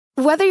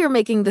Whether you're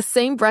making the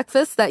same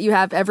breakfast that you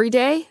have every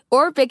day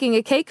or baking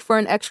a cake for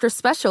an extra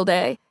special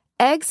day,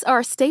 eggs are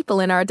a staple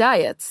in our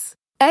diets.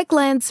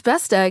 Eggland's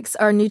best eggs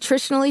are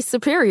nutritionally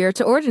superior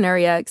to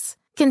ordinary eggs,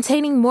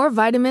 containing more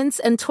vitamins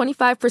and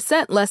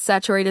 25% less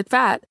saturated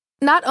fat.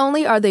 Not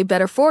only are they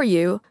better for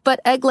you,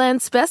 but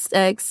Eggland's best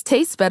eggs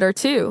taste better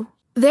too.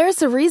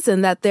 There's a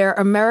reason that they're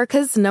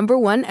America's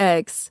 #1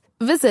 eggs.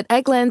 Visit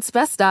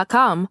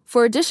egglandsbest.com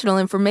for additional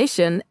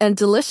information and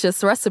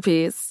delicious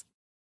recipes.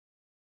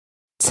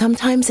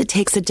 Sometimes it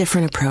takes a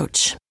different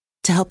approach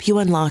to help you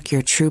unlock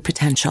your true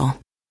potential.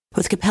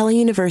 With Capella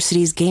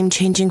University's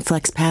game-changing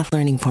FlexPath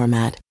learning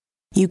format,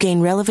 you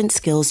gain relevant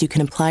skills you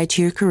can apply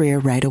to your career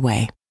right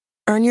away.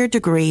 Earn your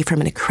degree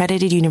from an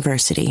accredited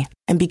university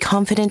and be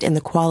confident in the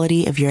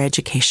quality of your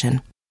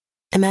education.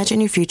 Imagine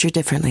your future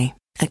differently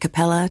at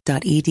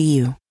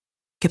capella.edu.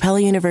 Capella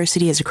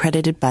University is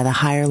accredited by the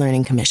Higher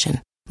Learning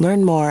Commission.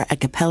 Learn more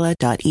at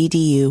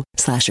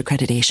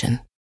capella.edu/accreditation.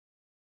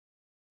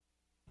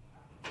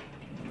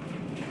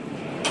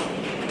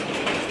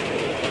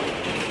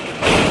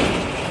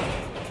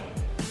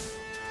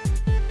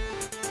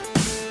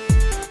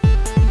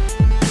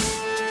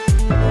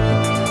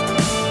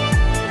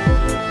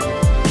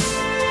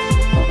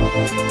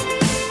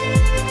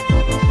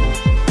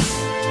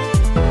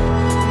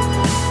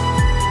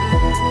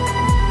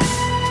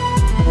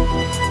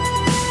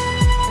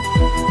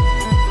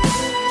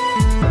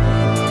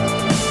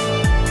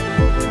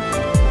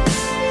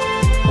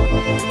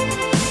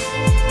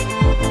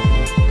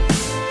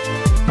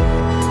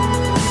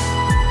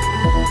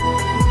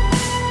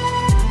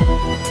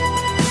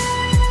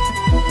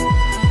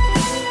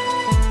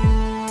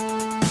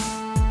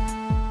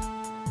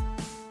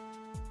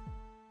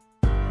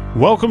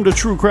 Welcome to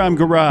True Crime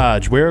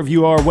Garage. Wherever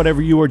you are,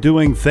 whatever you are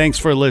doing, thanks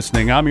for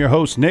listening. I'm your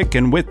host, Nick,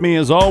 and with me,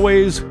 as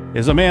always,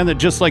 is a man that,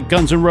 just like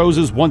Guns N'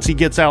 Roses, once he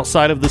gets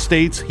outside of the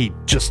States, he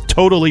just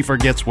totally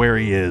forgets where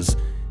he is.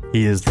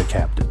 He is the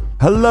captain.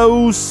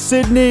 Hello,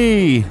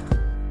 Sydney!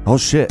 Oh,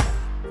 shit.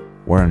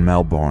 We're in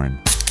Melbourne.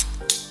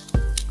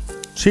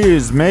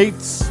 Cheers,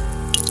 mates.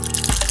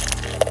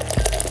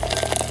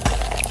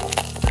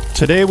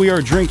 Today we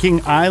are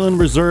drinking Island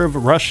Reserve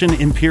Russian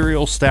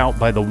Imperial Stout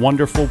by the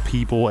wonderful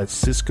people at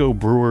Cisco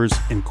Brewers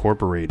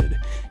Incorporated.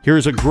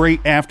 Here's a great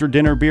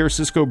after-dinner beer.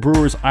 Cisco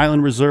Brewers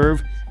Island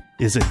Reserve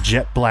is a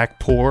jet black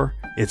pour.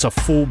 It's a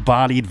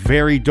full-bodied,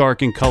 very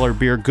dark in color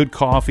beer, good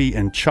coffee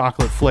and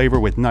chocolate flavor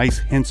with nice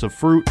hints of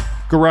fruit.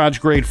 Garage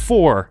grade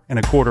 4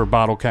 1/4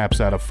 bottle caps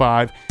out of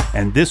 5.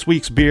 And this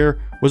week's beer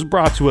was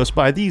brought to us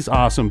by these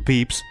awesome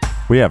peeps.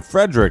 We have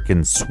Frederick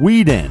in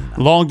Sweden.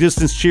 Long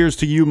distance cheers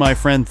to you, my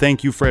friend.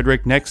 Thank you,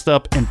 Frederick. Next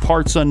up, in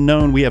parts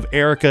unknown, we have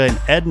Erica and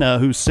Edna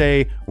who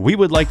say, we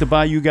would like to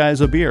buy you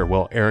guys a beer.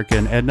 Well, Erica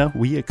and Edna,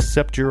 we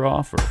accept your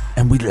offer.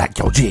 And we like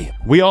your jam.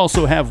 We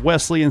also have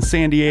Wesley in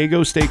San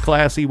Diego. Stay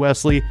classy,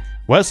 Wesley.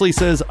 Wesley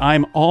says,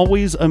 I'm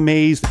always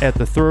amazed at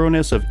the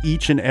thoroughness of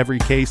each and every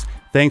case.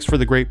 Thanks for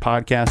the great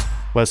podcast.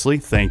 Wesley,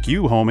 thank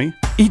you, homie.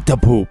 Eat the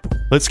poop.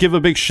 Let's give a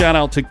big shout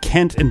out to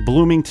Kent in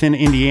Bloomington,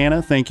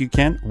 Indiana. Thank you,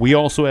 Kent. We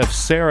also have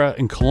Sarah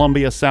in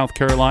Columbia, South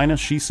Carolina.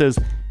 She says,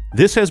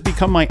 this has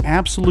become my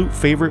absolute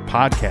favorite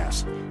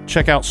podcast.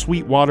 Check out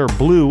Sweetwater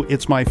Blue.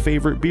 It's my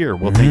favorite beer.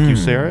 Well, thank you,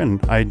 Sarah.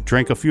 And I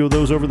drank a few of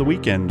those over the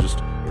weekend,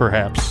 just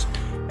perhaps.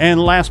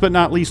 And last but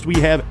not least, we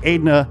have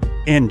Edna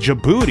in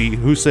Djibouti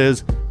who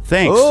says,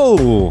 thanks.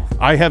 Oh.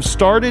 I have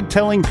started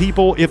telling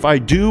people if I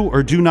do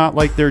or do not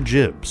like their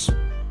jibs.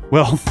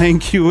 Well,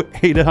 thank you,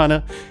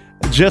 Adana.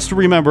 Just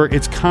remember,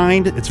 it's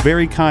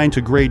very kind to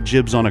grade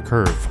jibs on a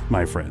curve,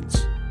 my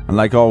friends. And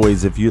like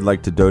always, if you'd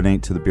like to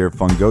donate to the Beer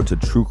Fund, go to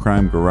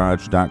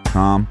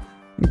truecrimegarage.com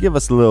and give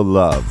us a little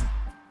love.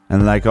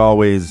 And like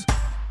always,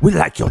 we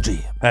like your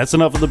jib. That's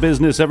enough of the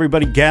business.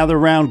 Everybody gather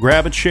around,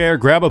 grab a chair,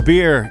 grab a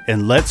beer,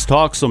 and let's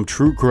talk some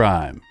true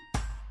crime.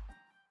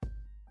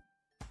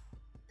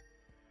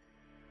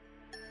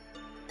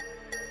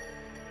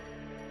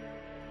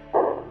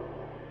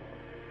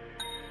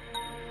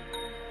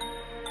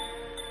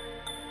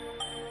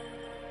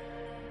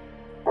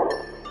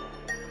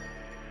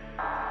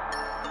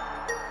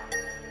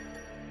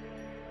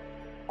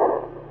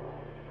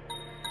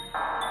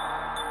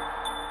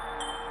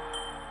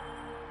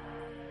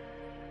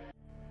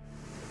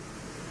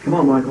 Come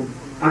on, Michael.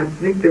 I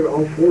think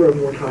all 4 of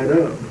them were tied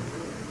up.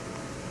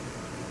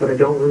 But I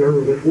don't remember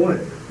with what.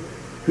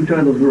 Who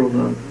tied those girls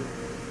up?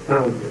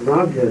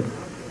 Rob did.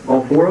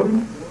 All 4 of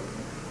them?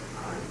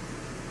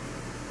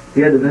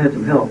 He had to have had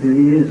some help. He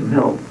needed some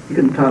help. He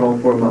couldn't tie all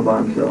 4 of them up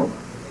by himself.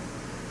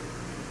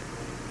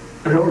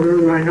 I don't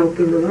remember if I helped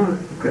him or not.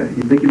 Okay.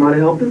 You think you might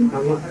have helped him?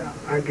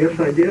 I guess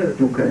I did.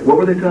 Okay. What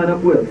were they tied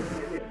up with?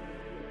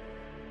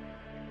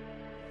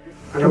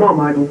 Come on,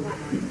 Michael.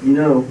 You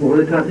know, what were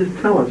they tied? Just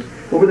tell us.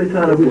 What were they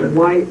tied up with? It was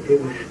white.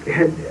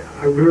 I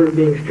remember it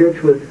being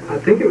stripped with, I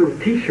think it was a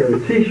t-shirt. A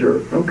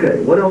t-shirt.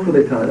 Okay. What else were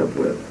they tied up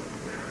with?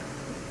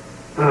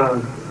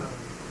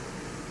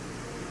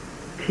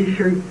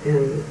 T-shirt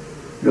and...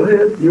 Go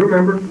ahead. You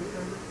remember.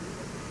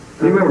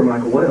 You remember,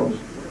 Michael. What else?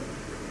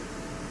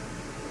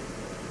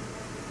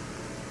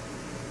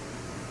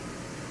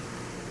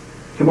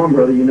 Come on,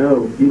 brother, you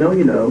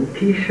know.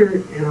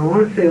 T-shirt, and I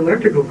want to say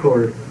electrical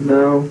cord.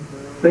 No.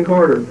 Think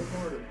harder.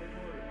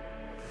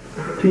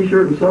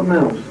 T-shirt and something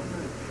else.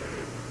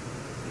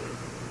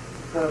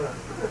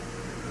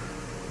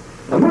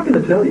 I'm not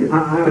going to tell you.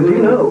 But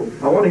you know.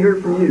 I want to hear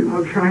it from you.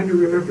 I'm trying to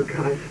remember,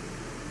 guys.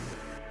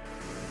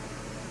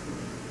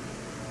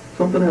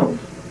 Something else.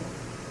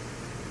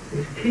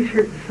 It's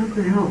T-shirt and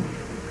something else.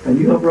 And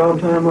you helped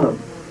Rob tie him up.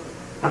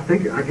 I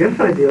guess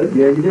I did.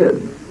 Yeah, you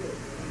did.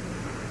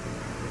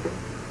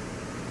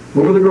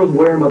 What were the girls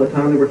wearing by the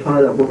time they were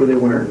tied up? What were they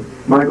wearing?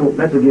 Michael,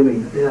 that's a gimme.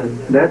 Yeah.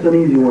 That's an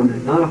easy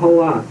one. Not a whole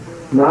lot.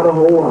 Not a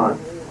whole lot.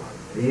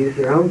 They used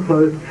their own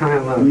clothes to tie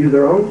them up. Use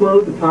their own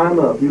clothes to tie them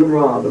up, you and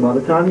Rob. And by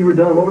the time you were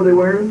done, what were they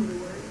wearing?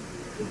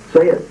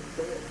 Say it.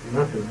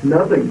 Nothing.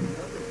 Nothing.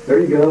 There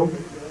you go.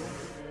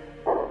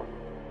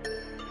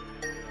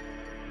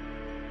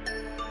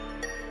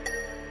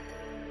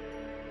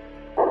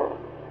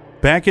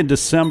 Back in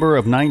December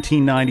of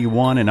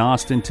 1991 in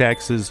Austin,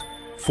 Texas,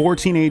 4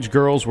 teenage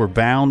girls were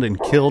bound and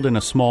killed in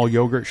a small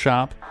yogurt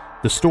shop.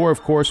 The store,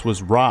 of course,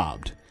 was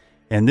robbed.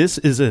 And this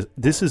is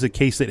a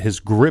case that has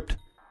gripped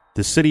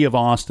the city of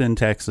Austin,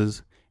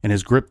 Texas, and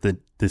has gripped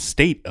the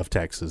state of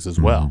Texas as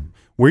well. Mm-hmm.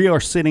 We are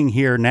sitting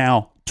here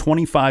now,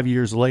 25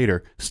 years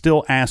later,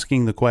 still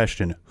asking the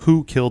question,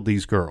 who killed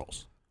these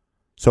girls?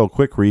 So a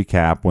quick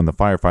recap, when the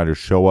firefighters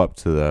show up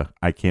to the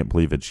I Can't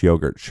Believe It's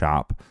Yogurt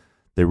shop,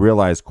 they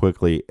realize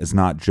quickly it's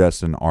not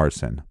just an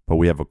arson, but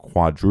we have a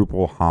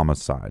quadruple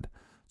homicide.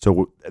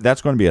 So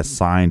that's going to be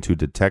assigned to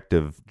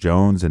Detective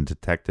Jones and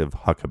Detective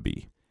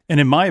Huckabee. And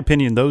in my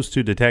opinion, those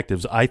two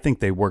detectives, I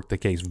think they worked the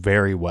case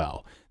very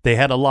well. They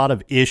had a lot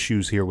of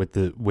issues here with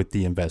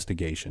the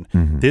investigation.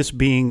 Mm-hmm. This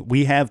being,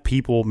 we have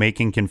people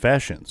making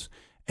confessions.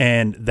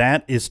 And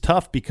that is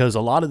tough because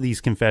a lot of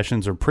these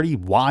confessions are pretty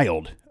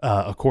wild,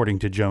 according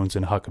to Jones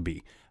and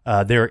Huckabee.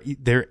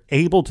 They're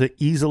able to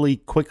easily,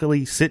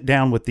 quickly sit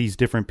down with these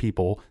different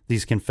people,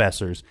 these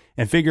confessors,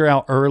 and figure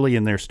out early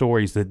in their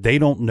stories that they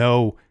don't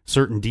know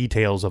certain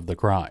details of the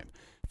crime.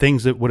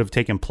 Things that would have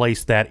taken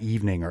place that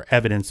evening or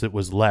evidence that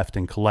was left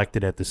and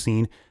collected at the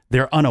scene,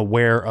 they're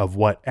unaware of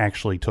what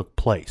actually took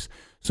place.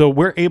 So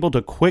we're able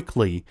to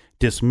quickly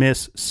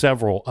dismiss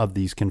several of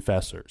these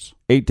confessors.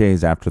 8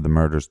 days after the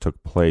murders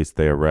took place,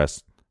 they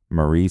arrest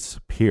Maurice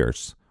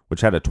Pierce,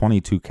 which had a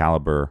 .22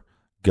 caliber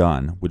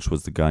gun, which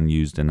was the gun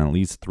used in at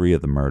least 3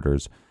 of the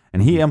murders,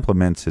 and he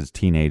implements his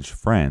teenage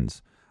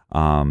friends.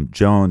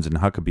 Jones and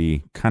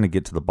Huckabee kind of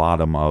get to the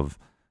bottom of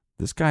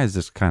this guy is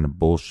just kind of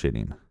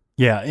bullshitting.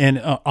 Yeah, and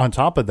on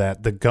top of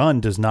that, the gun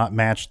does not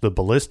match the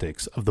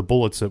ballistics of the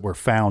bullets that were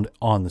found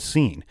on the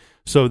scene.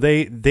 So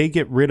they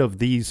get rid of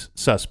these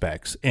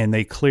suspects and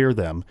they clear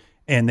them,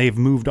 and they've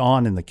moved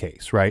on in the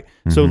case, right?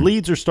 Mm-hmm. So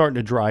leads are starting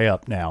to dry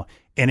up now.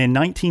 And in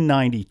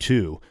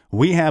 1992,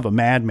 we have a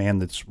madman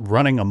that's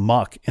running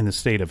amok in the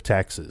state of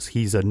Texas.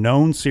 He's a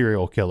known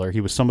serial killer. He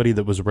was somebody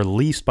that was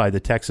released by the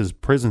Texas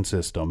prison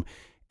system,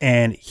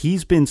 and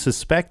he's been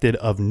suspected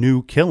of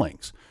new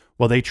killings.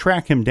 Well, they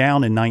track him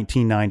down in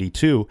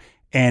 1992,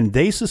 and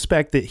they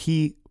suspect that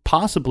he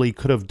possibly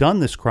could have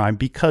done this crime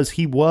because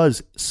he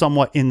was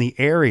somewhat in the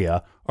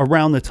area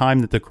around the time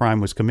that the crime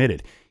was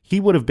committed. He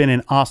would have been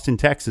in Austin,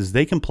 Texas.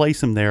 They can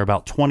place him there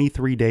about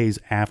 23 days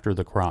after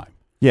the crime.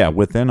 Yeah,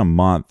 within a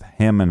month,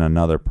 him and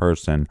another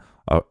person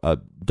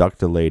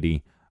abduct a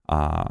lady,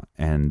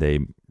 and they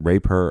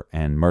rape her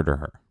and murder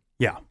her.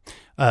 Yeah.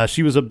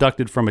 She was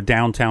abducted from a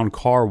downtown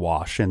car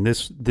wash, and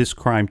this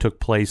crime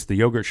took place, the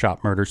yogurt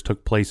shop murders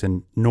took place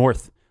in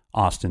North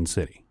Austin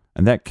City.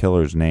 And that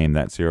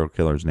serial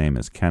killer's name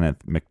is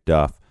Kenneth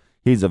McDuff.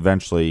 He's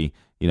eventually,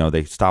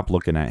 they stop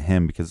looking at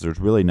him because there's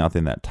really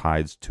nothing that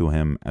ties to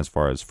him as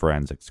far as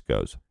forensics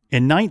goes.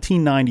 In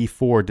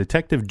 1994,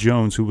 Detective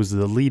Jones, who was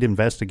the lead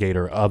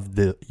investigator of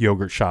the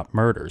yogurt shop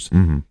murders,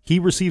 he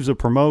receives a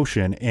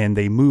promotion and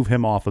they move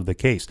him off of the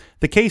case.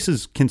 The case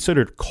is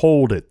considered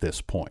cold at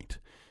this point.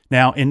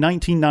 Now, in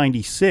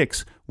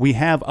 1996, we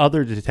have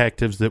other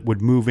detectives that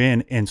would move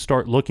in and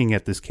start looking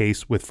at this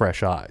case with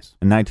fresh eyes.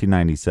 In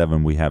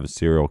 1997, we have a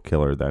serial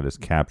killer that is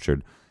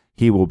captured.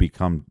 He will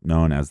become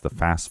known as the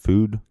fast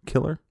food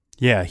killer.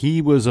 Yeah,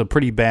 he was a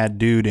pretty bad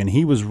dude, and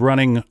he was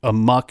running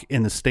amok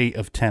in the state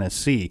of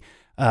Tennessee.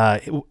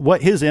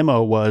 What his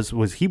MO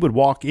was he would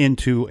walk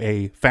into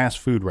a fast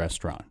food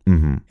restaurant,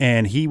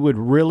 and he would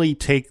really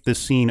take the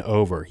scene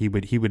over. He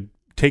would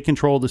take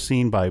control of the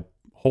scene by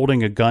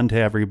holding a gun to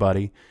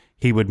everybody.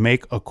 He would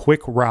make a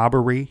quick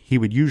robbery. He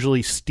would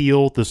usually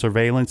steal the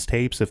surveillance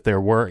tapes if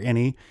there were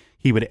any.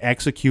 He would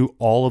execute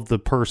all of the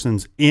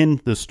persons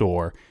in the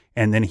store,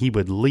 and then he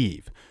would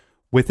leave.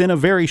 Within a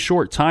very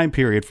short time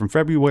period, from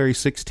February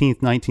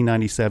 16th,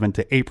 1997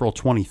 to April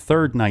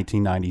 23rd,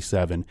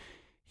 1997,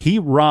 he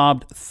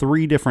robbed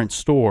 3 different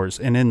stores,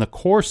 and in the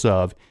course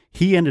of,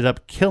 he ended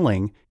up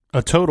killing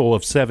a total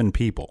of 7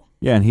 people.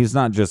 Yeah, and he's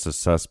not just a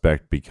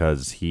suspect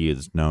because he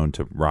is known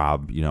to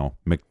rob,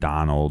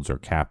 McDonald's or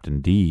Captain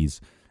D's,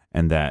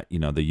 and that,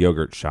 the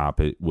yogurt shop,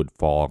 it would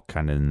fall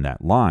kind of in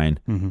that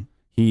line.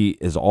 he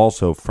is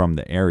also from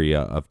the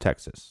area of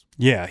Texas.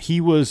 Yeah, he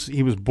was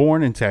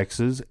born in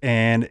Texas,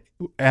 and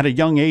at a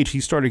young age, he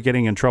started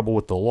getting in trouble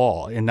with the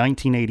law. In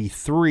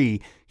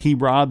 1983, he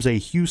robs a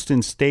Houston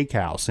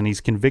steakhouse, and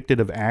he's convicted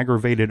of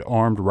aggravated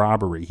armed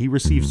robbery. He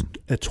receives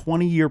a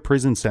 20-year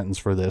prison sentence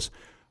for this,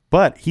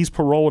 but he's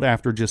paroled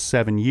after just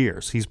 7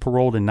 years. He's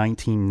paroled in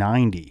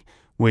 1990,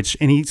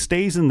 and he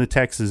stays in the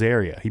Texas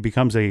area. He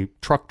becomes a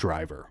truck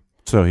driver.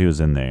 So he was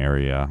in the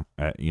area,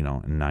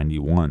 in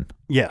 91.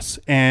 Yes,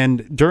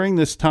 and during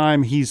this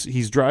time,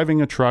 he's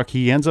driving a truck.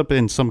 He ends up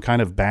in some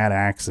kind of bad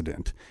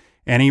accident,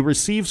 and he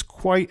receives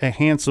quite a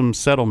handsome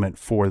settlement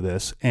for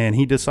this, and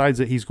he decides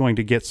that he's going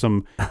to get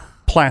some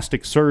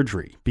plastic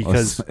surgery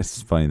because...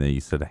 It's funny that you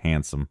said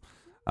handsome,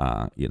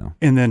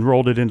 And then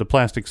rolled it into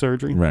plastic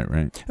surgery.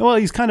 Right. Well,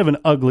 he's kind of an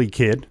ugly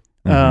kid.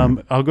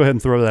 I'll go ahead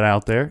and throw that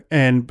out there.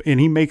 And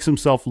he makes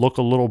himself look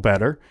a little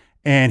better.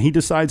 And he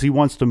decides he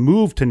wants to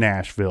move to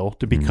Nashville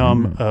to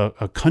become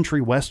a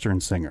country western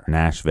singer.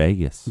 Nash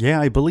Vegas.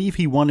 Yeah, I believe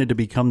he wanted to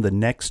become the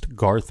next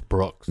Garth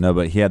Brooks. No,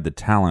 but he had the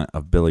talent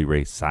of Billy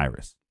Ray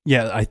Cyrus.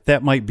 Yeah,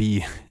 that might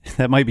be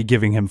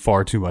giving him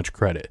far too much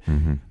credit.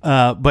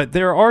 But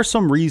there are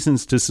some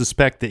reasons to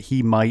suspect that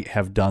he might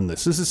have done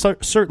this. This is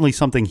certainly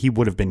something he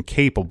would have been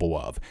capable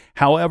of.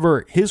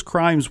 However, his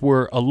crimes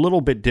were a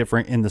little bit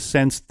different in the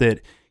sense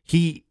that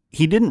he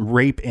didn't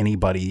rape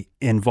anybody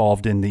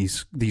involved in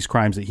these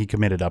crimes that he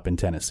committed up in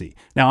Tennessee.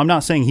 Now, I'm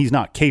not saying he's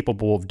not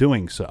capable of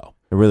doing so.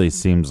 It really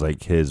seems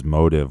like his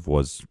motive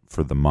was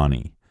for the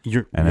money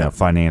and a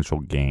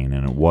financial gain,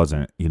 and it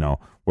wasn't,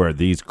 where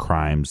these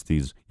crimes,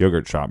 these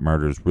yogurt shop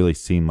murders really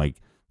seem like,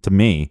 to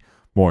me,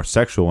 more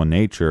sexual in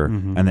nature,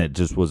 and it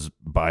just was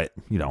by,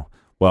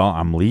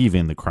 I'm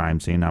leaving the crime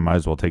scene, I might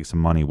as well take some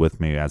money with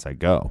me as I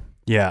go.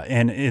 Yeah,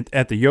 and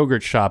at the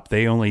yogurt shop,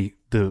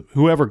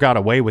 whoever got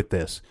away with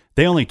this,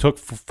 they only took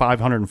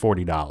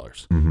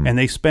 $540, and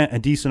they spent a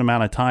decent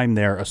amount of time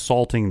there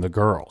assaulting the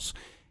girls.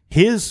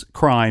 His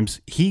crimes,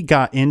 he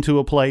got into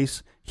a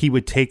place, he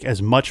would take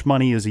as much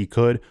money as he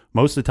could.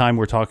 Most of the time,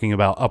 we're talking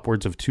about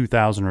upwards of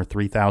 $2,000 or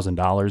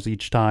 $3,000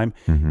 each time,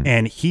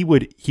 and he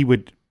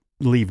would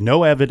leave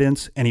no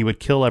evidence, and he would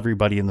kill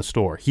everybody in the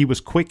store. He was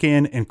quick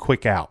in and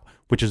quick out,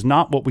 which is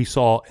not what we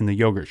saw in the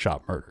yogurt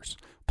shop murders.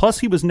 Plus,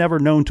 he was never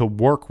known to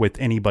work with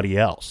anybody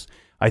else.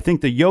 I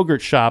think the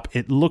yogurt shop,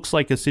 it looks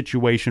like a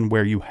situation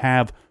where you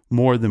have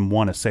more than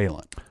one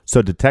assailant.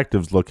 So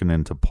detectives looking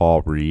into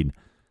Paul Reed,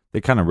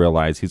 they kind of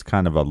realize he's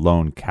kind of a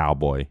lone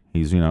cowboy.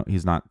 He's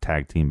not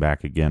tag team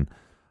back again.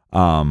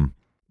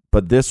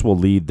 But this will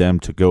lead them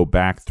to go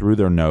back through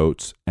their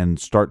notes and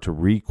start to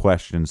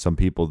re-question some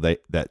people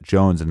that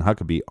Jones and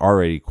Huckabee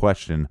already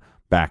questioned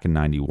back in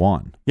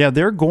 91. Yeah,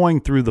 they're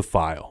going through the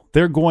file.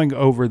 They're going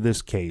over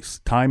this case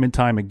time and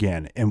time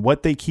again. And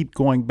what they keep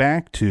going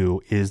back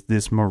to is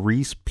this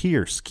Maurice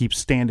Pierce keeps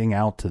standing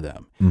out to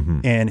them.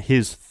 And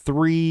his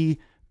three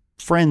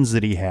friends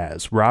that he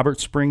has, Robert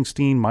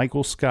Springsteen,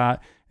 Michael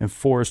Scott, and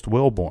Forrest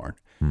Wilborn.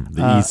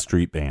 The East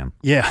Street Band.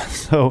 Yeah,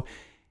 so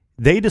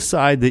they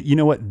decide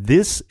that,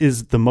 this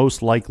is the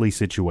most likely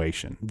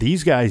situation.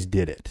 These guys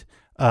did it.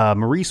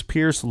 Maurice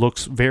Pierce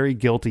looks very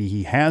guilty.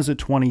 He has a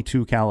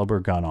 .22 caliber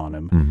gun on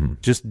him.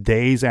 Just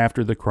days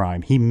after the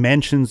crime, he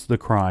mentions the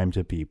crime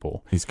to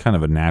people. He's kind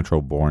of a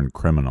natural-born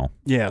criminal.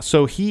 Yeah,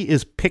 so he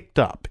is picked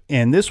up,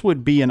 and this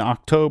would be in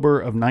October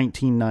of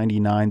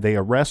 1999. They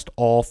arrest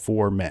all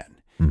four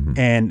men,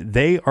 and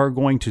they are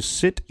going to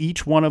sit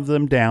each one of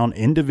them down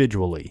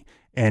individually.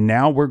 And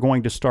now we're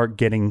going to start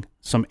getting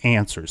some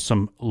answers,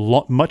 some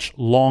much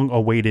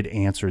long-awaited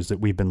answers that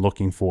we've been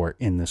looking for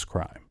in this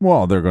crime.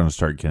 Well, they're going to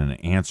start getting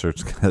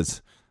answers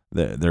because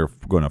they're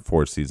going to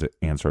force these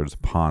answers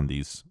upon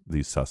these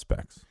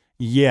suspects.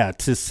 Yeah,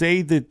 to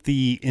say that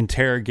the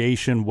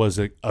interrogation was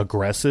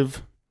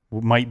aggressive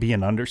might be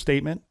an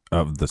understatement.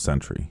 Of the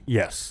century.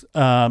 Yes.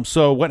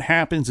 So what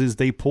happens is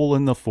they pull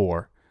in the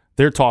four.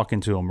 They're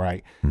talking to him,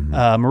 right?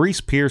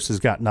 Maurice Pierce has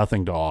got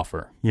nothing to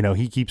offer.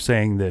 He keeps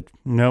saying that,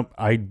 nope,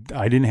 I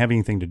didn't have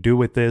anything to do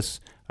with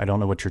this. I don't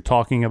know what you're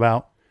talking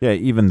about. Yeah,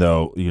 even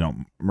though,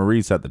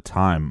 Maurice at the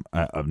time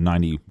of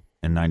 90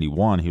 and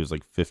 91, he was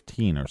like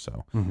 15 or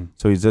so.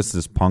 So he's just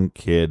this punk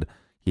kid.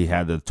 He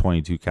had the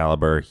 .22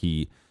 caliber.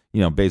 He,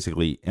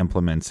 basically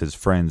implements his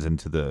friends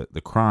into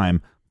the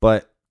crime.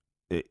 But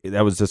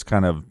that was just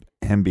kind of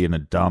him being a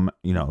dumbass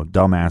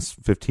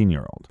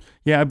 15-year-old.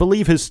 Yeah, I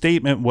believe his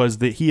statement was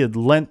that he had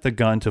lent the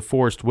gun to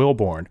Forrest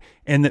Wilborn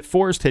and that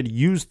Forrest had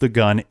used the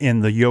gun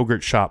in the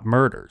yogurt shop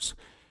murders.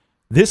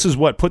 This is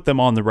what put them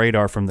on the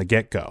radar from the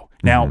get-go.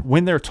 Now,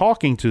 when they're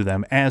talking to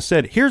them, as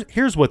said,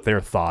 here's what their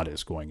thought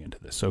is going into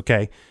this,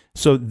 okay?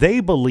 So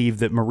they believe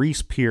that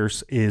Maurice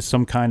Pierce is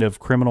some kind of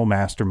criminal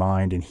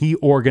mastermind and he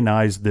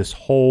organized this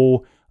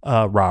whole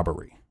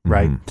robbery,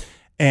 right?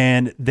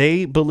 And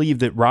they believe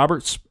that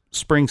Robert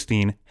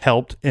Springsteen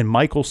helped and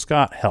Michael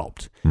Scott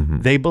helped.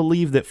 They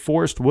believe that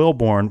Forrest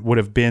Wilborn would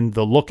have been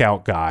the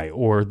lookout guy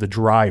or the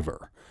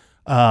driver.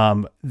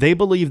 They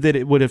believe that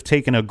it would have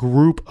taken a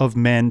group of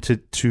men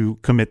to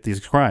commit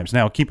these crimes.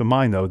 Now, keep in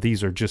mind, though,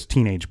 these are just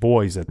teenage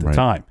boys at the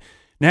time.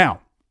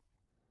 Now,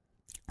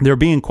 they're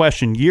being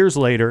questioned years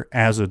later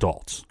as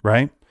adults,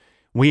 right?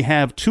 We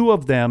have 2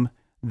 of them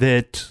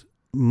that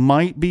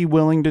might be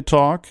willing to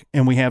talk,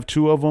 and we have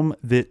 2 of them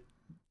that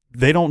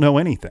they don't know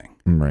anything.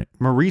 Right.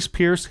 Maurice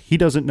Pierce, he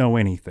doesn't know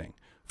anything.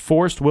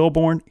 Forrest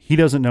Wilborn, he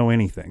doesn't know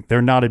anything.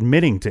 They're not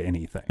admitting to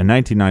anything. In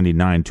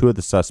 1999, 2 of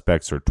the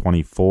suspects are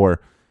 24.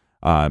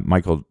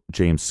 Michael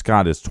James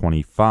Scott is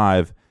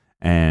 25,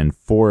 and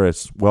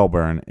Forrest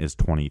Wilborn is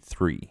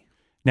 23.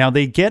 Now,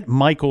 they get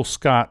Michael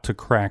Scott to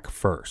crack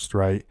first,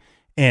 right?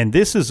 And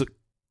this is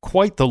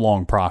quite the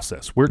long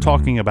process. We're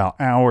talking about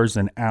hours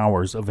and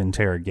hours of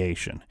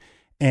interrogation.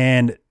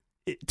 And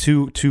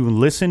to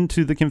listen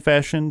to the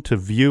confession, to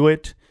view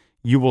it,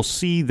 you will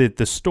see that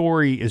the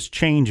story is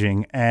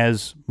changing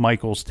as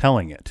Michael's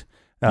telling it.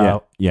 Yeah,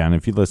 and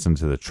if you listen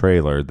to the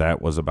trailer,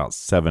 that was about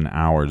 7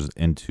 hours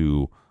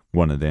into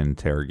one of the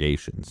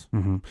interrogations.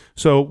 Mm-hmm.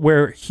 So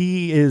where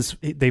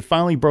they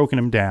finally broken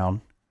him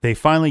down. They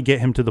finally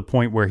get him to the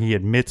point where he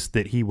admits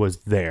that he was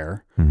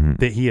there,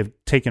 that he had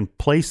taken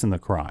place in the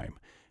crime.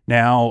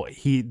 Now,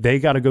 they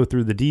got to go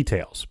through the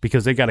details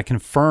because they got to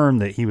confirm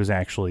that he was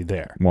actually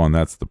there. Well, and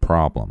that's the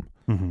problem.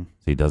 Mm-hmm.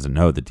 He doesn't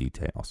know the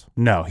details.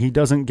 No, he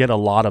doesn't get a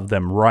lot of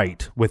them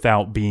right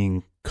without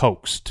being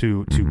coaxed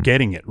to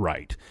getting it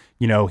right.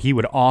 You know, he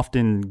would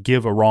often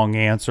give a wrong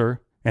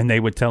answer, and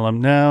they would tell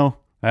him, no,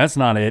 that's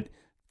not it.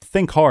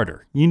 Think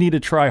harder. You need to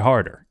try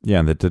harder. Yeah,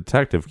 and the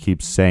detective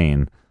keeps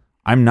saying,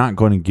 I'm not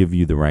going to give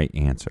you the right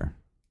answer,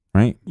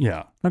 right?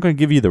 Yeah. I'm not going to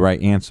give you the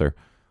right answer.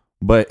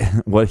 But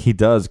what he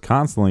does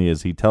constantly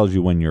is he tells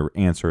you when your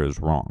answer is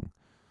wrong.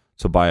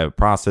 So by a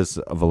process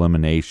of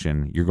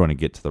elimination, you're going to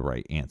get to the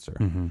right answer.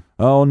 Mm-hmm.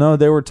 Oh, no,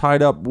 they were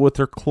tied up with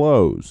their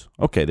clothes.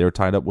 Okay, they were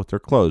tied up with their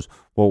clothes.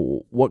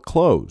 Well, what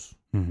clothes?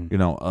 Mm-hmm. You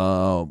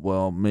know,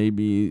 well,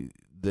 maybe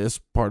this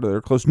part of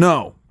their clothes.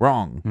 No,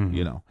 wrong,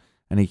 you know.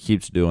 And he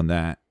keeps doing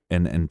that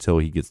until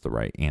he gets the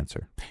right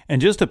answer.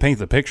 And just to paint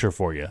the picture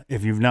for you,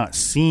 if you've not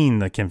seen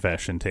the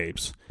confession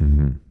tapes,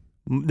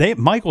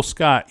 Michael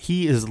Scott,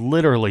 he is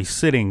literally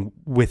sitting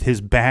with his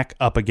back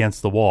up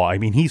against the wall. I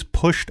mean, he's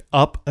pushed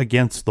up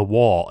against the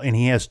wall, and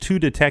he has 2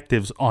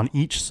 detectives on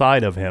each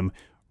side of him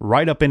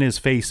right up in his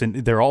face, and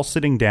they're all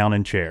sitting down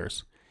in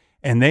chairs.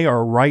 And they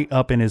are right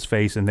up in his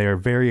face, and they are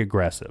very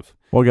aggressive.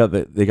 Well,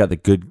 they got the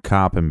good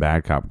cop and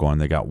bad cop going.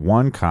 They got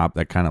one cop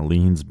that kind of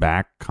leans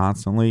back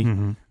constantly,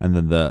 and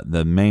then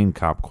the main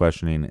cop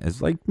questioning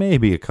is like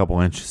maybe a couple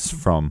inches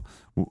from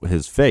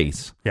his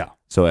face. Yeah.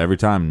 So every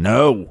time,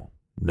 no.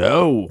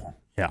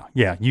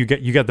 Yeah. You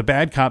got the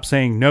bad cop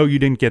saying, no, you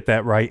didn't get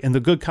that right. And the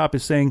good cop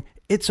is saying,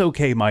 it's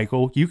okay,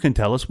 Michael. You can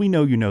tell us. We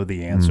know you know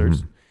the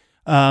answers.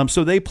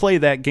 So they play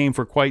that game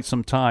for quite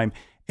some time.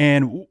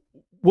 And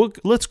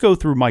let's go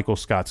through Michael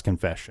Scott's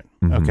confession,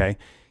 okay?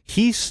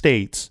 He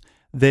states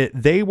that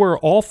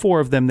all 4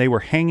 of them, they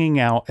were hanging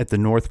out at the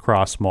North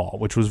Cross Mall,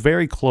 which was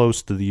very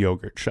close to the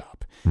yogurt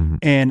shop.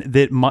 And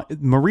that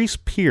Maurice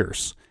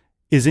Pierce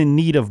is in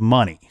need of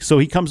money. So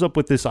he comes up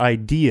with this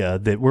idea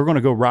that we're going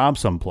to go rob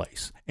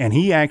someplace. And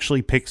he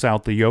actually picks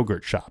out the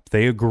yogurt shop.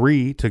 They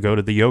agree to go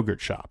to the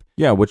yogurt shop.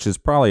 Yeah, which is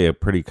probably a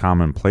pretty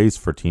common place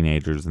for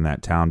teenagers in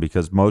that town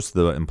because most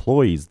of the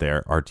employees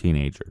there are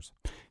teenagers.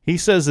 He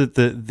says that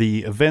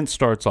the event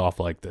starts off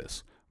like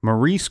this.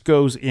 Maurice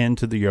goes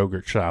into the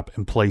yogurt shop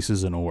and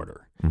places an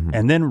order.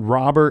 And then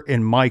Robert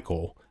and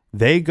Michael,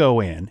 they go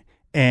in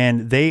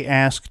and they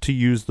ask to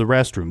use the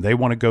restroom. They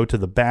want to go to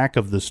the back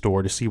of the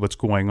store to see what's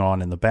going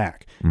on in the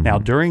back. Now,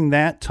 during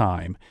that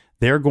time,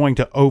 they're going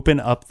to open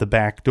up the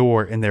back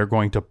door and they're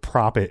going to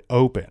prop it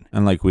open.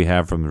 And like we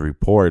have from the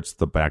reports,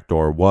 the back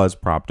door was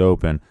propped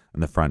open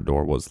and the front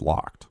door was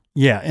locked.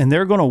 Yeah, and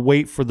they're going to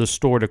wait for the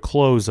store to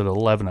close at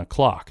 11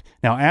 o'clock.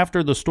 Now,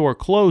 after the store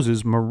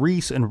closes,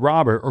 Maurice and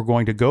Robert are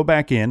going to go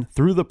back in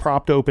through the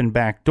propped open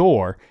back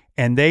door,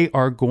 and they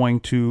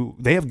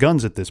have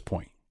guns at this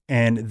point,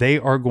 and they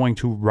are going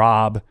to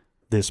rob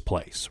this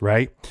place,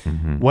 right?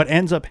 What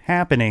ends up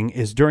happening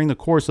is during the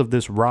course of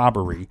this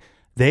robbery,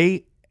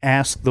 they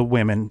ask the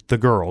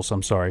girls,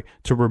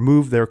 to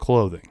remove their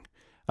clothing,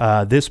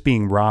 this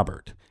being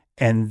Robert.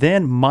 And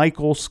then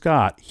Michael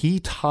Scott, he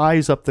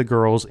ties up the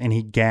girls and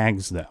he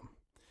gags them.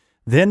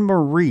 Then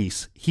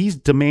Maurice, he's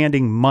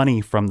demanding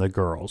money from the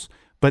girls,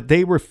 but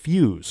they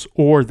refuse,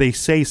 or they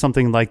say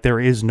something like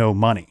there is no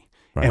money.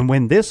 Right. And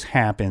when this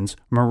happens,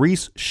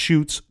 Maurice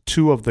shoots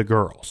 2 of the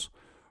girls.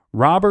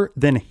 Robert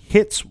then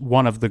hits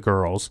one of the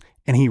girls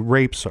and he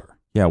rapes her.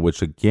 Yeah,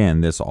 which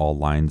again, this all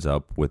lines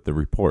up with the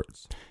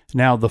reports.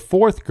 Now, the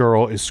 4th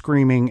girl is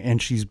screaming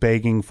and she's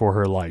begging for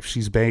her life.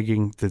 She's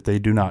begging that they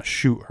do not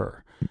shoot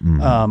her.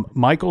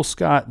 Michael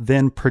Scott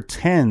then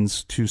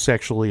pretends to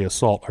sexually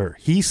assault her.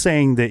 He's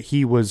saying that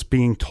he was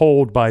being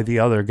told by the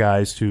other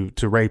guys to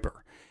rape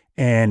her,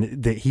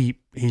 and that he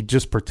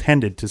just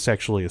pretended to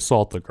sexually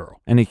assault the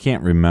girl. And he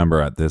can't remember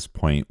at this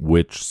point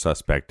which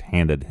suspect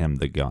handed him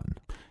the gun.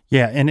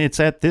 Yeah, and it's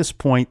at this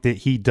point that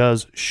he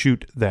does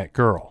shoot that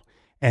girl.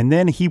 And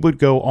then he would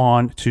go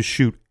on to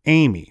shoot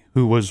Amy,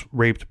 who was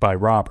raped by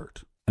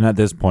Robert. And at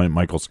this point,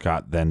 Michael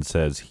Scott then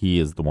says he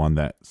is the one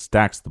that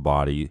stacks the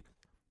body,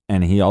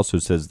 and he also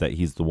says that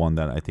he's the one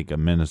that I think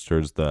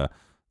administers the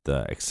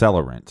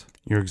accelerant.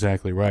 You're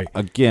exactly right.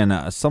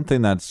 Again,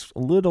 something that's a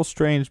little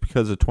strange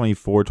because a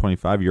 24,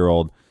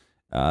 25-year-old,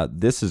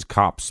 this is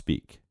cop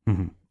speak.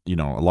 Mm-hmm. You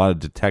know, a lot of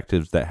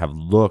detectives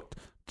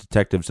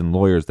and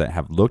lawyers that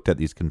have looked at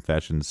these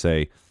confessions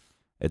say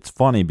it's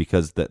funny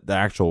because the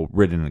actual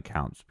written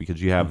accounts,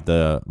 because you have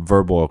the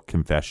verbal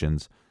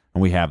confessions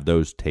and we have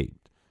those taped.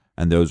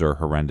 And those are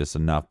horrendous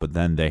enough, but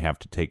then they have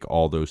to take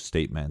all those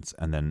statements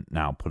and then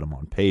now put them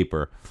on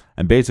paper.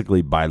 And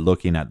basically, by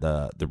looking at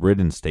the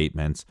written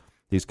statements,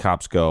 these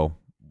cops go,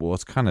 well,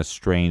 it's kind of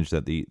strange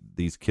that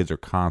these kids are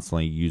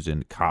constantly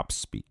using cop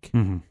speak.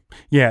 Mm-hmm.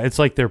 Yeah, it's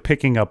like they're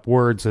picking up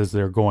words as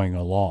they're going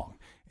along.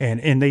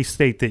 And they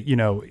state that, you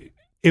know,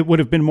 it would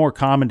have been more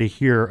common to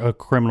hear a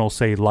criminal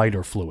say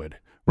lighter fluid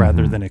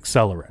rather than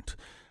accelerant.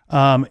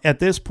 At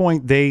this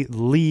point, they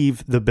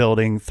leave the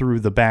building through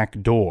the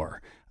back door.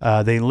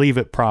 They leave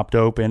it propped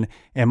open,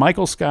 and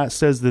Michael Scott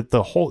says that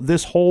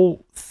this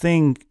whole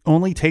thing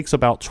only takes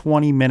about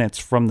 20 minutes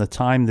from the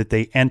time that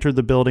they enter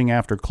the building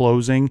after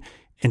closing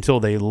until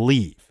they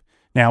leave.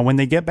 Now, when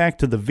they get back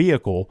to the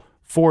vehicle,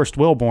 Forrest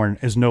Wilborn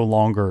is no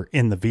longer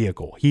in the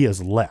vehicle. He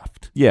has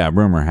left. Yeah,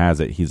 rumor has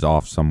it he's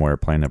off somewhere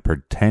playing a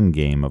pretend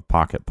game of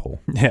pocket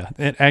pool. Yeah,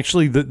 and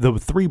actually the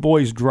three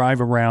boys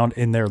drive around,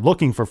 and they're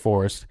looking for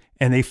Forrest,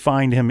 and they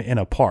find him in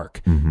a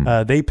park.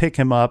 They pick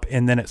him up,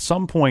 and then at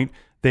some point,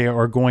 they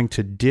are going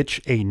to ditch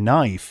a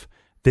knife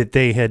that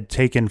they had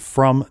taken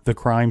from the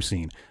crime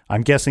scene.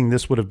 I'm guessing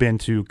this would have been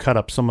to cut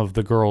up some of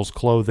the girls'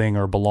 clothing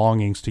or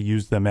belongings to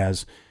use them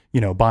as,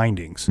 you know,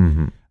 bindings.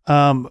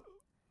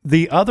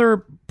 The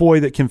other boy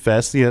that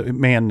confessed, the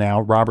man now,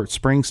 Robert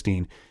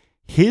Springsteen,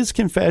 his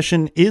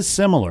confession is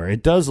similar.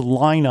 It does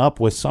line up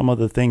with some of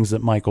the things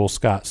that Michael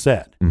Scott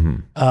said.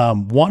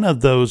 One of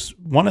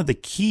the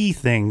key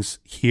things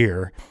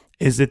here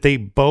is that they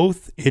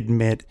both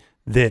admit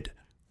that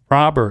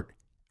Robert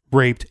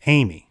raped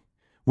Amy,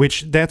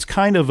 which that's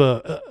kind of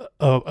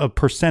a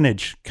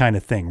percentage kind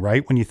of thing,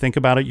 right? When you think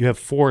about it, you have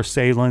 4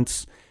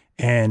 assailants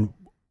and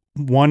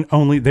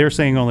they're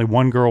saying only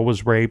one girl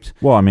was raped.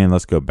 Well, I mean,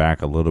 let's go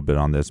back a little bit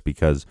on this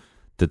because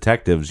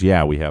detectives,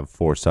 yeah, we have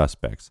 4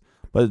 suspects,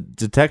 but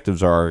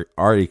detectives are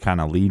already kind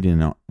of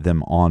leading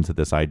them on to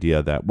this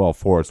idea that, well,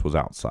 Forrest was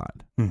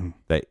outside.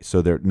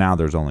 So now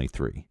there's only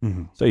 3.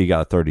 So you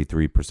got a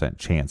 33%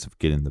 chance of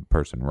getting the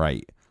person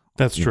right.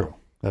 That's true.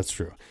 That's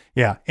true.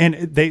 Yeah. And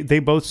they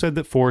both said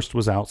that Forrest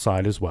was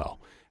outside as well.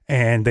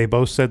 And they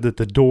both said that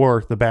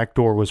the back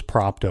door was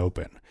propped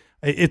open.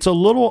 It's a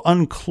little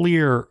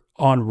unclear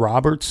on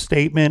Robert's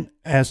statement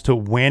as to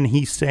when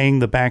he's saying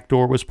the back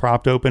door was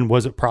propped open.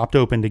 Was it propped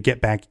open to get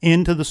back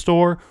into the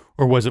store,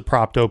 or was it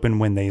propped open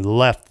when they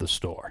left the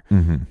store?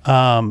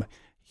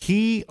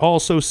 He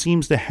also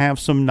seems to have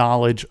some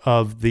knowledge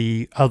of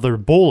the other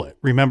bullet.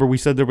 Remember, we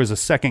said there was a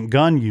second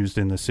gun used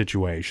in this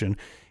situation.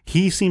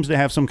 He seems to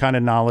have some kind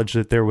of knowledge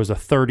that there was a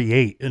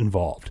 38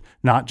 involved,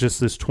 not just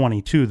this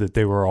 22 that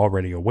they were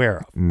already aware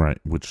of. Right,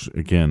 which,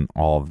 again,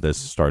 all of this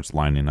starts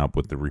lining up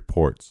with the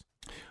reports.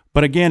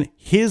 But again,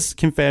 his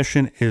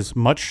confession is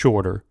much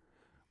shorter,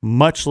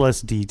 much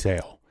less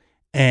detail.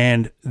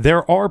 And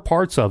there are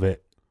parts of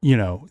it, you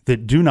know,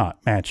 that do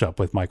not match up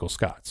with Michael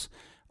Scott's.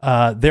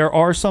 There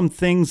are some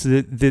things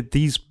that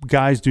these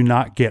guys do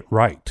not get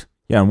right.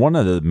 Yeah, and one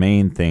of the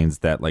main things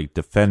that, like,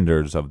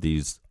 defenders of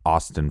these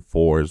Austin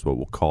 4s, what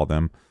we'll call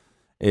them,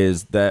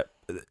 is that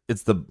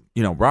it's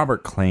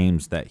Robert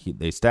claims that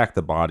they stacked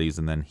the bodies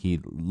and then he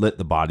lit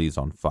the bodies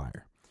on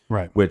fire.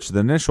 Right. Which the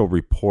initial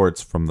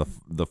reports from the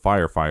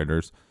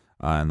firefighters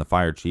and the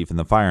fire chief and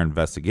the fire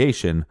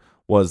investigation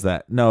was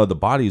that, no, the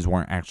bodies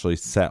weren't actually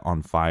set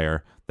on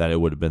fire, that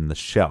it would have been the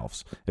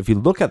shelves. If you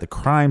look at the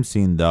crime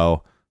scene,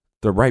 though,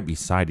 they're right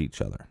beside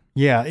each other.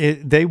 Yeah,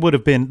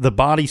 the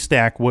body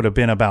stack would have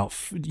been about,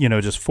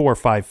 just 4 or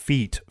 5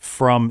 feet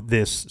from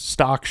this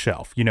stock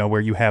shelf,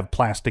 where you have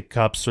plastic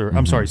cups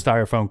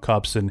styrofoam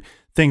cups and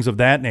things of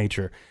that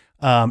nature.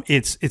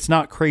 It's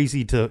not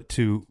crazy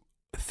to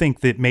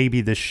think that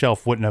maybe this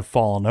shelf wouldn't have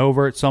fallen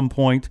over at some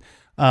point.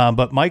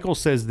 But Michael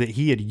says that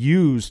he had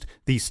used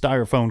these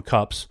styrofoam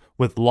cups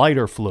with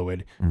lighter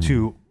fluid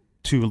to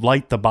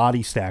light the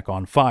body stack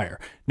on fire.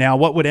 Now,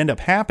 what would end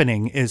up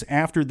happening is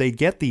after they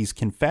get these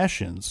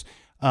confessions,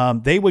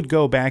 they would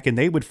go back and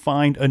they would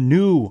find a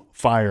new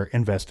fire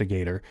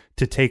investigator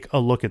to take a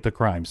look at the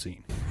crime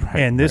scene.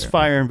 And this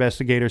fire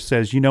investigator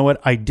says, you know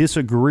what, I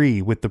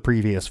disagree with the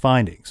previous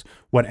findings.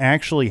 What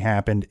actually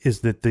happened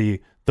is that the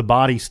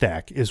body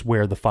stack is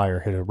where the fire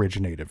had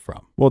originated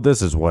from. Well,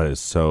 this is what is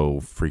so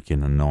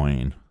freaking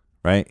annoying,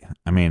 right?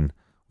 I mean,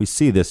 we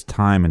see this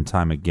time and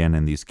time again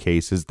in these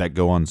cases that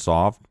go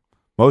unsolved.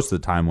 Most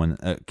of the time when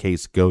a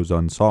case goes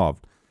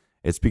unsolved,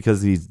 it's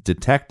because these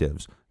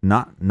detectives,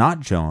 not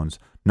Jones,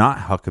 not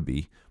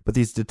Huckabee, but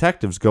these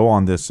detectives go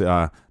on this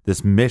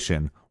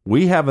mission.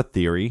 We have a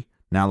theory.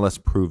 Now let's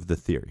prove the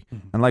theory.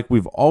 Mm-hmm. And like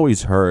we've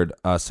always heard,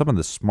 some of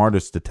the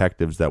smartest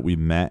detectives that we've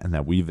met and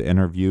that we've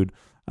interviewed,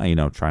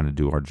 trying to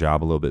do our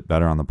job a little bit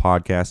better on the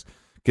podcast,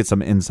 get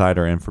some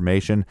insider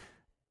information.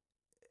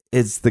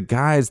 It's the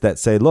guys that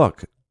say,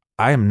 look,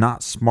 I am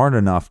not smart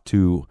enough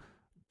to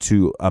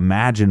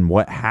imagine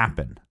what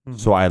happened. Mm-hmm.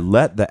 So I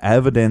let the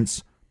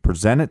evidence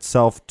present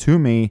itself to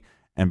me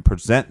and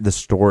present the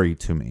story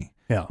to me.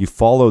 Yeah. You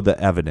follow the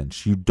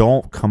evidence. You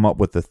don't come up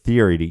with a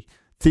theory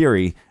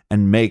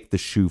and make the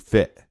shoe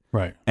fit.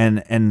 Right.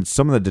 And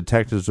some of the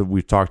detectives that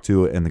we've talked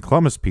to in the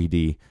Columbus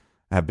PD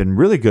have been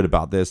really good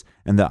about this,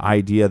 and the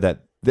idea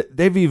that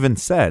they've even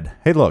said,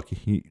 hey, look,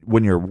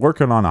 when you're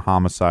working on a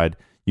homicide,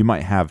 you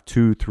might have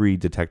 2-3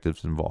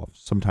 detectives involved,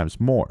 sometimes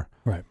more.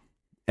 Right.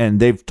 And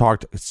they've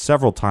talked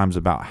several times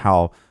about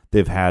how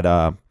they've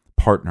had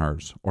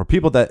partners or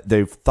people that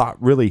they've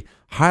thought really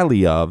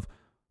highly of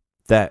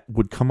that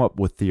would come up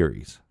with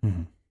theories.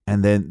 Mm-hmm.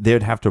 And then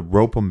they'd have to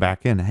rope them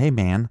back in. Hey,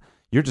 man,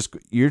 you're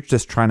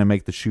just trying to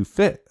make the shoe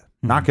fit.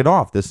 Mm-hmm. Knock it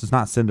off. This is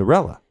not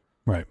Cinderella.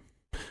 Right.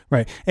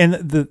 Right. And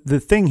the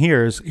thing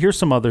here is, here's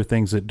some other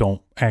things that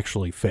don't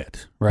actually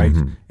fit, right?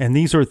 Mm-hmm. And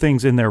these are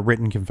things in their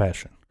written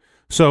confession.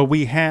 So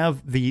we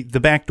have the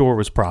back door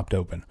was propped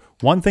open.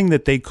 One thing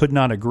that they could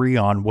not agree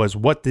on was,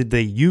 what did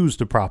they use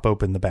to prop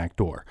open the back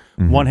door?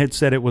 Mm-hmm. One had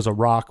said it was a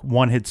rock.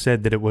 One had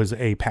said that it was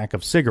a pack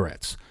of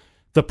cigarettes.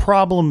 The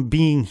problem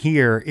being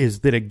here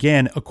is that,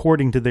 again,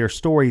 according to their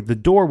story, the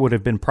door would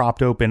have been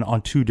propped open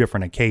on 2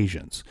 different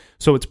occasions.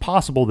 So it's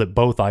possible that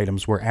both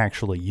items were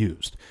actually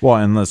used. Well,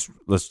 and let's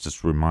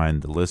just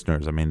remind the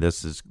listeners, I mean,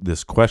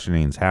 this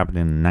questioning is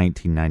happening in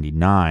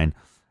 1999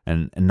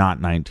 and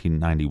not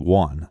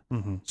 1991.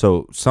 Mm-hmm.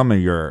 So some of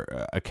your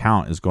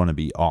account is going to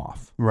be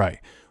off. Right.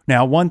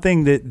 Now, one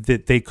thing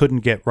that they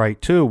couldn't get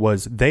right, too,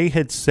 was they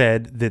had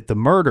said that the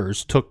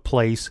murders took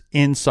place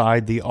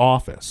inside the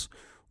office.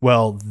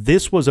 Well,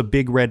 this was a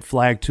big red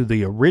flag to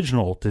the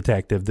original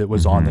detective that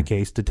was on the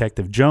case,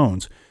 Detective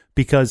Jones,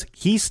 because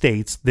he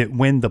states that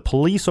when the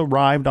police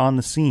arrived on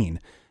the scene,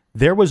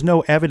 there was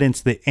no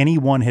evidence that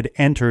anyone had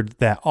entered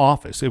that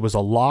office. It was a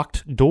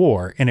locked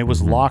door, and it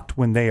was locked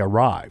when they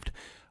arrived.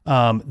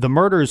 The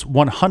murders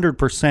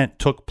 100%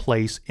 took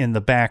place in the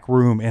back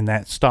room, in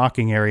that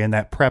stocking area, in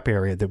that prep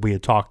area that we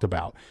had talked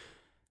about.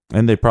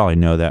 And they probably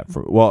know that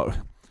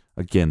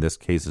again, this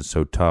case is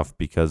so tough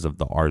because of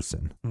the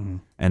arson,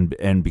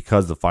 and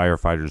because the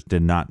firefighters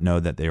did not know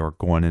that they were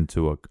going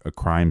into a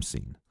crime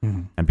scene,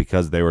 and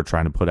because they were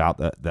trying to put out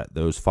that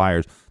those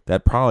fires,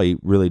 that probably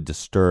really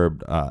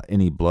disturbed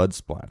any blood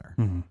splatter.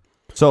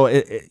 So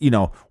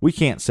we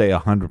can't say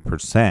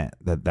 100%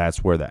 that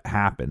that's where that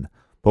happened,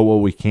 but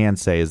what we can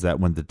say is that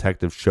when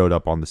detectives showed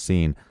up on the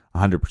scene,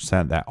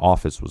 100% that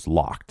office was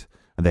locked,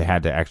 and they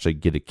had to actually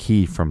get a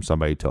key from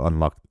somebody to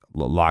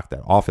lock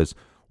that office.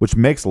 Which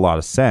makes a lot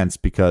of sense,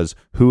 because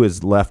who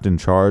is left in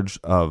charge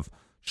of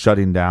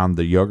shutting down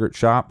the yogurt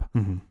shop?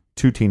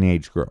 2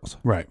 teenage girls.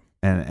 Right.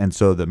 And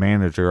so the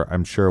manager,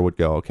 I'm sure, would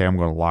go, okay, I'm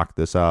going to lock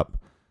this up.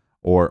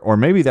 Or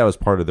maybe that was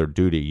part of their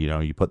duty.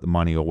 You put the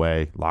money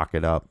away, lock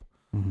it up.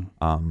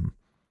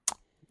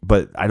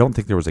 But I don't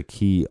think there was a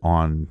key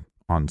on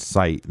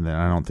site. And then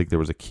I don't think there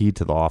was a key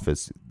to the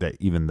office that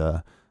even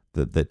the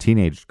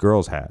teenage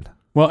girls had.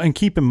 Well, and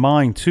keep in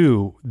mind,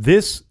 too,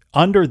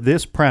 under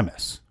this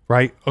premise,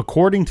 right?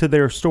 According to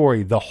their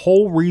story, the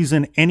whole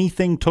reason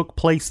anything took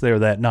place there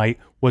that night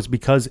was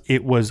because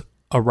it was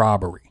a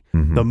robbery.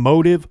 The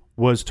motive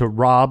was to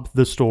rob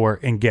the store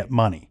and get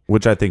money.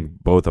 Which I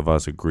think both of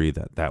us agree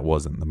that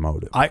wasn't the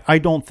motive. I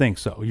don't think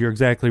so. You're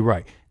exactly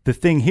right. The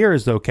thing here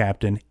is, though,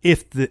 Captain,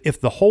 if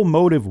the whole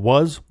motive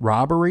was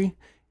robbery,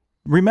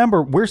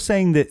 remember, we're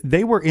saying that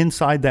they were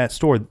inside that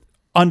store,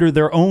 under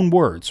their own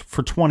words,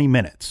 for 20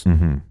 minutes.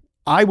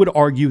 I would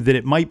argue that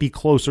it might be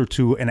closer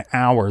to an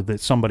hour that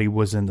somebody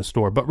was in the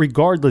store. But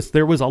regardless,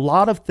 there was a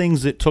lot of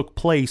things that took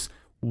place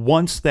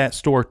once that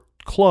store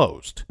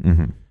closed.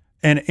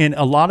 And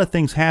a lot of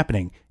things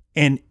happening.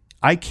 And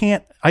I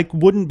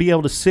wouldn't be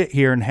able to sit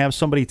here and have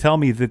somebody tell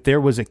me that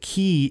there was a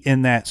key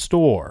in that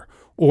store,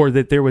 or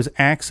that there was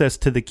access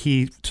to the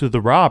key to the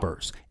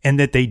robbers, and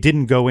that they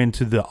didn't go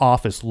into the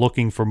office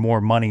looking for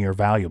more money or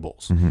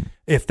valuables.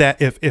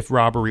 If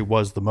robbery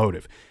was the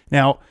motive.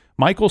 Now,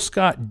 Michael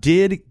Scott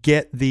did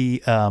get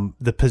the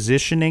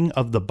positioning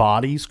of the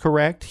bodies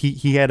correct.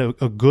 He had a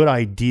good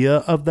idea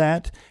of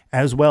that,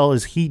 as well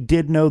as he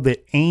did know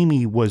that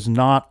Amy was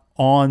not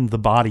on the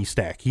body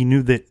stack. He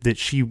knew that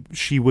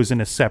she was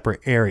in a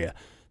separate area.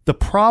 The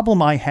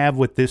problem I have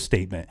with this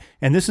statement,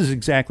 and this is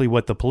exactly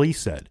what the police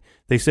said.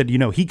 They said,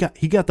 he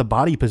got the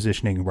body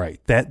positioning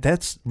right.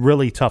 That's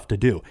really tough to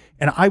do,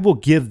 and I will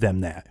give them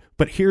that.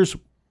 But here's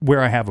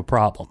where I have a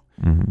problem.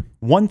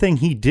 One thing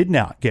he did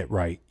not get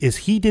right is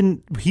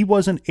he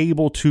wasn't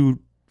able to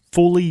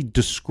fully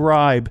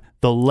describe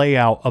the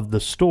layout of the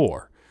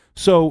store.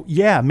 So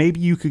yeah,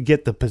 maybe you could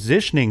get the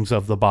positionings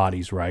of the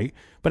bodies right,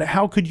 but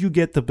how could you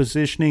get the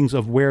positionings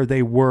of where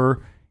they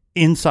were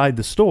inside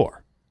the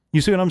store? You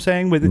see what I'm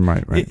saying?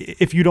 Right.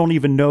 If you don't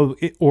even know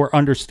or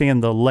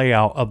understand the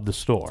layout of the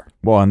store.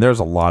 Well, and there's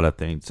a lot of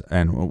things,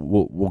 and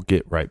we'll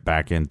get right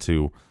back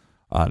into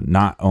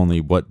not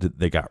only what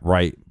they got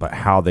right, but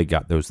how they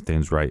got those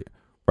things right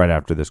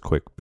after this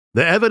quick.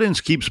 The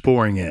evidence keeps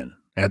pouring in.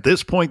 At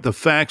this point, the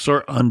facts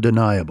are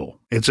undeniable.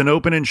 It's an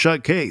open and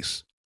shut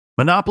case.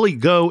 Monopoly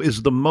Go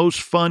is the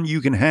most fun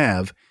you can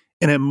have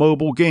in a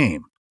mobile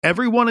game.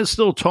 Everyone is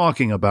still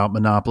talking about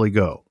Monopoly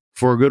Go,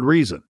 for a good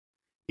reason.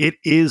 It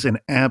is an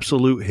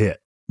absolute hit.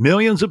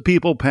 Millions of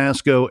people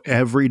pass Go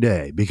every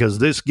day because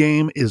this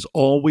game is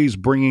always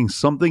bringing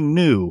something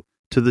new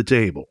to the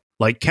table.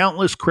 Like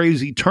countless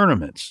crazy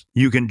tournaments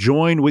you can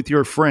join with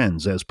your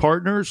friends as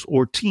partners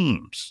or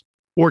teams.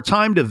 Or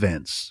timed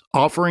events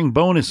offering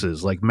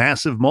bonuses like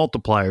massive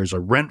multipliers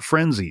or rent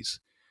frenzies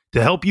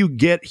to help you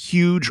get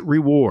huge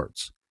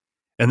rewards.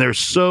 And there's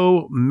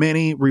so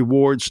many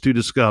rewards to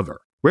discover.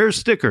 Rare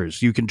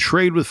stickers you can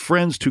trade with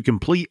friends to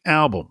complete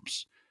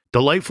albums.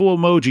 Delightful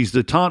emojis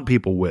to taunt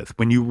people with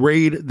when you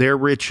raid their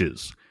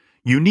riches.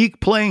 Unique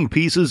playing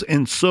pieces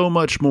and so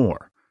much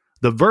more.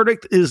 The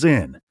verdict is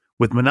in.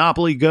 With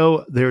Monopoly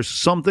Go, there's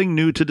something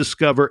new to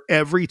discover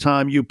every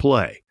time you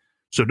play.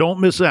 So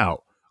don't miss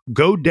out.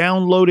 Go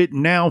download it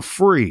now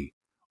free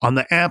on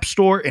the App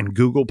Store and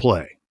Google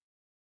Play.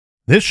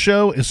 This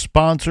show is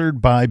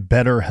sponsored by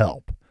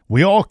BetterHelp.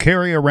 We all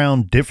carry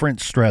around different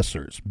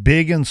stressors,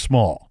 big and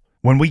small.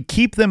 When we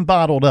keep them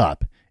bottled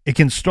up, it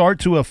can start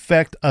to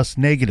affect us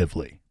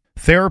negatively.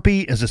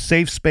 Therapy is a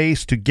safe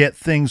space to get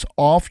things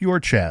off your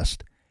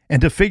chest and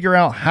to figure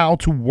out how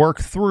to work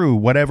through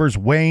whatever's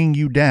weighing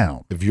you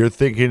down. If you're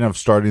thinking of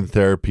starting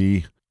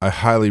therapy, I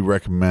highly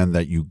recommend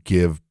that you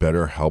give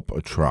BetterHelp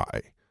a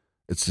try.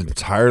 It's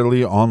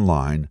entirely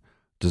online,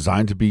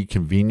 designed to be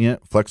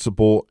convenient,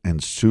 flexible,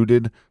 and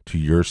suited to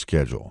your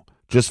schedule.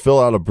 Just fill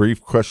out a brief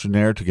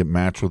questionnaire to get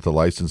matched with a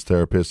licensed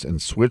therapist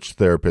and switch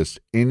therapists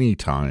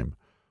anytime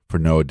for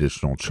no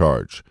additional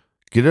charge.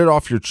 Get it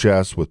off your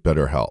chest with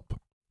BetterHelp.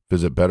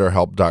 Visit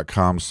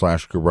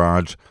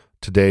BetterHelp.com/garage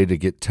today to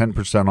get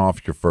 10%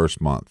 off your first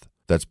month.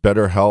 That's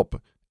BetterHelp,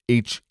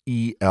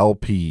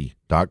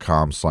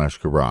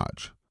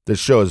 HELP.com/garage. This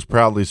show is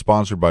proudly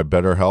sponsored by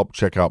BetterHelp.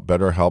 Check out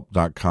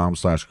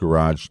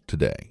BetterHelp.com/garage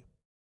today.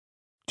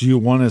 Do you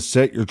want to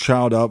set your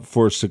child up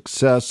for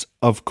success?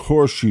 Of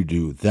course you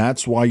do.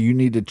 That's why you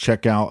need to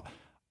check out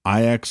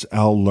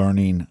IXL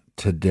Learning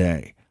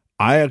today.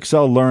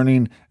 IXL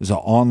Learning is an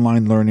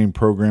online learning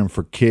program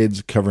for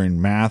kids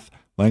covering math,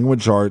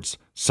 language arts,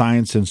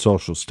 science, and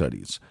social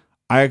studies.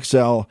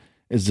 IXL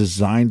is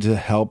designed to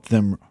help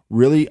them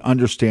really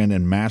understand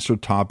and master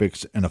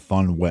topics in a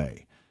fun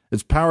way.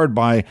 It's powered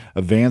by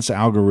advanced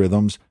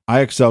algorithms.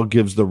 IXL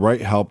gives the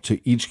right help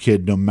to each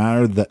kid no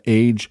matter the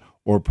age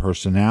or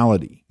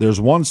personality.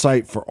 There's one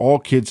site for all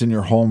kids in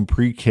your home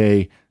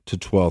pre-K to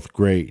 12th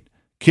grade.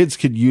 Kids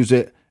could use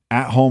it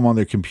at home on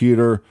their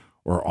computer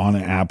or on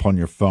an app on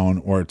your phone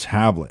or a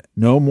tablet.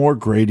 No more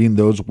grading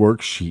those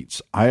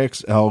worksheets.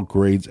 IXL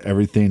grades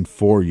everything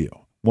for you.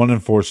 1 in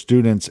 4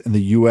 students in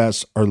the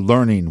U.S. are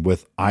learning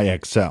with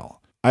IXL.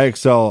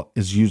 IXL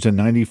is used in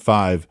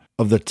 95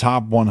 of the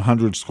top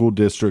 100 school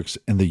districts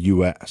in the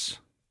U.S.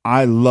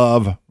 I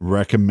love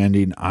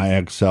recommending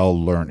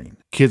IXL Learning.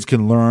 Kids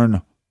can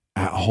learn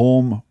at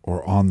home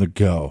or on the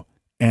go.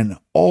 And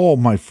all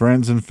my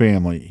friends and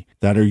family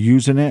that are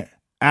using it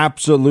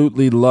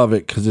absolutely love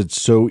it because it's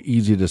so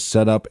easy to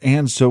set up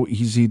and so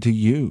easy to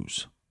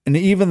use. And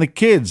even the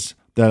kids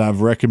that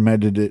I've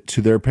recommended it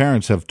to their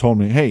parents have told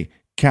me, hey,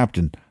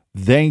 Captain,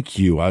 thank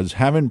you. I was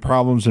having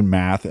problems in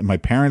math and my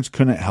parents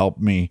couldn't help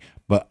me,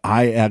 but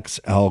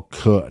IXL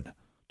could.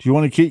 Do you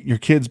want to get your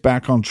kids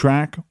back on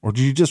track or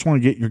do you just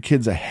want to get your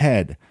kids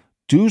ahead?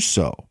 Do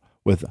so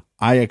with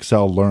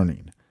IXL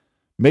Learning.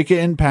 Make an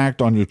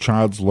impact on your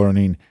child's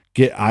learning.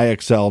 Get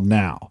IXL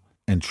now.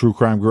 And True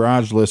Crime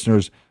Garage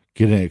listeners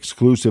get an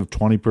exclusive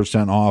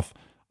 20% off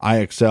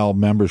IXL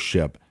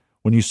membership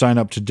when you sign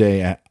up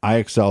today at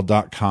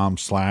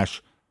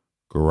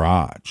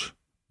IXL.com/garage.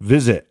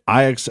 Visit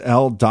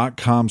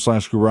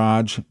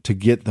IXL.com/garage to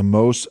get the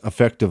most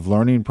effective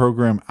learning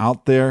program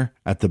out there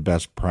at the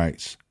best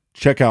price.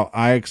 Check out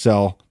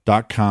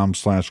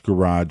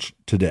IXL.com/garage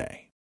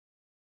today.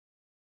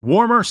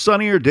 Warmer,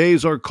 sunnier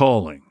days are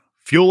calling.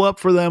 Fuel up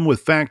for them with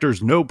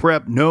Factor's no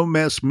prep, no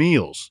mess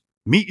meals.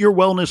 Meet your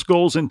wellness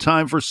goals in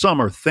time for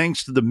summer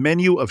thanks to the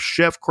menu of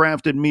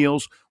chef-crafted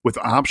meals with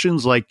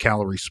options like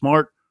Calorie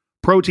Smart,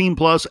 Protein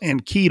Plus,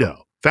 and Keto.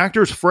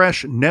 Factor's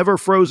fresh, never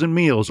frozen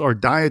meals are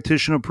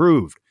dietitian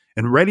approved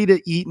and ready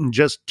to eat in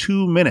just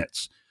 2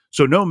 minutes.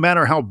 So no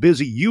matter how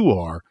busy you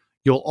are,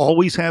 you'll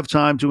always have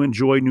time to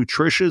enjoy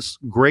nutritious,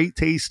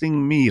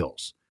 great-tasting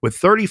meals. With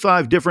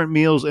 35 different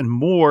meals and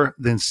more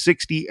than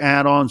 60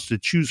 add-ons to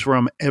choose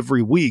from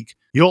every week,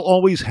 you'll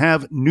always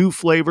have new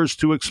flavors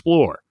to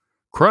explore.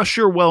 Crush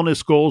your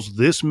wellness goals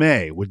this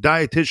May with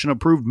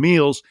dietitian-approved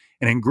meals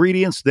and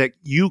ingredients that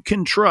you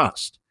can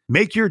trust.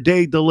 Make your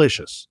day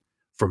delicious,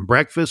 from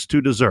breakfast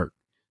to dessert.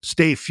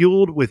 Stay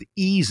fueled with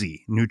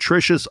easy,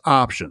 nutritious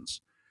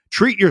options.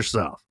 Treat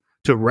yourself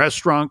to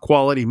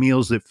restaurant-quality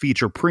meals that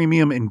feature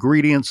premium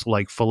ingredients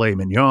like filet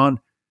mignon,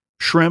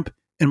 shrimp,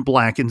 and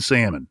blackened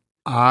salmon.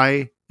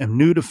 I am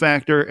new to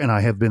Factor, and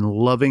I have been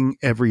loving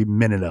every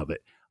minute of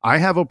it. I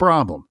have a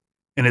problem,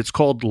 and it's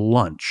called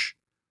lunch.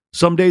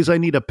 Some days I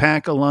need to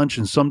pack a lunch,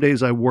 and some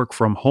days I work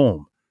from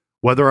home.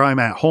 Whether I'm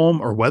at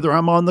home or whether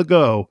I'm on the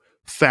go,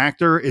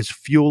 Factor is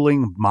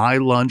fueling my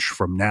lunch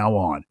from now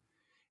on.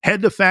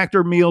 Head to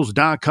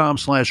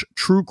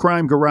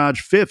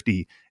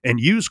factormeals.com/truecrimegarage50 and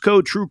use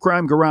code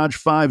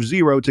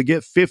truecrimegarage50 to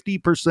get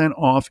 50%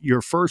 off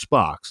your first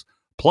box,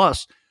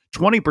 plus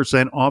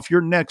 20% off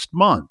your next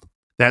month.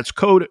 That's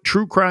code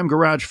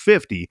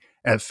truecrimegarage50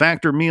 at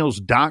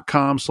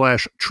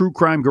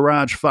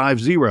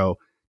factormeals.com/truecrimegarage50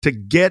 to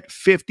get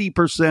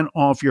 50%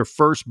 off your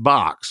first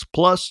box,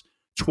 plus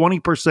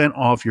 20%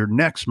 off your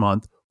next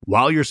month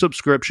while your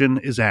subscription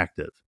is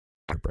active.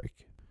 Break.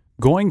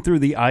 Going through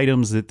the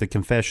items that the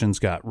confessions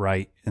got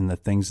right and the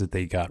things that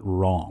they got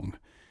wrong.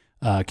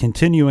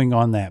 Continuing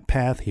on that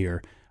path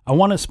here, I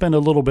want to spend a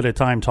little bit of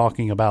time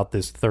talking about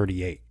this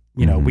 38.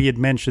 You know, we had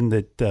mentioned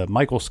that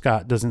Michael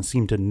Scott doesn't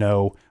seem to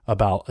know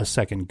about a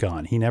second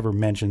gun. He never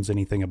mentions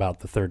anything about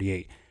the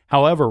 38.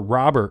 However,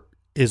 Robert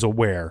is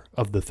aware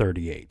of the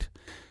 38.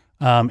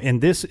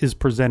 And this is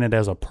presented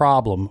as a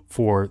problem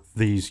for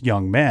these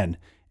young men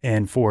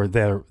and for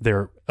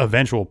their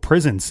eventual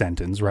prison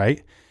sentence,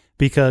 right?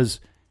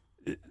 Because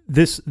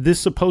this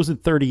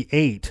supposed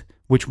 38,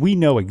 which we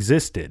know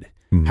existed,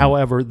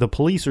 however, the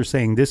police are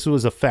saying this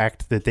was a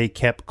fact that they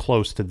kept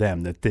close to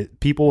them, that the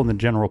people in the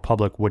general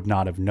public would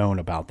not have known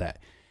about that.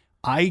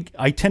 I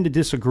tend to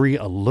disagree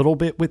a little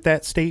bit with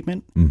that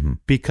statement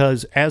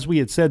because, as we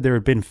had said, there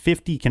had been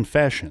 50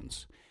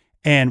 confessions.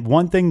 And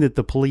one thing that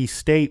the police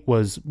state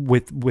was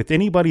with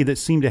anybody that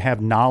seemed to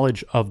have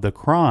knowledge of the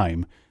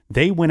crime,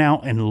 they went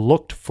out and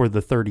looked for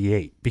the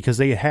 38 because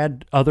they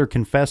had other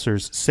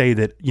confessors say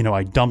that, you know,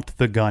 I dumped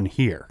the gun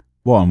here.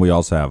 Well, and we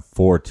also have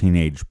 4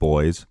 teenage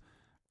boys,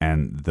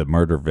 and the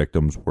murder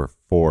victims were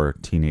 4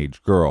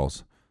 teenage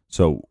girls.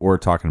 So we're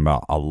talking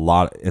about a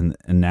lot, and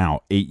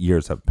now 8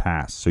 years have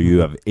passed. So you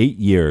have 8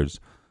 years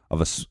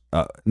of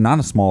not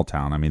a small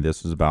town. I mean,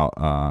 this is about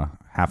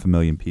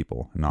 500,000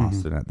 people in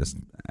Austin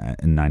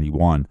in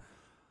 91.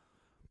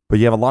 But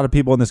you have a lot of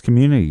people in this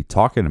community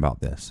talking about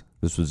this.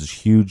 This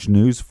was huge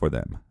news for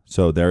them.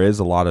 So there is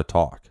a lot of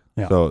talk.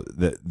 Yeah. So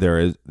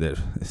there's a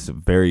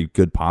very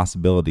good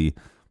possibility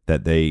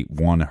that they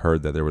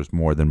heard that there was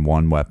more than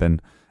one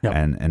weapon. Yep.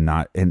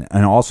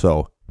 and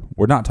also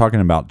we're not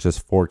talking about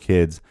just 4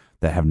 kids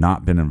that have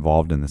not been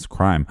involved in this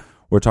crime.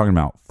 We're talking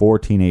about 4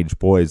 teenage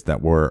boys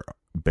that were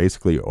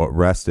basically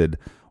arrested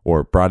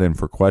or brought in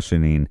for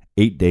questioning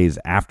 8 days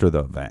after the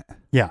event.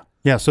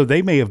 Yeah, so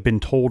they may have been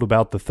told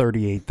about the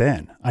 38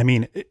 then. I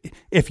mean,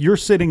 if you're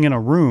sitting in a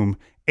room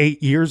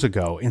 8 years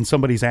ago and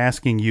somebody's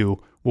asking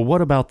you, well,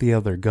 what about the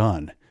other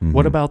gun?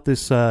 What about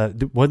this?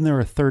 Wasn't there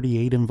a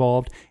 38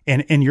 involved?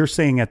 And you're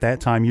saying at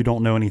that time you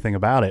don't know anything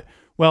about it.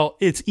 Well,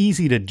 it's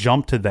easy to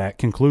jump to that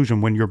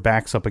conclusion when your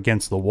back's up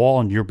against the wall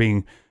and you're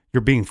being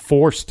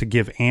forced to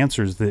give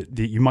answers that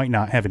you might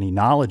not have any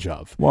knowledge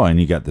of. Well,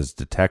 and you got this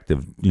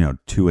detective,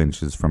 2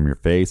 inches from your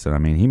face. And I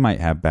mean, he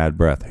might have bad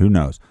breath. Who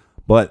knows?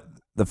 But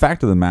the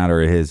fact of the matter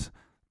is,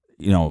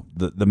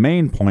 the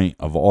main point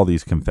of all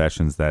these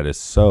confessions that is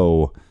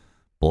so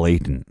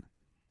blatant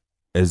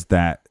is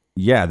that,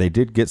 yeah, they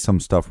did get some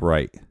stuff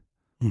right.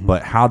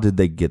 But how did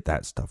they get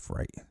that stuff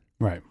right?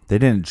 Right. They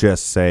didn't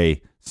just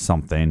say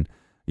something,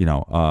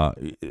 a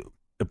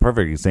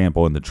perfect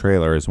example in the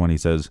trailer is when he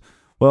says,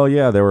 well,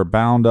 yeah, they were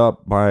bound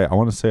up by, I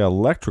want to say,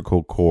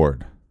 electrical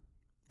cord.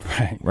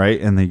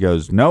 Right. And he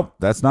goes, nope,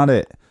 that's not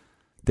it.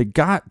 They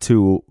got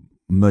to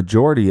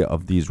majority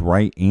of these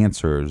right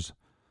answers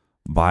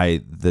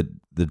by the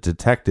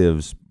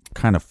detectives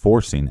kind of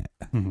forcing it.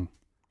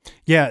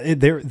 Yeah,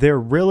 they're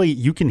really,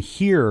 you can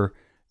hear,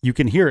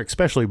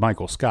 especially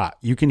Michael Scott,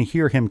 you can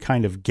hear him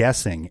kind of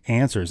guessing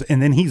answers,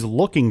 and then he's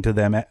looking to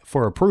them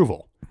for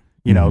approval.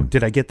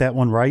 Did I get that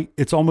one right?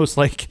 It's almost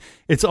like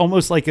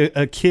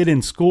a kid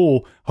in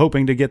school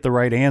hoping to get the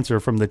right answer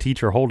from the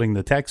teacher holding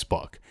the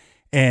textbook.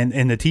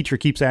 And the teacher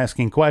keeps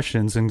asking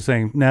questions and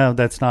saying, no,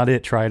 that's not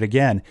it. Try it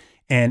again.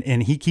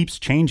 And he keeps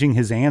changing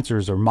his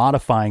answers or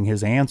modifying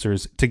his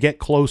answers to get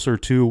closer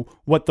to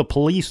what the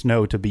police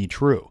know to be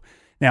true.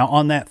 Now,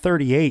 on that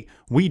 38,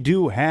 we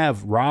do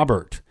have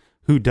Robert,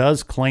 who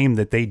does claim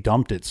that they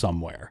dumped it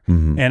somewhere.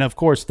 And of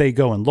course, they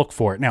go and look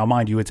for it. Now,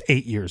 mind you, it's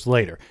 8 years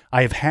later.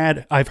 I've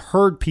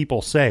heard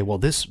people say, well,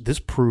 this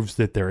proves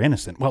that they're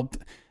innocent. Well,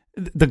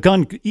 the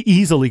gun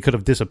easily could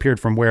have disappeared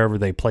from wherever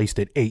they placed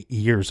it 8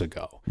 years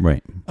ago.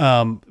 Right.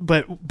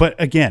 But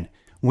again,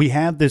 we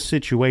have this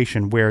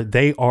situation where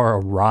they are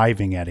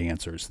arriving at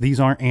answers. These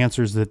aren't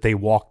answers that they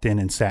walked in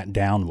and sat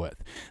down with.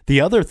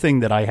 The other thing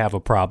that I have a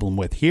problem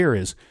with here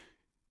is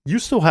you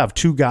still have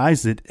 2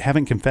 guys that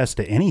haven't confessed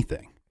to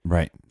anything.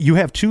 Right. You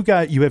have two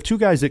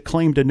guys that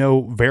claim to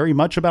know very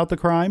much about the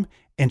crime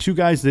and 2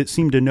 guys that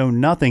seem to know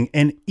nothing.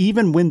 And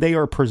even when they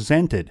are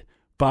presented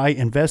by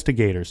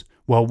investigators,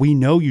 well, we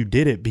know you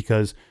did it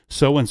because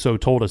so-and-so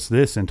told us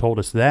this and told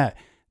us that,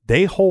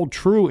 they hold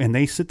true and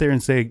they sit there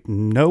and say,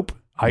 nope,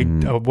 I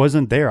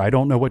wasn't there. I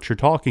don't know what you're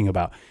talking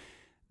about.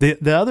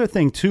 The other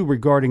thing, too,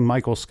 regarding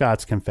Michael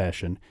Scott's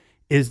confession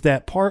is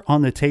that part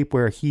on the tape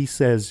where he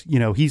says,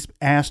 he's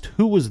asked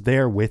who was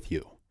there with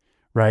you,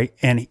 right?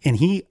 And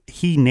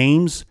he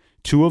names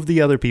two of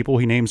the other people.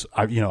 He names,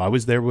 I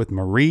was there with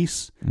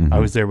Maurice, I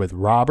was there with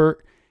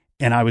Robert,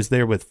 and I was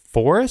there with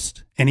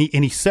Forrest. And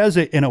he says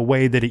it in a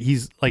way that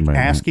he's like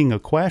asking a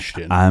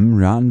question. I'm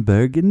Ron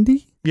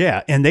Burgundy?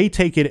 Yeah, and they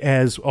take it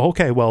as,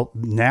 okay, well,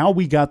 now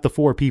we got the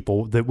four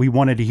people that we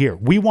wanted to hear.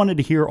 We wanted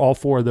to hear all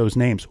four of those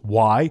names.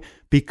 Why?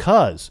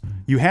 Because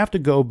you have to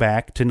go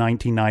back to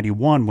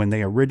 1991 when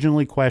they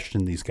originally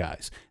questioned these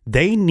guys.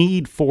 They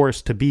need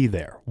Forrest to be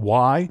there.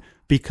 Why?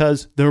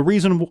 Because the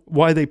reason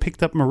why they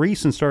picked up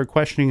Maurice and started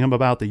questioning him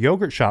about the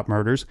yogurt shop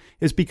murders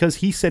is because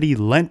he said he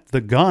lent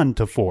the gun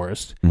to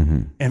Forrest,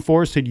 and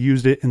Forrest had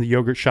used it in the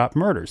yogurt shop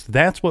murders.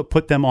 That's what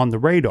put them on the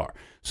radar.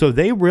 So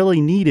they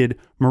really needed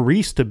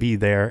Maurice to be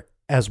there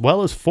as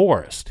well as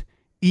Forrest,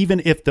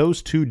 even if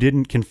those two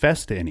didn't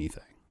confess to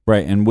anything.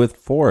 Right, and with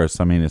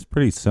Forrest, I mean, it's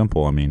pretty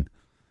simple. I mean,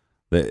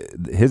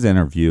 his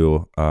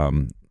interview,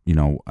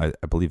 I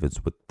believe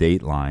it's with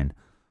Dateline,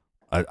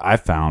 I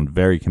found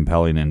very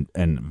compelling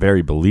and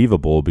very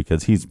believable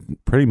because he's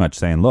pretty much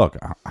saying, look,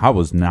 I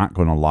was not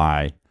going to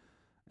lie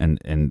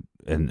and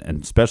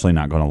especially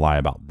not going to lie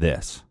about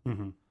this.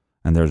 Mm-hmm.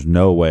 And there's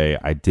no way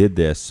I did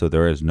this, so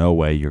there is no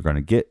way you're going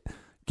to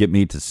get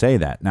me to say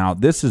that. Now,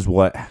 this is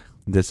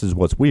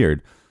what's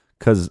weird,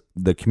 because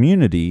the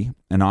community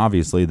and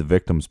obviously the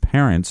victim's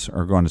parents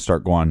are going to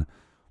start going,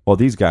 well,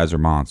 these guys are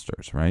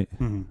monsters, right?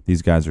 Mm-hmm.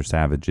 These guys are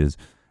savages,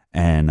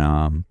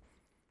 and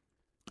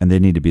they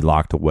need to be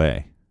locked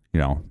away,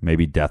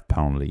 maybe death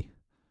penalty.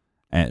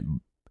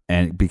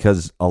 And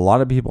because a lot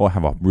of people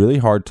have a really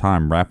hard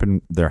time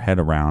wrapping their head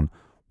around,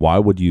 why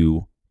would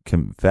you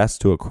confess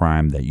to a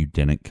crime that you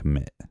didn't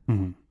commit?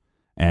 Mm-hmm.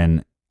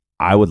 And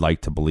I would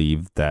like to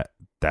believe that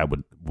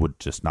would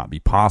just not be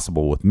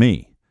possible with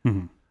me.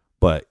 Mm-hmm.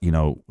 But,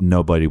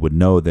 nobody would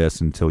know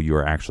this until you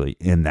were actually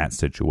in that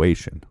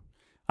situation.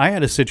 I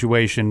had a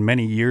situation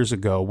many years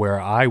ago where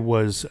I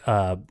was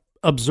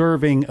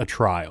observing a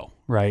trial,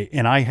 right?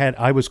 And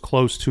I was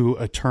close to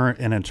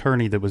an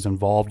attorney that was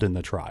involved in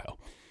the trial.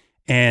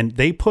 And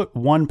they put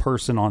one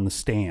person on the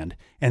stand.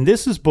 And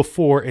this is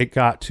before it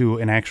got to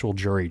an actual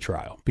jury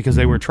trial, because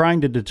they were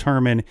trying to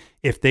determine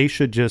if they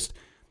should just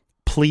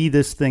plea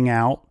this thing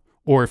out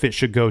or if it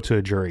should go to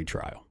a jury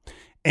trial.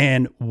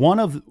 And one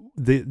of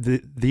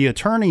the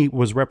attorney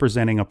was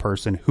representing a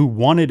person who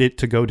wanted it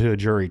to go to a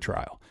jury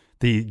trial.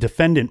 The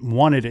defendant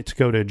wanted it to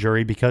go to a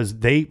jury because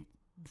they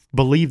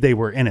believed they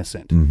were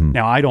innocent. Mm-hmm.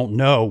 Now, I don't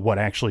know what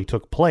actually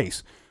took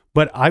place,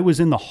 but I was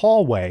in the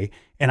hallway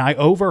and I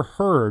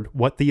overheard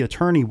what the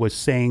attorney was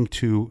saying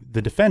to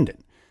the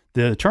defendant.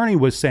 The attorney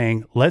was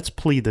saying, let's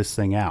plead this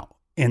thing out.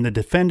 And the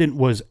defendant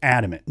was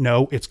adamant.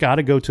 No, it's got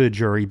to go to a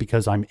jury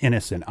because I'm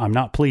innocent. I'm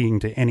not pleading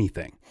to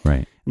anything.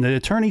 Right. And the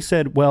attorney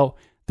said, well,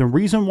 the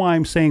reason why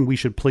I'm saying we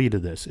should plead to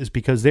this is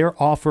because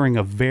they're offering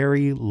a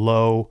very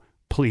low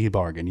plea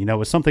bargain.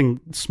 It's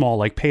something small,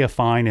 like pay a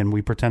fine and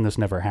we pretend this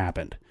never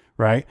happened.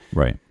 Right.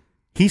 Right.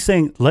 He's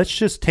saying, let's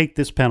just take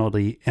this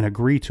penalty and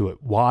agree to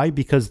it. Why?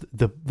 Because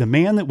the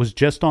man that was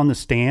just on the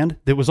stand,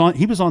 he was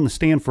on the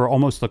stand for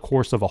almost the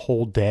course of a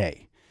whole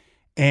day.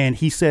 And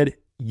he said,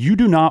 you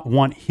do not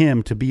want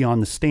him to be on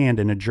the stand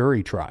in a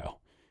jury trial.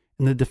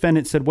 And the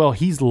defendant said, well,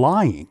 he's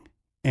lying.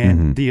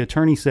 And the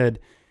attorney said,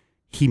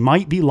 he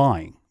might be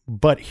lying,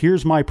 but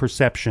here's my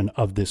perception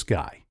of this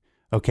guy.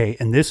 Okay.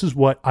 And this is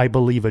what I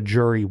believe a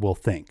jury will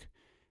think.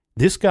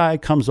 This guy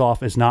comes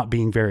off as not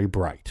being very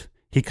bright.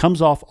 He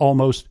comes off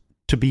almost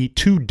to be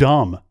too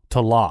dumb to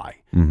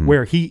lie,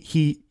 where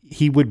he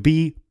would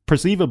be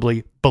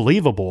perceivably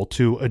believable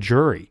to a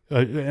jury,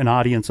 an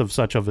audience of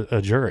such of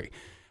a jury.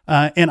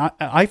 And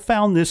I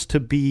found this to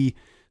be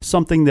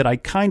something that I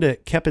kind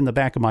of kept in the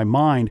back of my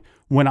mind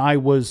when I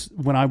was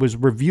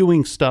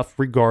reviewing stuff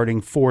regarding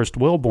Forrest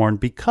Wilborn,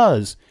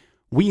 because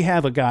we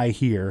have a guy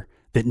here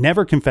that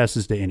never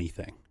confesses to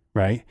anything,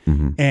 right?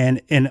 Mm-hmm.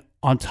 And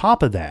on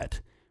top of that,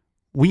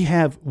 we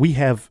have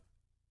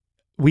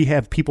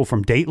people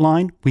from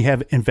Dateline, we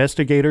have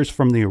investigators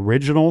from the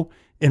original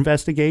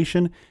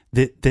investigation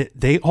that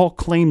they all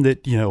claim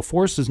that,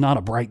 Forrest is not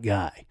a bright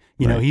guy.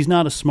 He's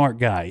not a smart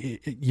guy.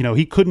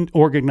 He couldn't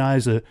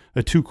organize a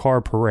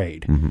 2-car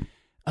parade.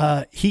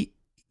 Mm-hmm.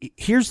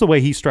 Here's the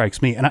way he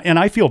strikes me. And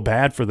I feel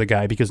bad for the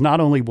guy, because not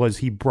only was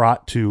he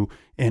brought to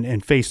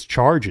and faced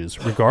charges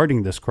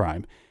regarding this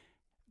crime,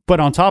 but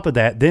on top of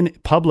that, then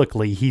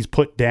publicly he's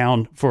put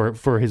down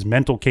for his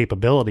mental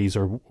capabilities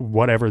or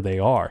whatever they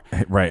are.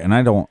 Right. And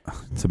I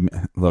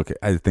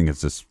think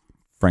it's just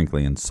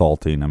frankly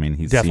insulting. I mean,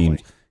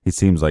 he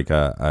seems like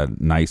a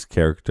nice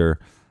character.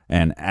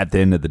 And at the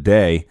end of the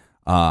day,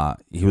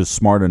 he was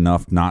smart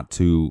enough not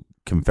to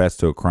confess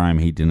to a crime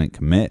he didn't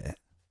commit.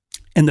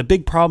 And the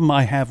big problem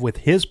I have with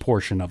his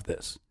portion of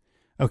this,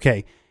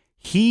 okay,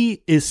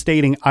 he is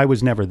stating, I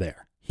was never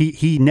there.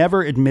 He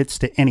never admits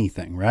to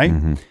anything, right?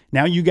 Mm-hmm.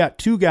 Now you got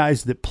two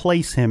guys that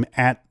place him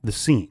at the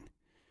scene.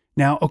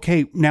 Now,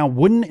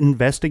 wouldn't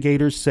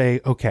investigators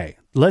say, okay,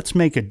 let's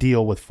make a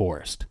deal with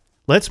Forrest.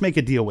 Let's make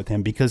a deal with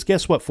him, because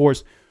guess what,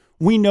 Forrest?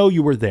 We know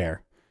you were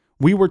there.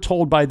 We were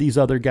told by these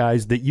other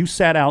guys that you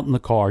sat out in the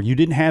car. You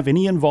didn't have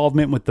any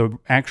involvement with the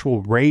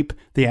actual rape,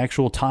 the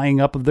actual tying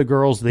up of the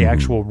girls, the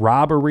actual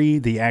robbery,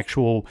 the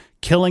actual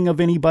killing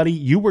of anybody.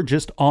 You were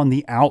just on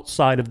the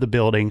outside of the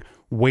building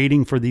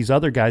waiting for these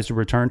other guys to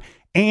return.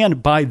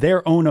 And by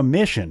their own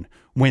admission,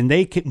 when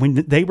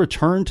they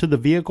returned to the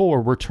vehicle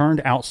or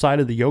returned outside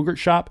of the yogurt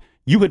shop,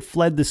 you had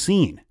fled the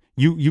scene.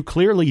 You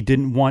clearly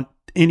didn't want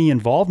any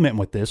involvement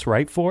with this,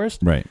 right,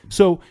 Forrest? Right.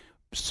 So,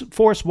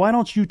 Forrest, why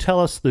don't you tell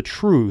us the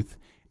truth,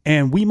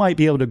 and we might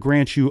be able to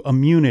grant you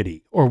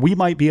immunity, or we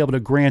might be able to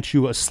grant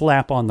you a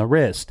slap on the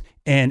wrist.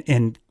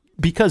 And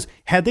because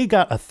had they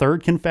got a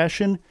third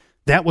confession,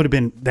 that would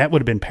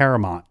have been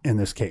paramount in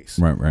this case.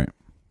 Right.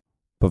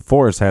 But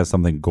Forrest has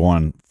something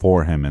going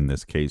for him in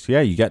this case.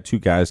 Yeah, you got two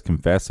guys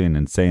confessing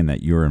and saying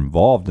that you're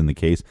involved in the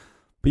case,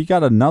 but you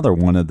got another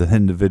one of the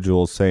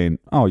individuals saying,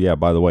 oh, yeah,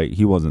 by the way,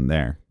 he wasn't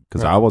there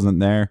because I wasn't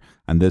there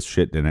and this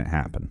shit didn't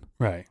happen.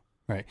 Right.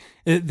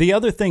 The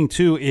other thing,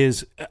 too,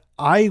 is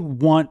I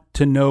want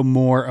to know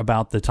more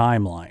about the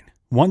timeline.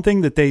 One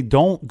thing that they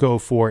don't go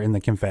for in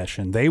the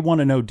confession, they want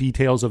to know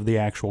details of the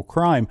actual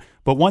crime.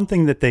 But one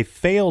thing that they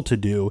fail to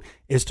do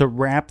is to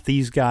wrap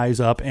these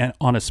guys up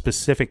on a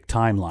specific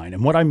timeline.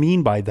 And what I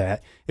mean by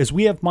that is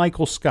we have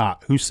Michael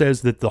Scott, who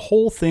says that the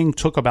whole thing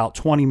took about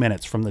 20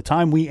 minutes from the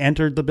time we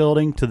entered the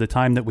building to the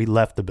time that we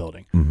left the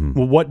building. Mm-hmm.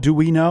 Well, what do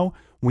we know?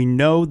 We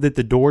know that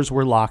the doors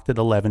were locked at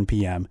 11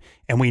 p.m.,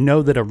 and we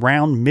know that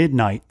around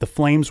midnight, the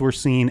flames were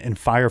seen and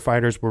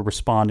firefighters were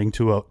responding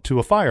to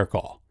a fire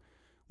call.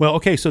 Well,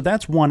 okay, so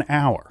that's 1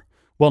 hour.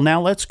 Well, now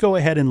let's go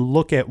ahead and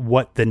look at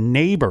what the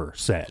neighbor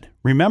said.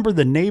 Remember,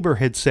 the neighbor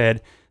had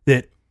said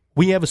that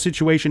we have a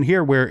situation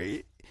here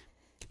where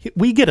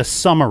we get a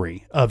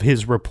summary of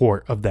his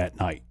report of that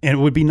night, and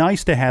it would be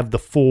nice to have the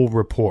full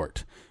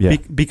report. Yeah.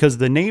 Because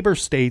the neighbor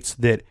states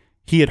that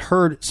he had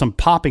heard some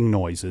popping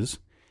noises,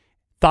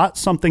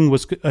 thought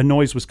a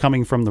noise was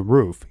coming from the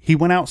roof. He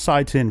went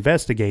outside to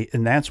investigate,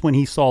 and that's when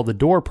he saw the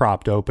door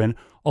propped open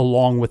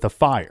along with a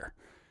fire.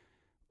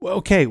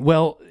 Okay,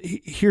 well,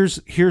 here's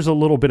a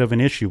little bit of an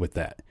issue with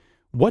that.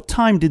 What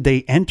time did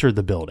they enter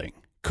the building?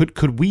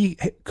 Could we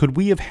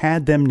have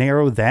had them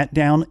narrow that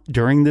down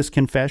during this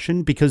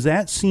confession? Because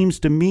that seems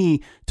to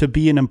me to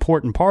be an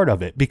important part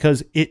of it,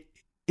 because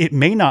it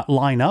may not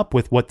line up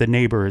with what the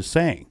neighbor is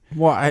saying.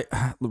 Well,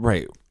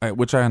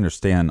 which I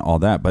understand all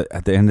that, but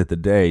at the end of the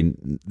day,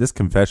 this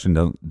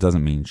confession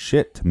doesn't mean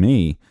shit to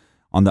me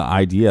on the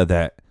idea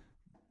that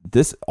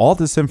all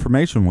this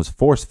information was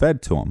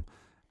force-fed to him.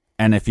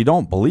 And if you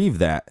don't believe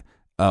that,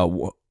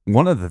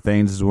 one of the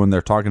things is when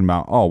they're talking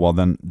about, oh, well,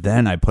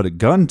 then I put a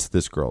gun to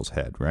this girl's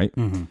head, right?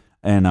 Mm-hmm.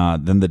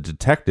 And then the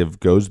detective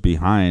goes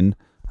behind,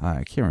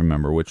 I can't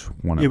remember which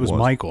one it was. It was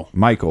Michael.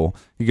 Michael.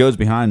 He goes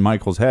behind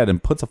Michael's head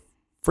and puts a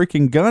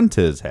freaking gun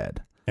to his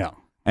head. Yeah.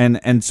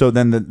 And so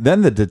then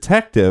the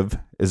detective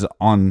is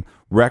on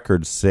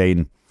record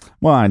saying,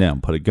 well, I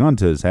didn't put a gun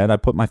to his head. I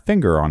put my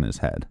finger on his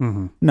head.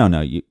 Mm-hmm.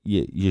 No,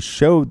 you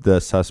showed the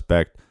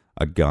suspect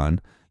a gun.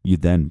 You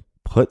then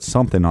put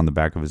something on the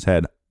back of his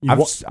head.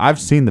 I've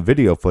seen the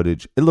video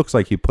footage. It looks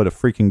like he put a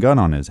freaking gun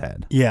on his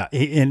head. Yeah,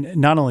 and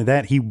not only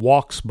that, he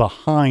walks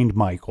behind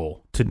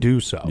Michael to do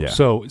so. Yeah.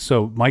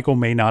 So Michael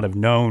may not have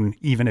known,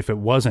 even if it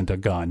wasn't a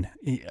gun.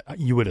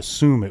 You would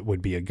assume it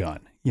would be a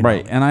gun.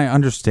 Right, and I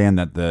understand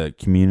that the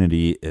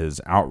community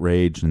is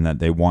outraged and that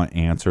they want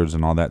answers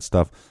and all that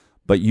stuff,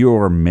 but you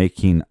are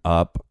making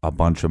up a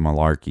bunch of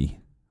malarkey,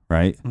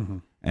 right? Mm-hmm.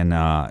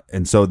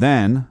 And so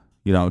then,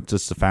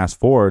 just to fast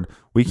forward,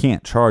 we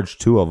can't charge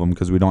two of them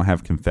because we don't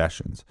have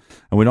confessions.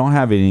 And we don't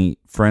have any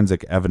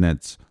forensic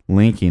evidence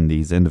linking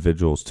these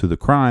individuals to the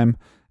crime.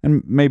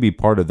 And maybe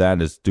part of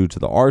that is due to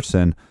the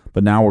arson,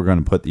 but now we're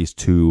going to put these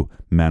two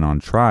men on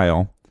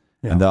trial,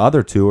 and the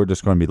other two are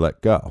just going to be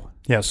let go.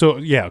 Yeah, so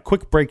a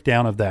quick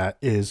breakdown of that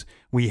is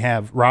we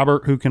have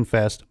Robert who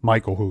confessed,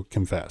 Michael who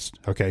confessed.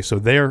 Okay, so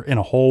they're in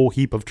a whole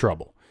heap of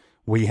trouble.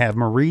 We have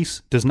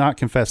Maurice does not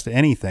confess to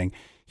anything.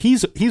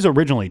 He's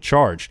originally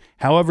charged.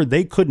 However,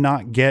 they could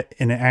not get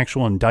an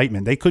actual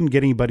indictment. They couldn't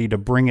get anybody to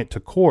bring it to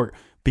court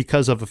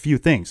because of a few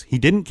things. He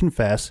didn't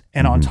confess,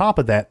 and on top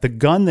of that, the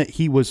gun that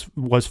he was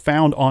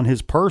found on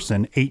his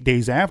person 8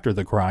 days after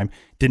the crime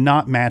did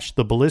not match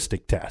the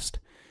ballistic test.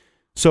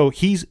 So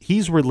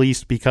he's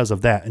released because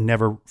of that and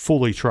never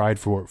fully tried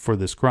for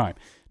this crime.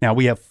 Now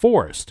we have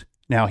Forrest.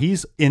 Now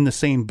he's in the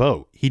same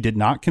boat. He did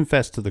not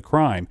confess to the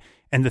crime,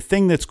 and the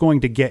thing that's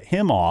going to get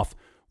him off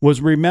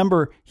was,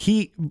 remember,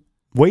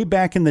 way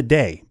back in the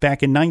day,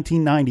 back in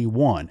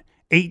 1991,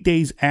 8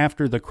 days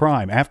after the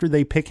crime, after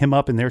they pick him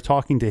up and they're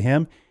talking to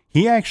him,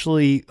 he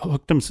actually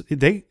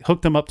they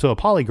hooked him up to a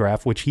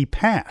polygraph, which he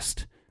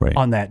passed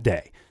on that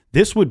day.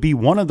 This would be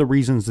one of the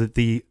reasons that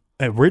the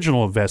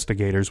original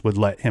investigators would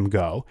let him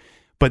go,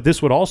 but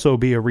this would also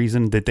be a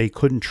reason that they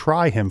couldn't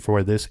try him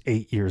for this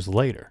 8 years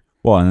later.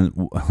 Well,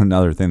 and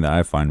another thing that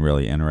I find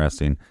really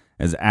interesting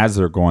is as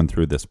they're going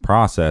through this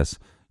process,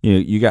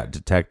 you got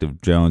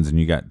Detective Jones and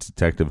you got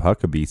Detective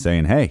Huckabee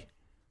saying, hey,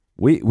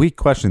 we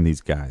question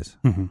these guys.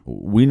 Mm-hmm.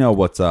 We know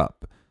what's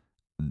up.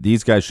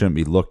 These guys shouldn't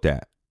be looked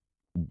at.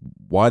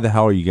 Why the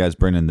hell are you guys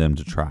bringing them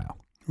to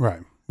trial?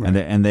 Right. And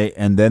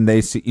then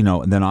they see,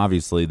 and then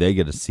obviously they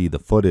get to see the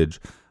footage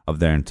of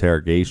their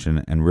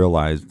interrogation and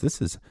realize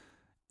this is,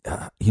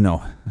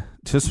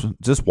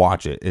 just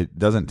watch it. It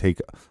doesn't take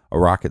a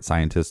rocket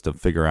scientist to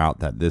figure out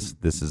that this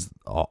is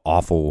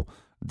awful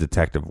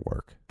detective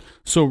work.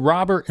 So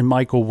Robert and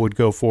Michael would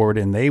go forward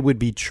and they would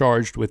be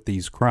charged with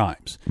these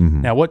crimes.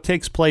 Mm-hmm. Now, what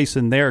takes place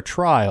in their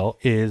trial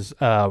is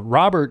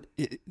Robert,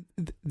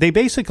 they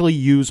basically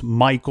use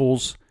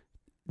Michael's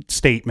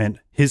statement,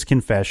 his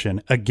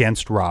confession,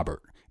 against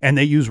Robert. And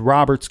they use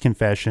Robert's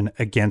confession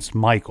against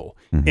Michael.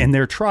 Mm-hmm. And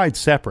they're tried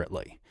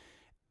separately.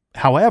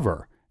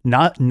 However,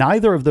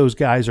 neither of those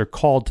guys are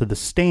called to the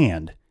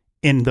stand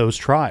in those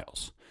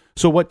trials.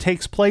 So what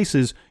takes place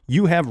is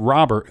you have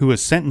Robert, who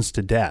is sentenced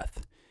to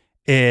death.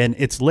 And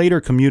it's later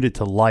commuted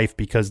to life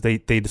because they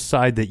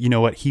decide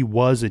that, he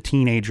was a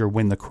teenager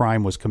when the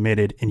crime was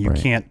committed, and you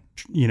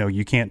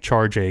can't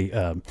charge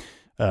a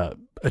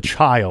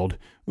child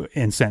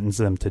and sentence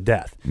them to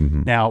death.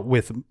 Mm-hmm. Now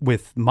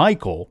with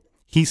Michael,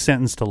 he's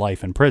sentenced to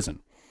life in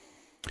prison.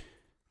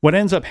 What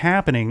ends up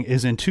happening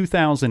is in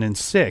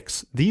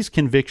 2006, these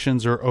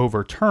convictions are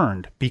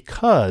overturned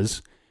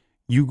because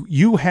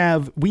we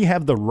have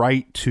the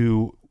right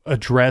to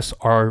address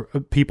our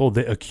people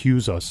that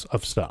accuse us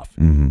of stuff.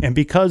 Mm-hmm. And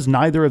because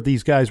neither of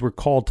these guys were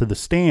called to the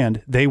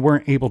stand, they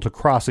weren't able to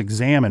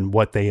cross-examine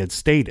what they had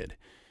stated.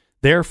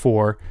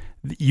 Therefore,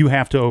 you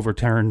have to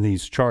overturn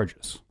these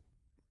charges.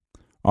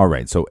 All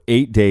right. So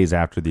 8 days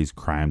after these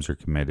crimes are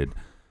committed,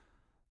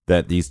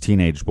 that these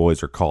teenage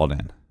boys are called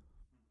in.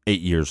 8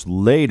 years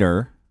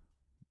later,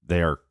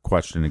 they are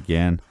questioned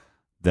again.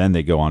 Then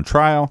they go on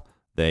trial.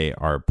 They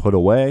are put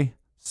away,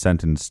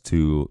 sentenced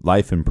to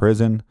life in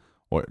prison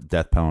or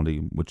death penalty,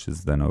 which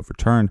is then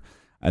overturned.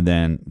 And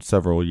then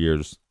several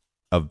years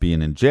of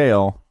being in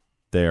jail,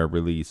 they're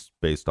released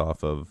based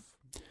off of...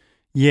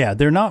 Yeah,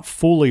 they're not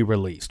fully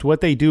released.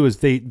 What they do is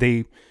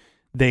they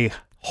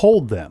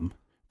hold them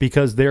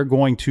because they're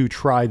going to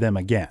try them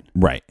again.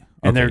 Right.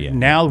 And Okay,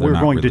 we're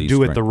going to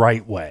do it right. the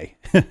right way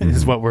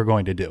is what we're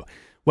going to do.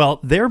 Well,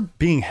 they're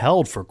being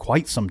held for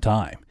quite some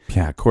time.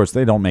 Yeah, of course,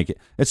 they don't make it.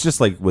 It's just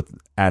like with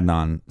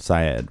Adnan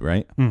Syed,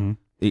 right?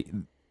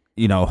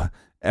 Mm-hmm.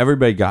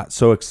 Everybody got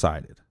so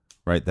excited,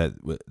 right,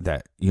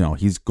 that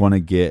he's going to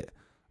get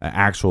an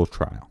actual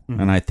trial. Mm-hmm.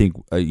 And I think,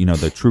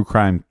 the true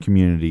crime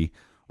community,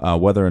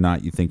 whether or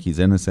not you think he's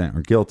innocent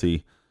or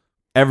guilty,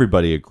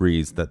 everybody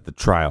agrees that the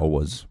trial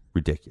was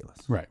ridiculous.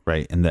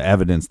 Right. And the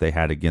evidence they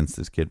had against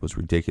this kid was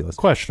ridiculous.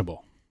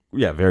 Questionable.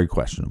 Yeah, very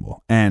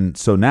questionable. And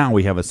so now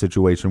we have a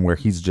situation where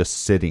he's just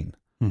sitting,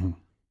 Mm-hmm.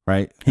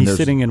 right? He's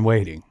sitting and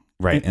waiting.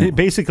 Right.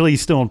 Basically,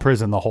 he's still in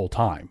prison the whole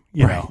time,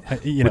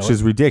 which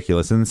is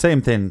ridiculous. And the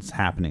same thing's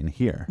happening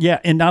here. Yeah.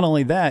 And not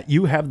only that,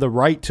 you have the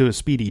right to a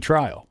speedy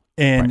trial.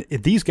 And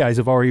if these guys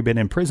have already been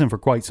in prison for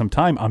quite some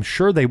time, I'm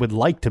sure they would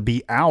like to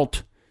be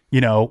out,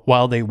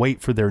 while they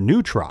wait for their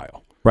new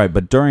trial. Right.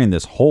 But during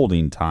this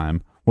holding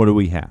time, what do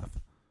we have?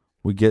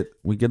 We get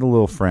a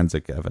little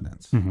forensic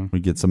evidence. Mm-hmm. We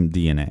get some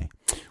DNA.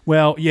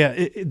 Well,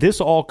 yeah, this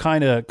all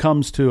kind of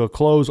comes to a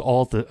close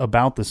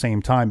about the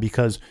same time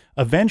because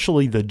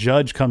eventually the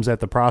judge comes at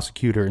the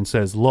prosecutor and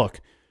says, look,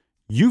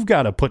 you've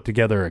got to put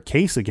together a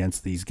case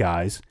against these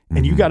guys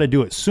and you got to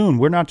do it soon.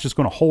 We're not just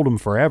going to hold them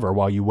forever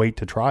while you wait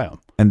to try them.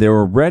 And they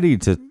were ready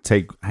to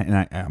take,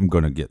 and I'm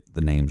going to get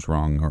the names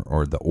wrong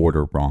or the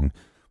order wrong,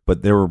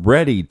 but they were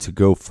ready to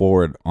go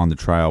forward on the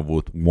trial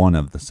with one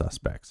of the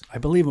suspects. I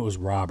believe it was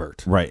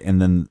Robert. Right.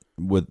 And then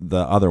with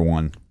the other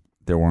one,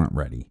 they weren't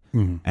ready.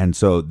 Mm-hmm. And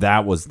so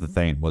that was the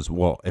thing was,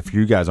 well, if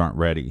you guys aren't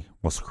ready,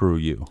 well, screw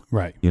you.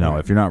 Right.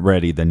 If you're not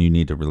ready, then you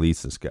need to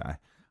release this guy.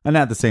 And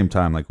at the same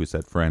time, like we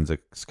said,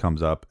 forensics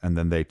comes up and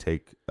then they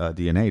take a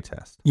DNA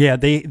test. Yeah,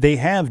 they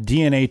have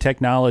DNA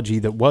technology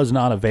that was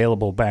not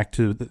available back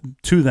to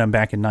them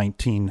back in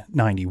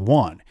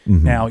 1991.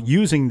 Mm-hmm. Now,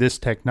 using this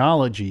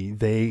technology,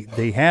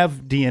 they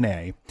have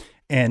DNA,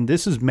 and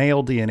this is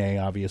male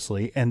DNA,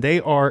 obviously, and they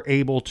are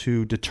able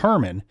to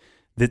determine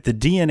that the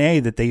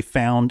DNA that they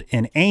found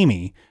in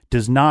Amy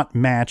does not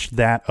match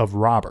that of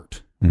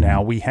Robert. Mm-hmm.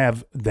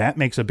 Now that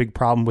makes a big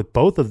problem with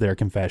both of their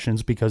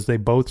confessions because they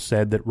both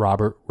said that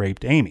Robert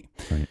raped Amy.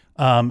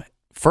 Right.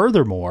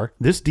 Furthermore,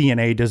 this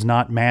DNA does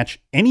not match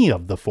any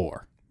of the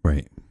four.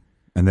 Right.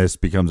 And this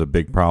becomes a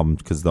big problem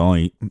because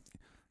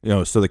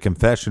so the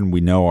confession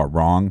we know are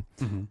wrong.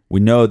 Mm-hmm. We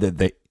know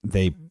that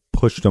they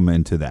pushed them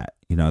into that.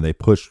 They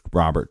pushed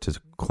Robert to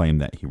claim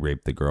that he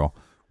raped the girl,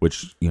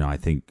 which, I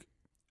think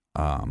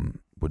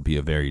would be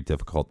a very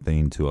difficult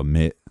thing to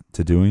admit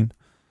to doing.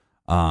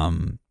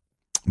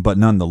 But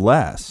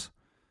nonetheless,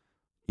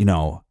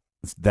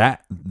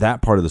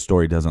 that part of the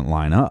story doesn't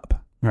line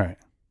up. Right.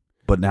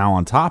 But now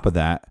on top of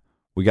that,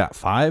 we got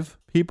 5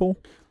 people.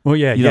 Well,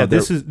 yeah.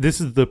 This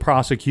is the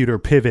prosecutor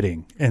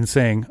pivoting and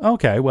saying,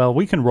 okay, well,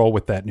 we can roll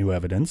with that new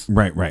evidence.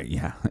 Right.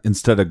 Yeah.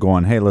 Instead of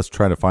going, hey, let's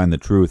try to find the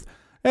truth.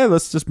 hey,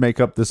 let's just make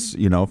up this,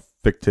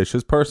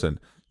 fictitious person.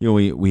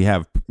 We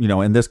have,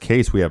 in this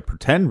case, we have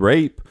pretend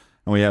rape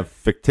and we have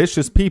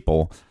fictitious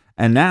people.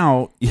 And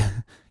now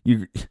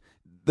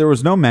there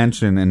was no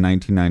mention in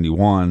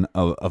 1991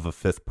 of a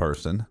fifth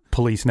person.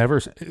 Police never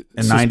in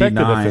suspected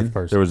 99, a fifth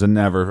person. There was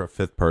never a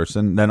fifth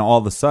person. Then all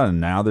of a sudden,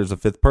 now there's a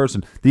fifth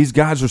person. These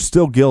guys are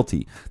still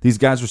guilty.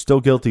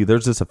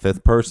 There's just a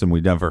fifth person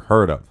we never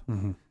heard of.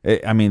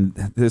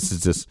 Mm-hmm. This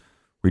is just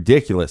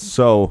ridiculous.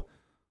 So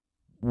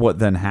what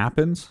then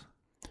happens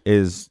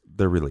is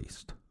they're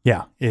released.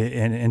 Yeah.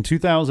 In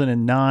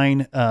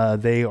 2009,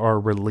 they are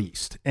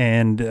released,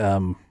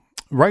 and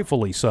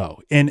rightfully so.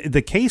 And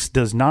the case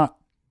does not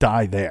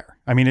die there.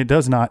 I mean, it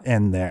does not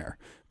end there,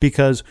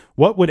 because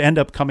what would end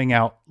up coming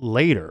out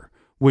later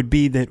would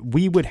be that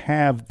we would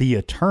have the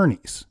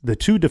attorneys, the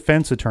two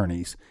defense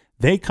attorneys,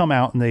 they come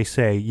out and they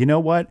say, you know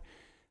what?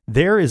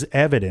 There is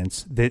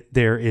evidence that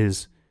there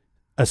is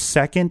a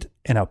second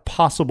and a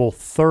possible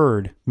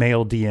third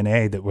male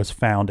DNA that was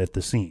found at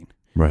the scene.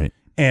 Right.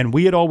 And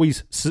we had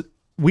always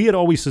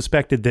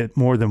suspected that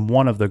more than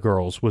one of the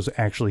girls was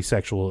actually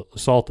sexually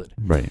assaulted.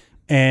 Right.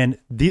 And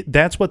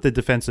that's what the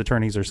defense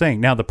attorneys are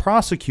saying. Now, the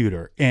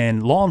prosecutor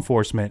and law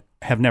enforcement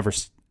have never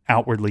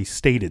outwardly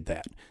stated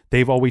that.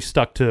 They've always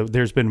stuck to,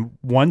 there's been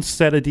one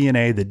set of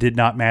DNA that did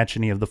not match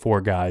any of the four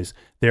guys.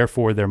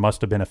 Therefore, there must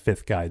have been a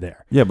fifth guy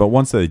there. Yeah, but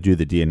once they do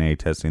the DNA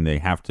testing, they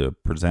have to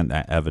present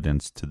that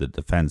evidence to the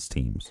defense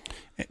teams.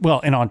 Well,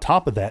 and on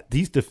top of that,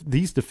 these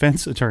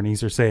defense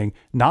attorneys are saying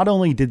not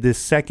only did this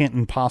second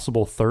and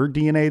possible third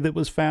DNA that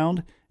was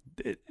found,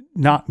 it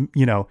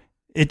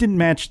didn't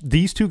match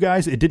these two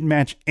guys. It didn't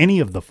match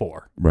any of the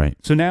four. Right.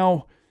 So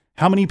now,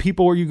 how many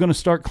people are you going to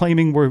start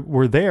claiming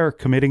were there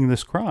committing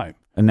this crime?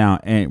 And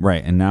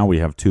now we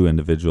have two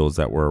individuals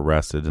that were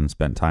arrested and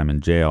spent time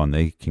in jail, and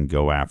they can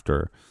go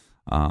after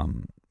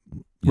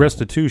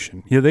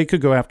restitution. Yeah, they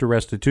could go after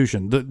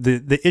restitution.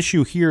 The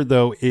issue here,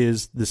 though,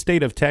 is the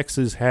state of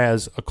Texas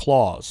has a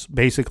clause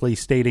basically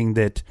stating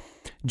that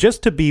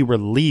just to be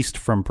released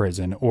from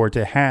prison or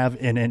to have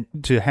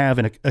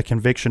a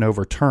conviction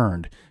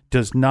overturned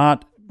does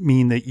not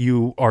mean that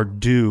you are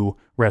due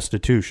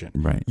restitution.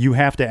 Right. You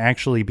have to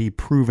actually be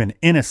proven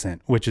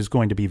innocent, which is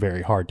going to be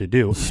very hard to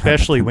do,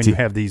 especially when you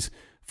have these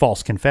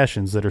false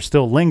confessions that are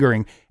still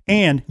lingering,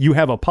 and you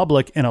have a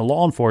public and a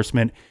law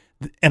enforcement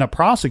and a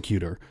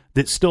prosecutor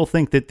that still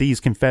think that these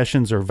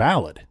confessions are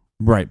valid.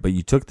 Right, but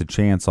you took the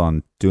chance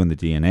on doing the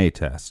DNA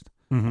test,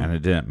 Mm-hmm. and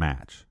it didn't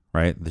match,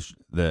 right?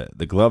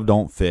 The glove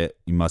don't fit,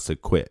 you must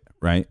have quit,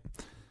 right?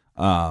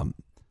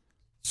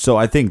 So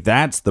I think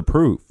that's the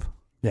proof.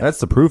 Yeah. That's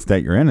the proof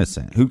that you're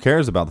innocent. Who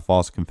cares about the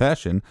false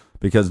confession?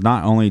 Because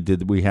not only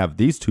did we have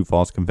these two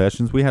false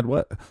confessions, we had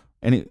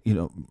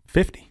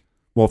 50.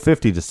 Well,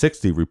 50 to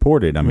 60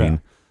 reported. I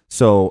mean,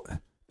 so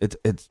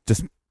it's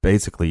just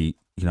basically,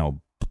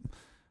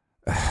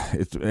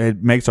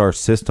 it makes our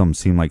system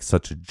seem like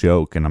such a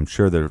joke. And I'm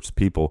sure there's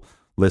people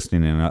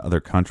listening in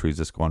other countries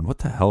just going, what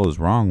the hell is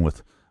wrong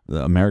with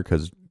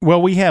America's?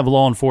 Well, we have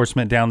law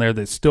enforcement down there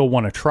that still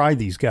want to try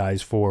these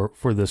guys for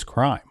this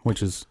crime,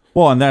 which is...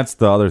 Well, and that's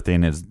the other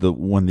thing is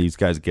when these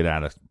guys get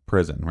out of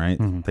prison, right?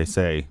 Mm-hmm. They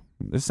say,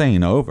 this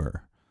ain't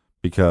over,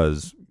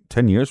 because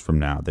 10 years from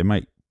now, they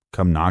might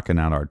come knocking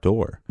at our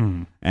door.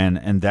 Mm-hmm.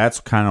 And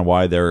that's kind of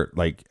why they're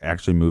like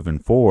actually moving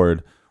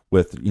forward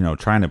with,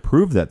 trying to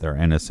prove that they're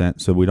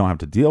innocent so we don't have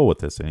to deal with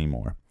this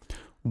anymore.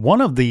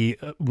 One of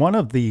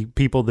the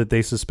people that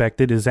they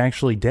suspected is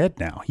actually dead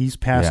now. He's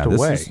passed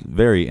away. This is a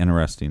very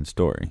interesting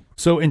story.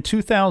 So in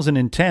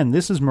 2010,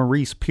 this is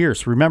Maurice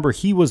Pierce. Remember,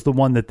 he was the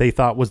one that they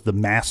thought was the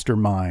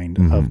mastermind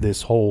Mm-hmm. of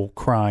this whole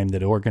crime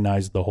that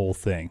organized the whole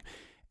thing.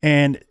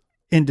 And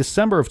in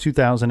December of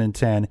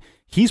 2010,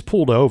 he's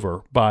pulled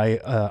over by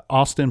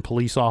Austin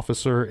police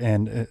officer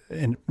and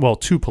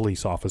two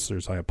police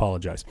officers. I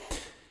apologize.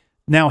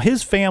 Now,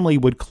 his family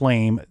would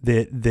claim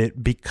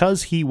that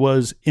because he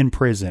was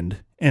imprisoned,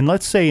 and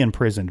let's say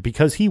imprisoned,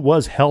 because he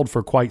was held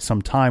for quite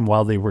some time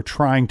while they were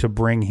trying to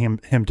bring him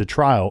to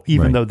trial,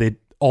 even though they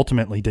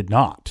ultimately did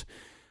not.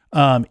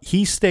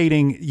 He's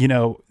stating,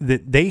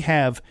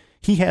 that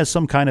he has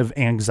some kind of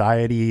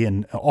anxiety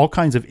and all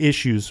kinds of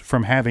issues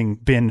from having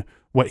been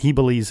what he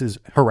believes is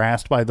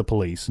harassed by the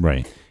police.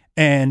 Right.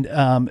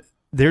 And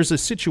there's a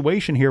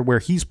situation here where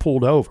he's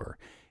pulled over.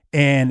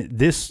 And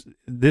this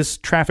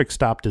traffic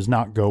stop does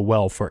not go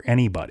well for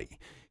anybody.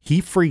 He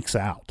freaks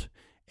out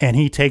and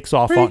he takes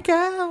off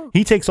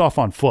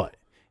on foot.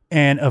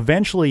 And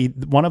eventually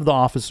one of the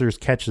officers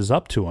catches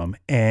up to him,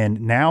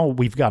 and now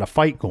we've got a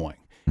fight going.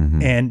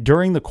 Mm-hmm. And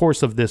during the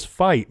course of this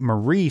fight,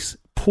 Maurice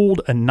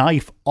pulled a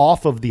knife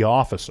off of the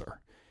officer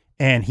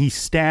and he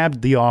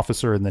stabbed the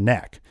officer in the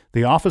neck.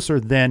 The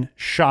officer then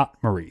shot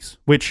Maurice,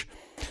 which...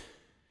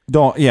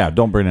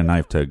 Don't bring a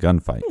knife to a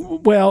gunfight.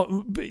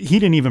 Well, he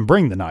didn't even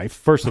bring the knife,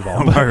 first of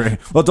all.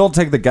 Well, don't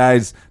take the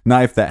guy's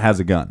knife that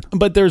has a gun.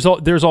 But there's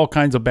all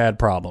kinds of bad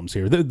problems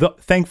here.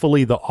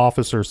 Thankfully, the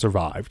officer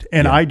survived.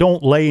 And I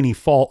don't lay any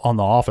fault on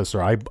the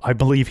officer. I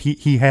believe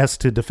he has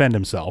to defend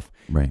himself.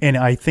 Right. And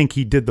I think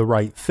he did the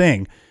right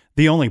thing.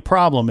 The only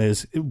problem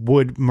is,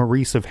 would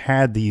Maurice have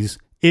had these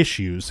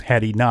issues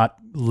had he not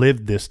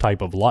lived this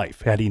type of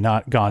life? Had he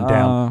not gone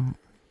down?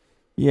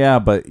 Yeah,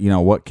 but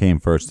what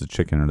came first, the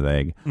chicken or the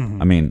egg?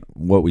 Mm-hmm. I mean,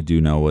 what we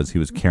do know was he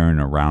was carrying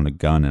around a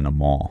gun in a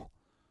mall,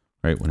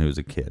 right, when he was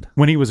a kid.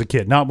 When he was a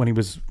kid, not when he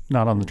was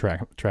not on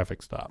the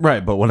traffic stop.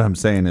 Right, but what I'm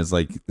saying is,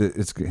 like,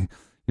 it's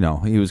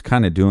he was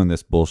kind of doing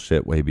this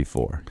bullshit way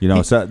before.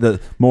 So the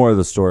more of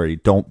the story,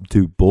 don't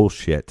do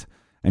bullshit,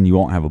 and you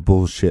won't have a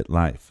bullshit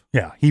life.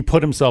 Yeah, he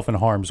put himself in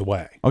harm's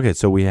way. Okay,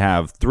 so we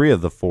have 3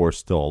 of the 4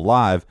 still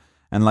alive,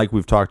 and like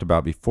we've talked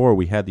about before,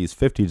 we had these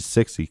 50 to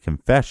 60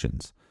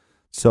 confessions.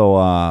 So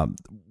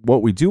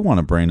what we do want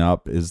to bring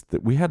up is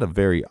that we had a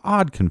very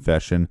odd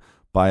confession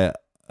by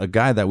a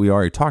guy that we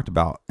already talked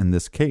about in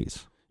this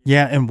case.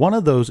 Yeah, and one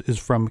of those is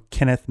from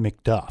Kenneth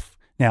McDuff.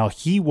 Now,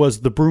 he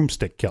was the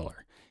broomstick killer.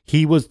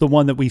 He was the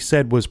one that we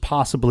said was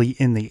possibly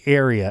in the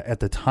area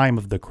at the time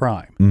of the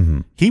crime.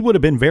 Mm-hmm. He would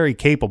have been very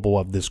capable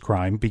of this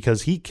crime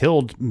because he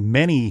killed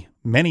many,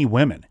 many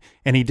women,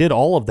 and he did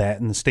all of that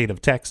in the state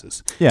of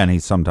Texas. Yeah, and he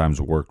sometimes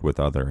worked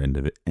with other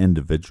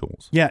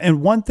individuals. Yeah,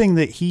 and one thing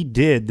that he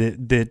did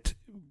that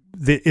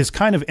is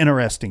kind of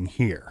interesting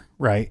here,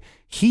 right?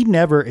 He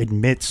never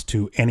admits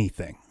to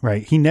anything,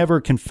 right? He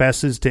never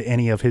confesses to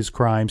any of his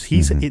crimes.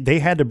 They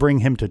had to bring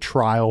him to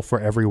trial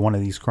for every one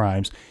of these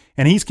crimes,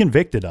 and he's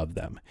convicted of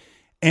them.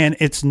 And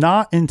it's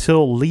not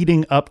until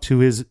leading up to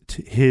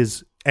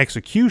his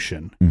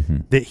execution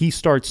that he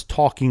starts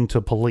talking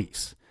to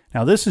police.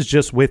 Now, this is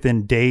just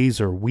within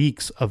days or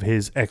weeks of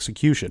his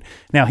execution.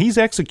 Now, he's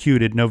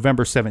executed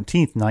November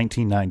 17th,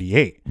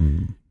 1998.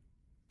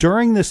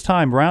 During this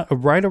time,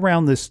 right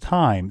around this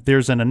time,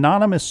 there's an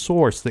anonymous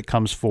source that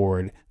comes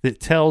forward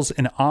that tells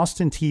an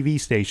Austin TV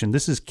station,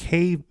 this is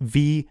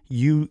KVUE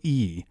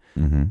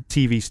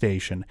TV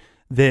station,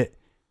 that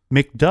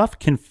McDuff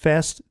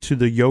confessed to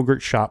the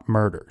yogurt shop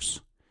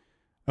murders.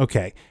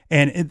 Okay,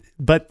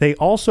 but they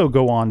also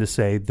go on to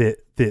say that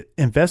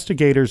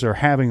investigators are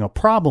having a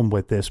problem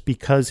with this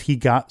because he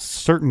got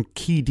certain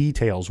key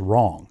details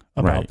wrong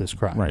about this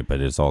crime. Right, but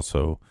it's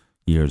also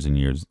years and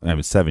years,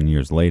 7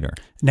 years later.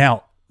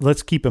 Now,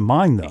 let's keep in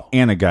mind, though.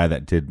 And a guy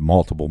that did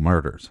multiple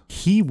murders.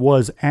 He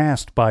was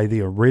asked by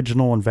the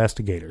original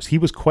investigators. He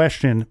was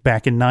questioned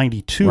back in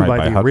 92 by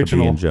the Huckabee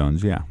original. and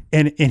Jones, yeah.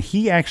 And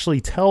he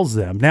actually tells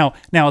them. Now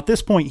at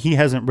this point, he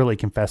hasn't really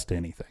confessed to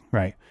anything,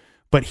 right?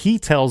 But he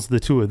tells the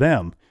two of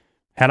them,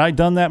 had I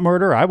done that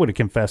murder, I would have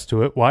confessed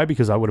to it. Why?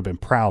 Because I would have been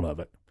proud of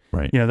it.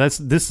 Right. This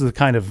is the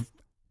kind of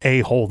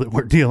a-hole that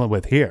we're dealing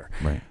with here.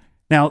 Right.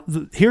 Now,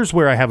 here's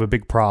where I have a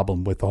big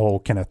problem with the whole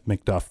Kenneth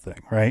McDuff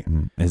thing, right?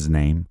 His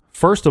name.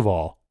 First of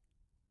all,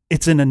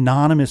 it's an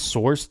anonymous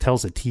source,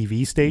 tells a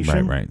TV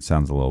station. Right.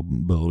 Sounds a little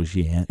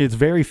bullshit. It's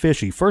very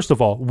fishy. First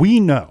of all, we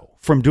know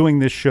from doing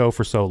this show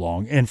for so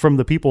long and from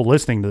the people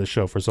listening to the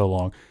show for so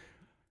long,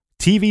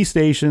 TV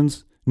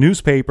stations,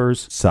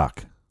 newspapers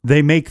suck.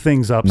 They make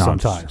things up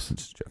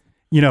sometimes.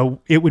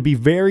 It would be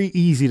very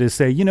easy to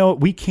say,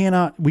 we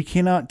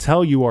cannot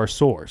tell you our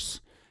source.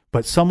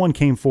 But someone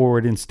came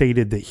forward and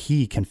stated that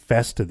he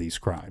confessed to these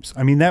crimes.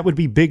 I mean, that would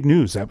be big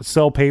news. That would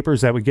sell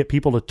papers. That would get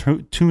people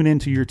to tune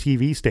into your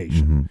TV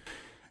station.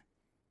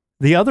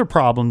 The other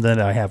problem that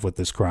I have with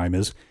this crime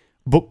is,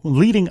 but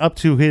leading up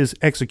to his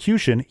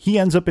execution, he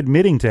ends up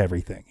admitting to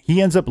everything.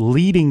 He ends up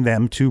leading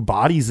them to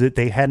bodies that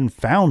they hadn't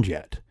found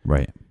yet.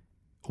 Right.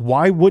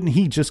 Why wouldn't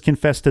he just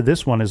confess to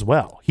this one as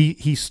well?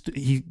 He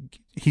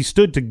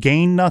stood to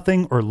gain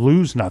nothing or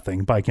lose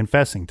nothing by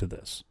confessing to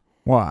this.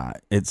 Well,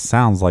 it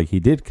sounds like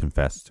he did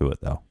confess to it,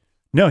 though.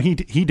 No, he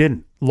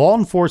didn't. Law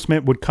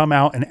enforcement would come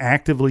out and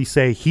actively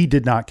say he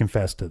did not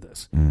confess to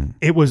this.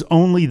 It was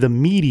only the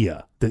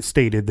media that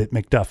stated that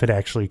McDuff had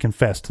actually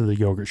confessed to the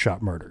yogurt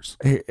shop murders.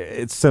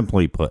 It's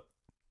simply put,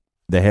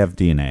 they have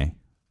DNA.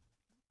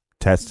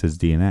 Test his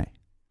DNA.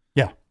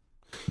 Yeah.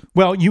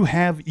 Well, you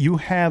have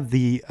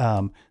the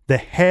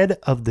head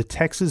of the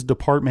Texas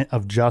Department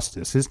of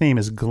Justice. His name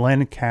is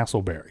Glenn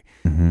Castleberry.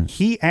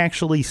 He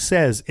actually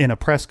says in a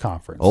press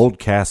conference, Old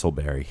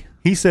Castleberry.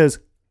 He says,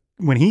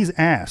 when he's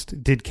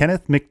asked, did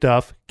Kenneth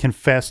McDuff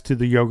confess to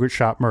the yogurt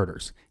shop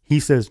murders?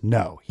 He says,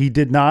 no, he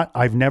did not.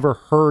 I've never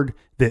heard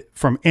that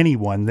from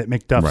anyone that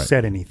McDuff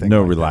said anything.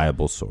 No like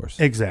reliable source.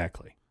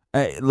 Exactly.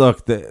 Hey,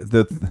 look,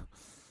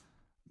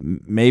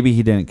 maybe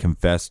he didn't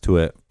confess to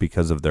it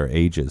because of their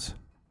ages.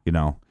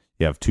 You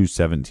have 2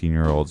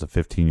 17-year-olds, a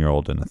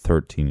 15-year-old, and a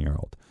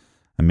 13-year-old.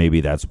 And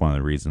maybe that's one of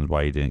the reasons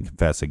why he didn't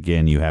confess.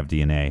 Again, you have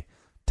DNA.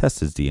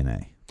 Test his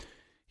DNA.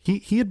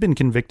 He had been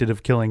convicted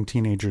of killing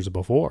teenagers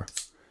before.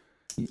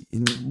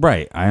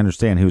 Right. I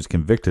understand he was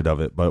convicted of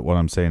it, but what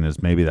I'm saying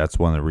is maybe that's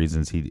one of the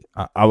reasons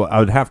I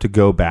would have to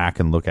go back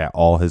and look at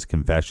all his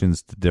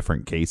confessions to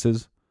different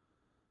cases.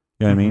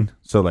 You know what I mean?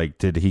 So, like,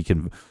 did he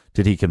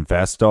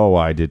confess,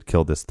 I did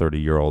kill this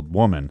 30-year-old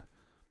woman,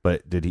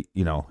 but did he,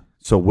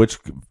 so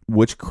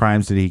which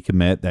crimes did he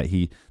commit that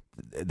he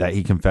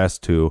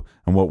confessed to,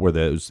 and what were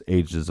those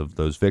ages of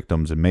those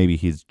victims? And maybe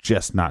he's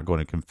just not going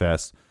to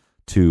confess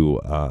to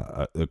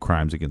the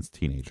crimes against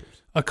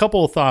teenagers. A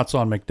couple of thoughts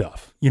on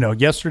McDuff.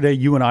 Yesterday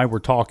you and I were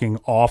talking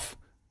off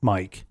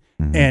mic,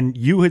 and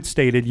you had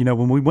stated,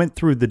 when we went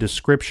through the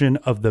description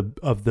of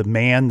the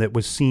man that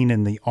was seen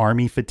in the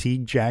army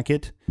fatigue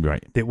jacket,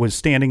 right, that was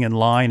standing in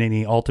line, and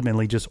he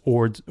ultimately just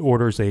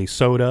orders a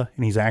soda,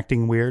 and he's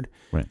acting weird.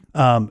 Right.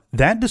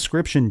 That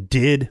description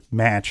did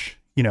match.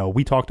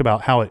 We talked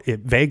about how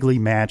it vaguely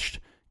matched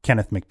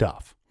Kenneth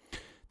McDuff.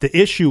 The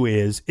issue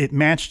is it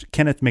matched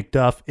Kenneth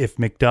McDuff if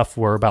McDuff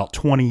were about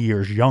 20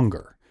 years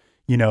younger.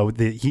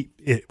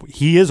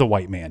 He is a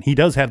white man. He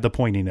does have the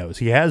pointy nose.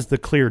 He has the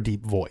clear,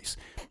 deep voice,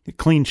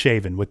 clean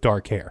shaven with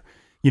dark hair.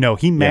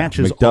 He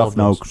matches McDuff, all of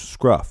those. no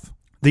scruff.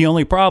 The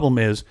only problem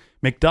is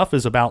McDuff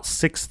is about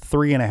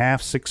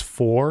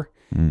 6'3.5",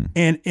 6'4",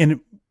 and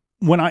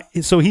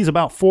so he's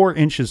about 4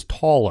 inches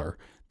taller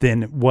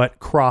than what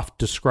Croft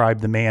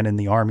described the man in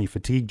the army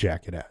fatigue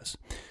jacket as.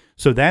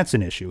 So that's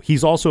an issue.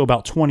 He's also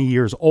about 20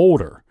 years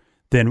older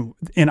and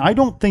I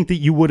don't think that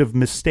you would have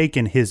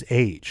mistaken his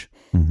age,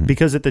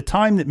 because at the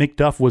time that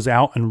McDuff was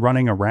out and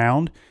running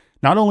around,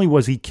 not only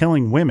was he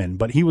killing women,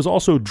 but he was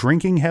also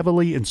drinking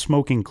heavily and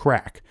smoking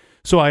crack.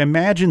 So I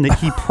imagine that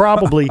he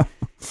probably,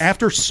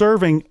 after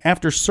serving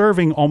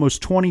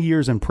almost 20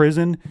 years in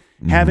prison,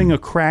 having a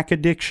crack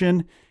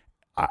addiction,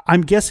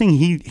 I'm guessing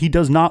he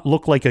does not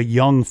look like a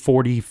young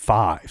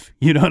 45.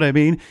 You know what I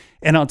mean?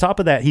 And on top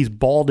of that, he's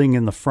balding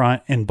in the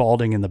front and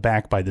balding in the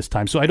back by this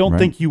time. So I don't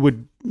think you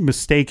would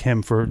mistake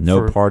him for...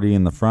 party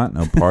in the front,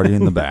 no party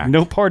in the back.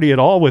 No party at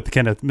all with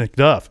Kenneth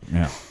McDuff.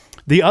 Yeah.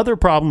 The other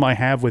problem I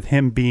have with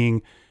him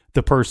being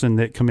the person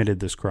that committed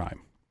this crime,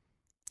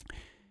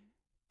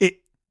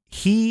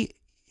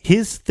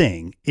 his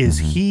thing is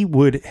he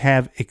would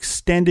have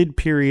extended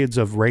periods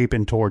of rape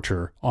and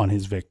torture on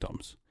his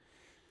victims.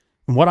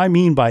 And what I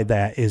mean by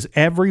that is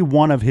every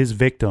one of his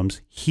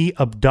victims, he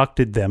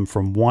abducted them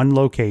from one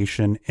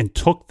location and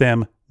took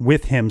them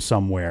with him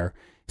somewhere,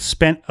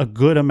 spent a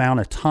good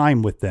amount of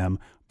time with them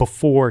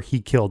before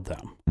he killed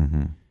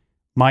them.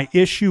 My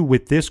issue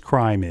with this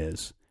crime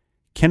is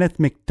Kenneth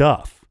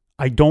McDuff,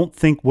 I don't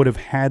think would have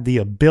had the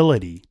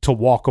ability to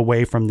walk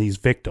away from these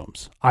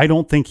victims. I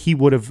don't think he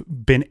would have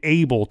been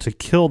able to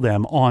kill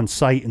them on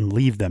site and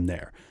leave them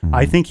there.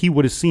 I think he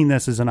would have seen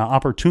this as an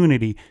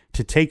opportunity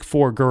to take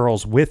 4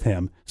 girls with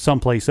him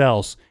someplace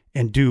else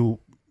and do,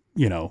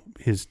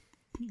 his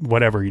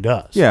whatever he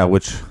does. Yeah,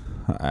 which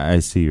I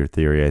see your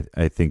theory.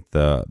 I think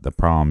the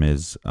problem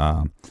is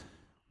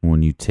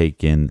when you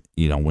take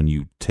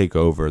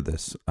over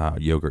this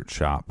yogurt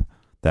shop,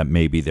 that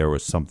maybe there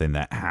was something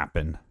that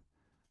happened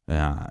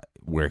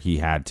where he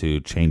had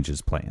to change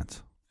his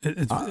plans.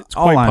 It's quite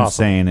all I'm possible.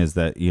 saying is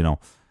that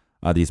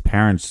these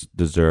parents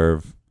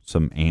deserve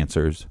some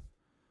answers.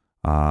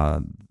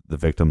 The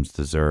victims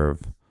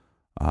deserve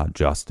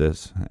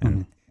justice,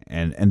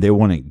 and they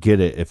wouldn't get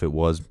it if it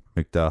was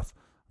McDuff.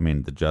 I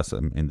mean, the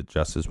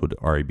justice would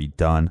already be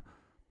done,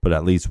 but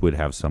at least would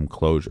have some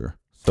closure.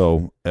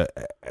 So,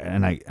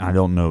 and I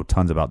don't know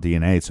tons about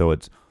DNA, so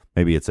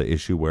maybe it's an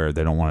issue where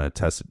they don't want to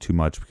test it too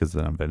much because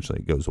then eventually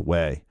it goes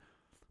away.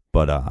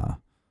 But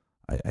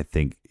I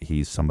think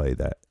he's somebody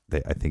that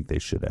I think they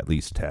should at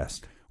least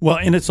test. Well,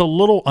 and it's a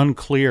little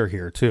unclear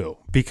here too,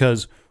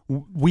 because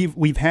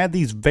we've had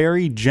these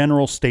very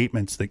general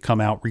statements that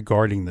come out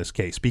regarding this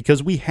case,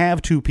 because we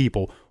have 2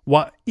 people.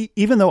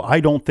 Even though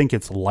I don't think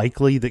it's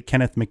likely that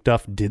Kenneth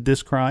McDuff did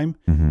this crime,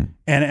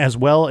 and as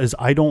well as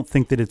I don't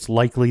think that it's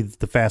likely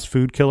that the fast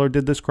food killer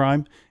did this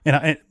crime,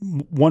 and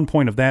one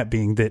point of that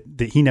being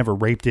that he never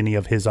raped any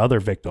of his other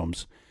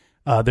victims.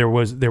 There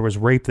was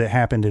rape that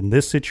happened in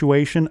this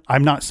situation.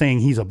 I'm not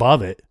saying he's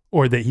above it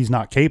or that he's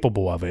not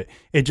capable of it.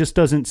 It just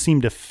doesn't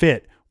seem to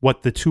fit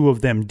what the 2 of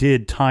them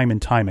did time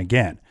and time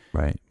again.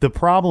 Right. The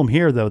problem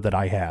here, though, that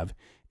I have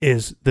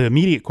is the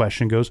immediate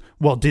question goes,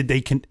 well, did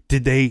they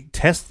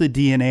test the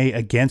DNA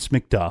against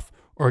McDuff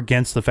or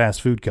against the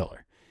fast food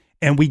killer?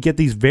 And we get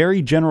these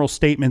very general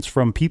statements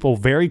from people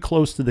very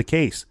close to the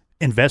case,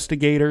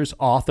 investigators,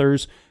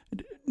 authors,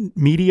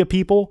 media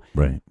people.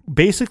 Right.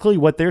 Basically,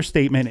 what their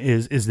statement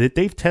is that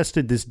they've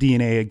tested this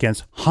DNA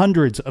against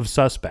hundreds of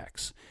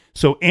suspects.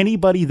 So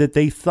anybody that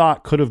they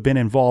thought could have been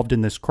involved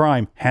in this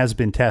crime has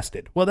been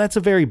tested. Well, that's a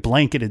very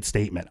blanketed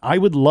statement. I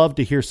would love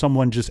to hear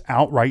someone just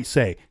outright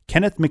say,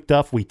 Kenneth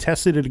McDuff, we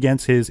tested it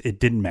against his, it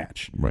didn't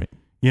match. Right.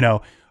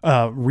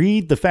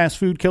 Reed, the fast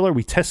food killer,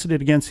 we tested it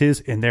against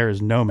his, and there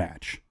is no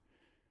match.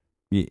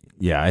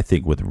 Yeah, I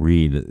think with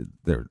Reed,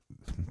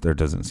 there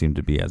doesn't seem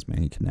to be as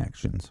many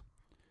connections.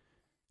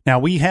 Now,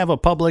 we have a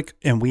public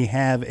and we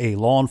have a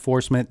law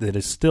enforcement that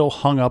is still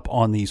hung up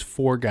on these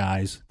 4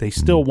 guys. They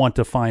still want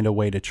to find a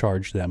way to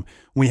charge them.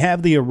 We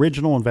have the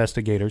original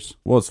investigators.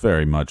 Well, it's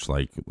very much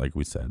like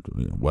we said,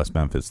 West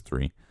Memphis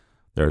 3.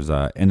 There's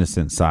an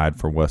innocent side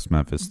for West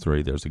Memphis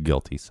 3. There's a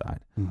guilty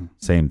side.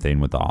 Same thing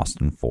with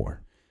Austin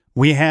 4.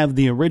 We have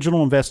the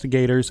original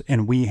investigators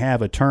and we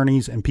have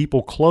attorneys and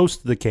people close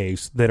to the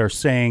case that are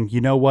saying,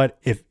 you know what,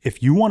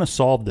 if you want to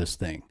solve this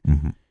thing,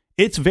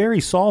 it's very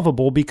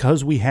solvable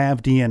because we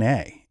have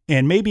DNA.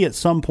 And maybe at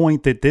some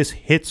point that this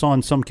hits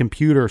on some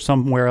computer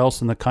somewhere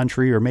else in the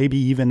country, or maybe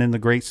even in the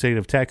great state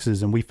of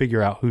Texas, and we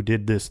figure out who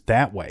did this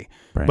that way.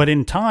 Right. But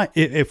in time,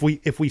 if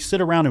we sit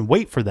around and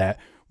wait for that,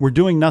 we're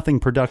doing nothing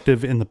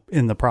productive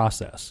in the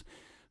process.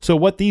 So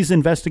what these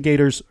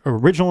investigators,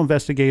 original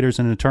investigators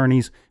and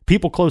attorneys,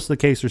 people close to the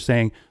case are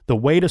saying, the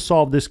way to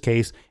solve this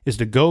case is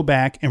to go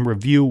back and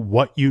review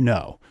what you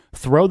know.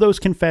 Throw those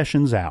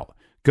confessions out.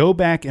 Go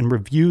back and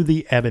review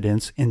the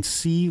evidence and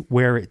see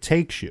where it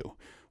takes you.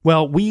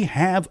 Well, we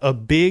have a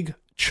big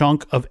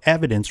chunk of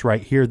evidence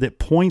right here that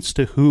points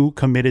to who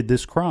committed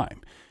this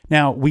crime.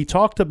 Now, we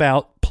talked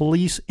about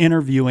police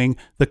interviewing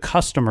the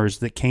customers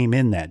that came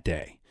in that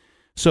day.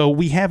 So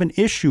we have an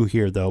issue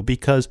here, though,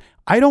 because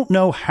I don't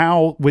know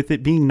how, with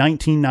it being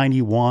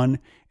 1991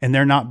 and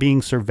there not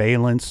being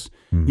surveillance,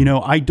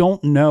 I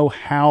don't know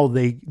how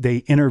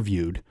they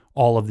interviewed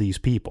all of these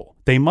people.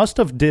 They must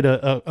have did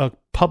a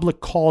public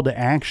call to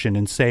action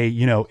and say,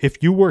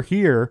 if you were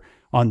here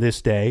on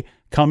this day,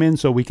 come in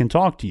so we can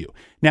talk to you.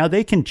 Now,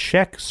 they can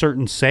check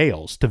certain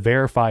sales to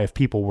verify if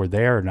people were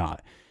there or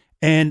not.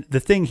 And the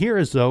thing here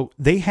is, though,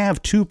 they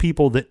have two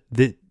people that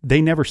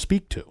they never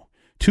speak to.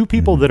 Two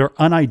people that are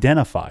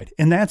unidentified,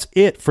 and that's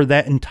it for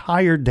that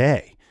entire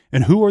day.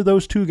 And who are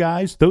those two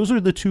guys? Those are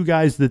the two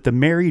guys that the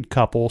married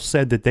couple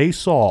said that they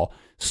saw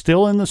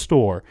still in the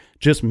store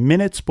just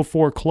minutes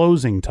before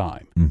closing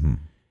time. Mm-hmm.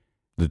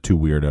 The two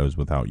weirdos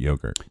without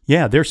yogurt.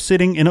 Yeah, they're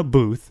sitting in a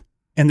booth,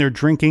 and they're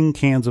drinking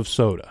cans of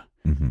soda.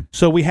 Mm-hmm.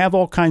 So we have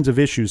all kinds of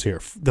issues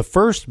here. The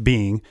first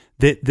being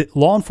that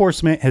law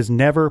enforcement has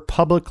never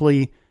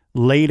publicly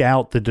laid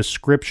out the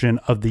description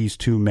of these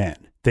two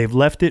men. They've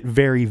left it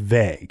very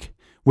vague,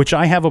 which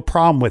I have a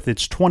problem with.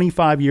 It's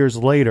 25 years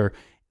later.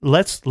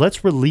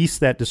 Let's release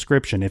that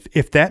description.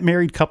 If that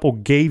married couple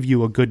gave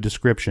you a good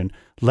description,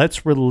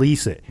 let's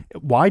release it.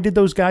 Why did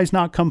those guys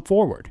not come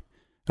forward?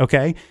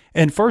 Okay.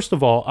 And first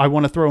of all, I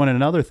want to throw in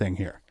another thing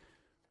here.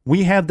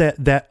 We have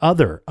that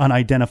other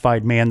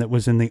unidentified man that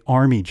was in the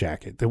army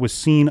jacket that was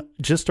seen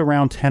just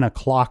around 10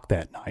 o'clock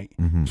that night.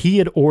 Mm-hmm. He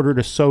had ordered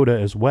a soda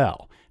as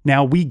well.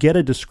 Now we get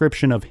a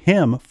description of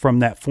him from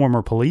that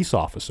former police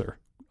officer,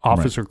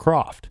 Officer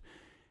Croft.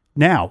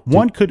 Now,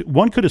 one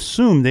could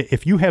assume that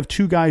if you have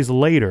two guys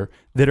later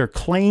that are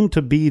claimed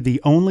to be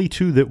the only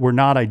two that were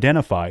not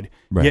identified,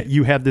 yet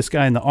you have this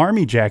guy in the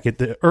army jacket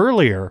that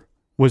earlier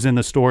was in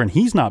the store and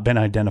he's not been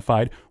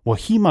identified, well,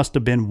 he must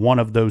have been one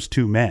of those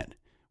two men,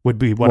 would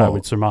be what I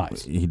would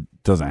surmise. He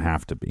doesn't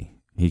have to be.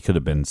 He could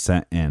have been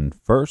sent in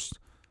first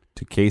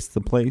to case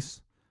the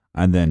place,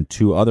 and then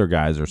two other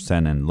guys are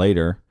sent in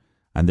later,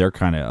 and they're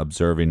kind of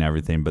observing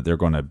everything, but they're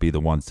going to be the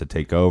ones to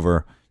take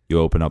over. You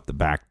open up the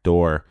back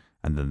door,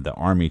 and then the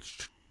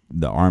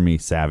army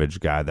savage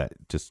guy that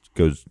just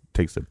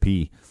takes a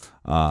pee.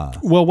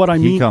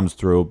 He comes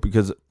through,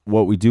 because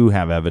what we do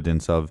have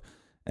evidence of,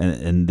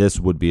 and this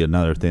would be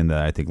another thing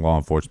that I think law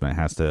enforcement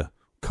has to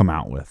come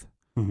out with.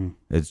 Mm-hmm.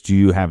 Is, do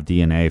you have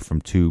DNA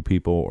from two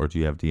people, or do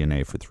you have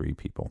DNA for three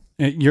people?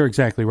 You're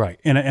exactly right,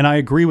 and I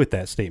agree with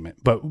that statement.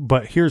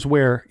 But here's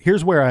where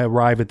I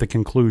arrive at the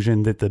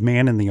conclusion that the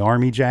man in the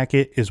army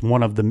jacket is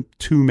one of the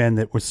two men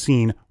that was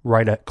seen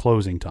right at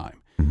closing time.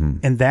 Mm-hmm.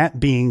 And that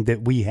being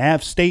that we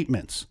have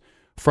statements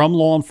from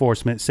law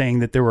enforcement saying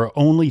that there were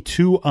only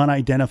two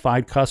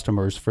unidentified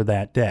customers for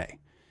that day.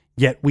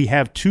 Yet we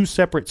have two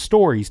separate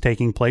stories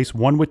taking place,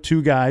 one with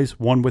two guys,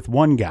 one with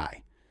one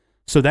guy.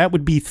 So that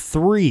would be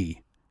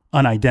three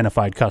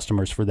unidentified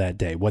customers for that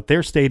day. What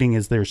they're stating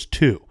is there's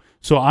two.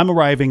 So I'm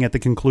arriving at the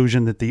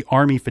conclusion that the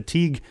army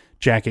fatigue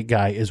jacket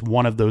guy is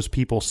one of those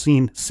people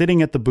seen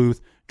sitting at the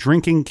booth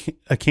drinking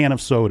a can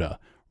of soda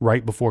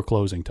right before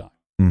closing time.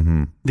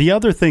 Mm-hmm. The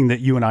other thing that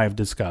you and I have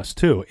discussed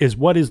too is,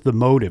 what is the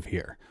motive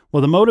here?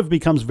 Well, the motive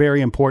becomes very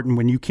important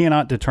when you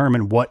cannot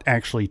determine what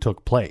actually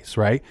took place,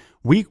 right?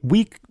 We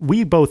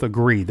both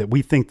agree that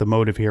we think the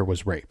motive here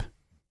was rape.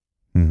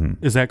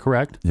 Mm-hmm. Is that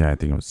correct? Yeah, I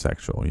think it was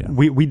sexual, yeah.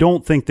 We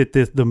don't think that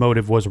the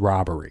motive was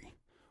robbery.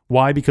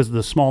 Why? Because of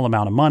the small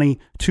amount of money.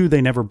 2,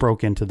 they never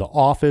broke into the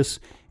office.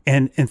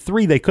 And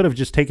 3, they could have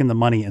just taken the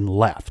money and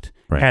left,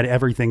 had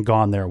everything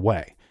gone their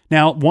way.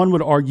 Now, one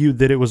would argue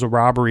that it was a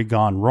robbery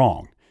gone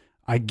wrong.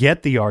 I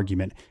get the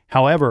argument.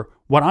 However,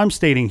 what I'm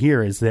stating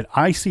here is that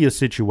I see a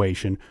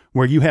situation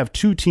where you have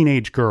 2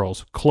 teenage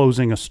girls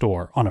closing a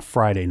store on a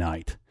Friday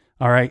night.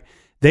 All right.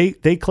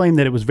 They claim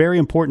that it was very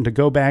important to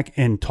go back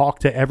and talk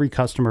to every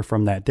customer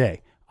from that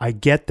day. I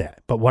get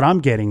that. But what I'm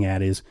getting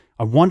at is,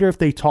 I wonder if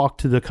they talked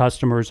to the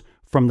customers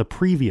from the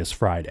previous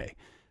Friday.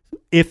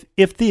 If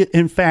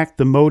in fact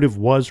the motive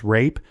was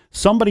rape,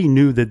 somebody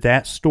knew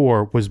that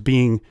store was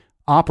being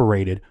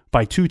operated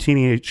by 2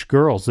 teenage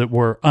girls that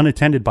were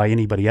unattended by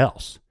anybody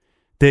else.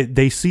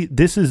 They see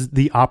this is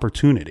the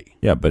opportunity.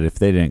 Yeah, but if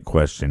they didn't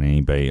question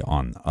anybody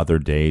on other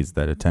days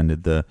that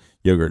attended the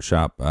yogurt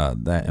shop,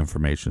 that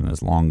information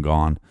is long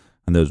gone,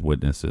 and those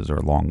witnesses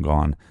are long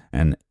gone.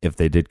 And if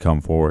they did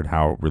come forward,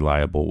 how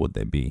reliable would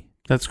they be?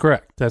 That's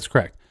correct.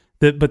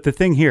 But the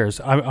thing here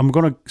is, I'm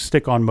going to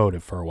stick on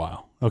motive for a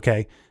while.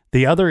 Okay.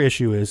 The other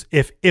issue is,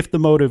 if the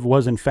motive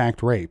was in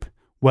fact rape,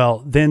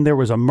 Well, then there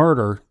was a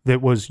murder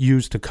that was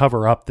used to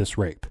cover up this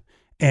rape.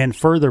 And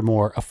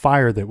furthermore, a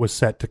fire that was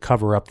set to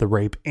cover up the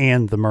rape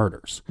and the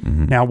murders.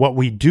 Now, what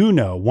we do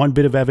know, one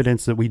bit of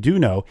evidence that we do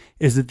know,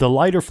 is that the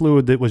lighter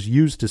fluid that was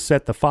used to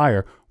set the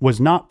fire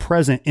was not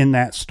present in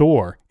that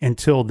store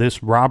until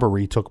this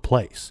robbery took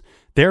place.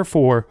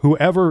 Therefore,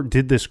 whoever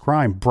did this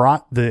crime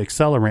brought the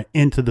accelerant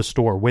into the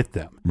store with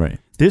them. Right.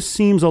 This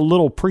seems a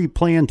little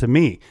pre-planned to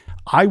me.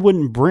 I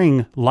wouldn't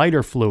bring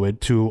lighter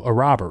fluid to a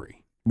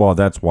robbery. Well,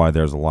 that's why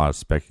there's a lot of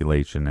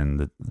speculation in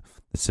the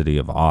city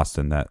of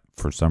Austin that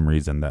for some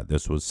reason that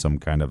this was some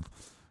kind of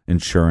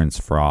insurance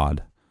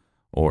fraud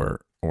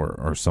or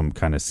some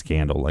kind of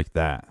scandal like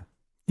that.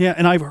 Yeah,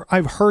 and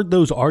I've heard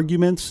those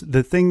arguments.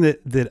 The thing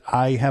that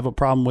I have a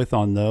problem with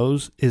on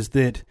those is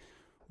that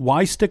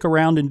why stick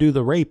around and do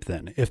the rape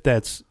then if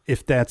that's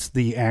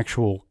the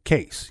actual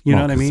case? You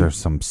know what I mean? There's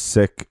some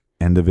sick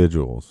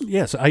individuals.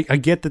 Yes, I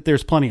get that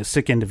there's plenty of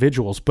sick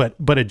individuals, but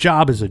a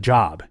job is a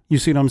job. You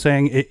see what I'm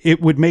saying?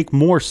 It would make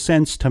more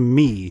sense to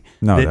me.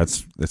 No,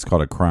 it's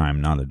called a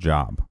crime, not a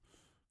job.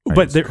 Right?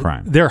 But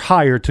they're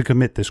hired to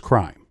commit this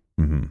crime.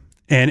 Mm-hmm.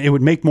 And it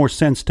would make more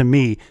sense to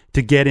me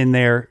to get in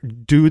there,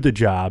 do the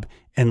job,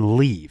 and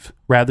leave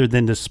rather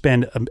than to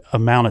spend an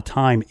amount of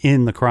time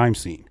in the crime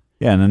scene.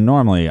 Yeah, and then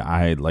normally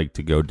I like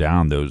to go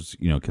down those,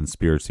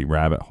 conspiracy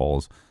rabbit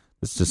holes.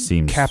 This just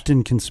seems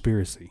Captain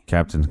Conspiracy.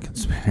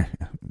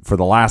 For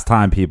the last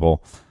time,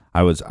 people,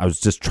 I was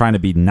just trying to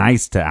be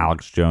nice to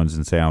Alex Jones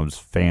and say I was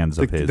fans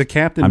of his. The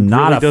captain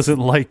doesn't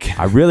like.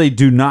 I really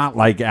do not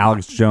like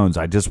Alex Jones.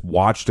 I just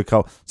watched a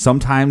couple.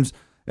 Sometimes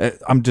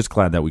I'm just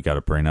glad that we got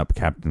to bring up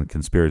Captain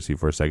Conspiracy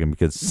for a second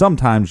because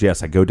sometimes,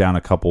 yes, I go down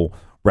a couple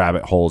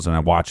rabbit holes and I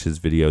watch his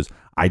videos.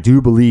 I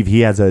do believe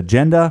he has an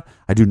agenda.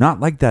 I do not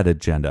like that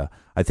agenda.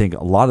 I think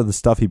a lot of the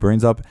stuff he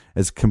brings up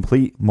is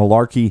complete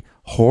malarkey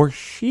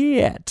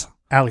horseshit.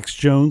 Alex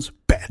Jones,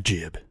 bad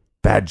jib.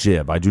 Bad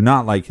jib. I do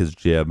not like his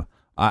jib.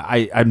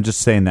 I'm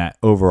just saying that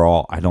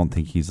overall, I don't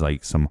think he's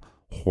like some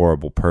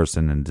horrible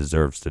person and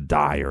deserves to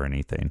die or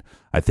anything.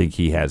 I think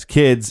he has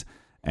kids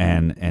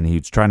and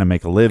he's trying to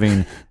make a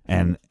living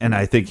and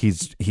I think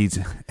he's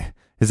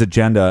his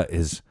agenda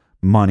is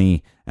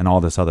money and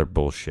all this other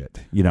bullshit.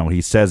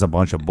 He says a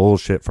bunch of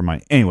bullshit for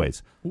money.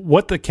 Anyways.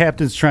 What the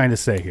captain's trying to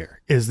say here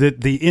is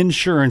that the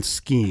insurance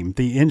scheme,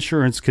 the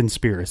insurance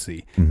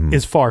conspiracy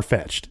is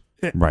far-fetched.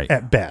 Right.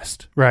 At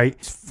best, right?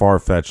 It's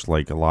far-fetched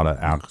like a lot of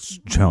Alex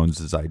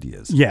Jones's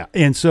ideas. Yeah.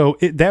 And so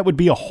that would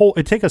be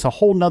it'd take us a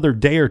whole nother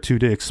day or two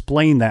to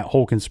explain that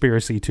whole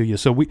conspiracy to you.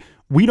 So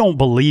we don't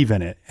believe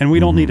in it and we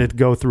don't need to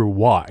go through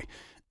why.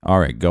 All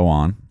right, go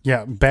on.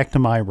 Yeah. Back to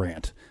my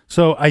rant.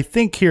 So I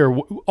think here,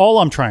 all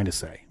I'm trying to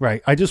say,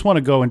 right? I just want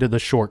to go into the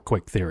short,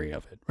 quick theory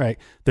of it, right?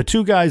 The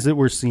two guys that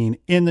were seen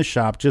in the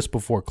shop just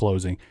before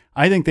closing,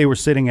 I think they were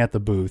sitting at the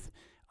booth.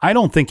 I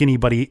don't think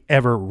anybody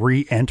ever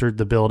re-entered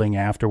the building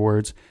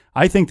afterwards.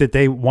 I think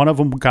that one of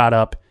them got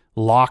up,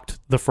 locked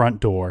the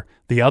front door.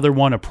 The other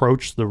one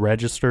approached the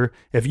register.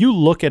 If you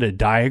look at a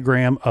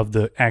diagram of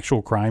the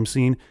actual crime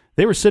scene,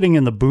 they were sitting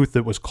in the booth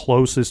that was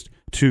closest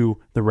to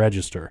the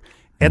register.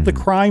 At the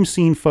crime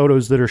scene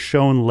photos that are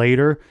shown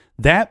later,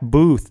 that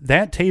booth,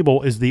 that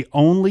table is the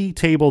only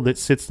table that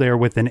sits there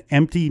with an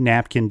empty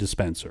napkin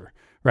dispenser.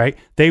 Right?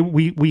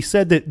 We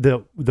said that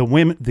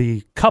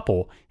the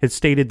couple had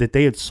stated that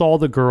they had saw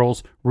the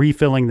girls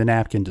refilling the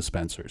napkin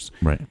dispensers.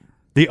 Right.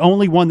 The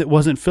only one that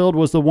wasn't filled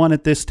was the one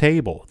at this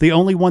table. The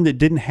only one that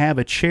didn't have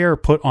a chair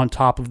put on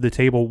top of the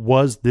table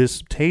was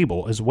this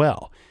table as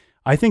well.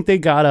 I think they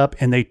got up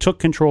and they took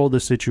control of the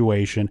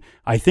situation.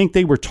 I think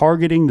they were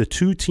targeting the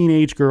two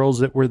teenage girls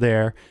that were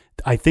there.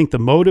 I think the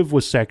motive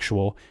was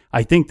sexual.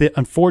 I think that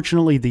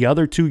unfortunately the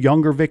other two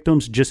younger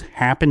victims just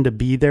happened to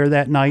be there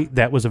that night.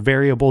 That was a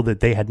variable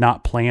that they had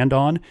not planned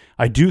on.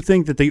 I do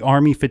think that the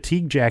Army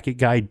fatigue jacket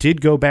guy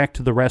did go back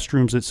to the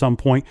restrooms at some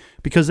point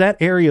because that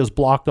area is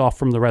blocked off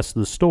from the rest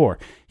of the store.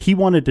 He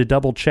wanted to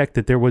double check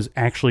that there was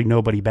actually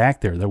nobody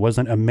back there. There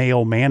wasn't a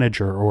male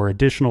manager or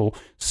additional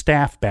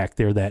staff back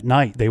there that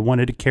night. They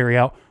wanted to carry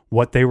out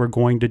what they were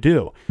going to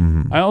do.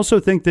 I also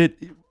think that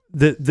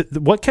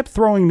what kept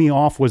throwing me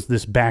off was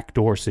this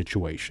backdoor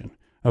situation.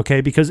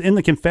 Okay, because in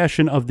the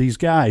confession of these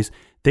guys,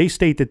 they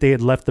state that they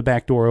had left the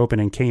back door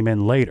open and came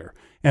in later.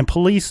 And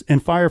police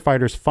and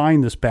firefighters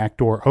find this back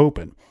door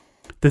open.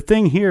 The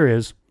thing here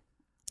is,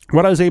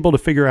 what I was able to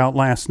figure out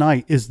last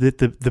night is that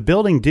the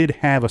building did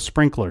have a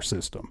sprinkler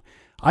system.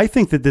 I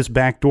think that this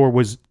back door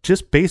was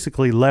just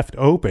basically left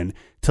open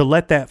to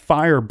let that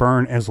fire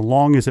burn as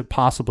long as it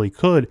possibly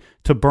could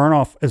to burn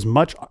off as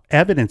much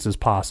evidence as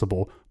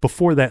possible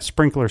before that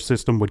sprinkler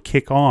system would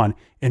kick on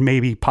and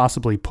maybe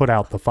possibly put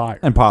out the fire.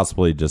 And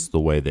possibly just the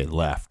way they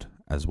left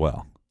as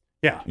well.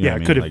 Yeah, You know what I it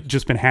mean? could have Like,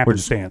 just been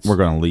happenstance. We're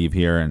going to leave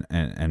here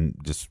and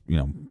just,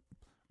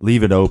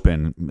 leave it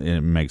open.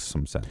 It makes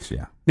some sense,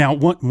 yeah. Now,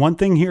 one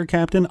thing here,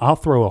 Captain, I'll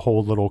throw a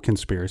whole little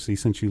conspiracy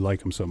since you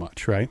like them so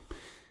much, right?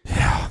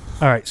 Yeah.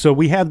 All right, so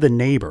we have the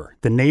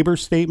neighbor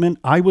statement.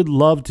 I would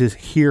love to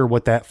hear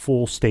what that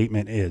full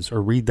statement is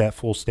or read that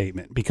full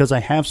statement because I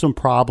have some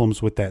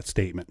problems with that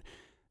statement.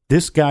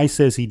 This guy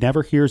says he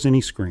never hears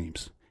any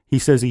screams. He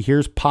says he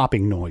hears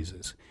popping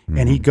noises.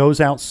 And he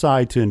goes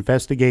outside to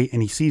investigate,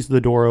 and he sees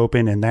the door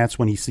open, and that's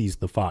when he sees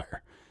the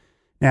fire.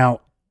 Now,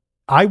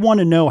 I want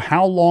to know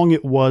how long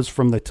it was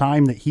from the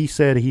time that he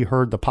said he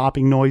heard the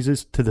popping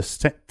noises to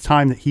the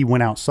time that he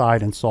went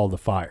outside and saw the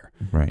fire.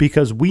 Right.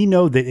 Because we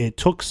know that it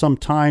took some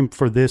time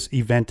for this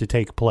event to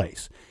take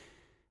place.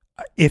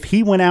 If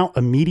he went out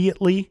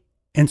immediately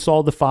and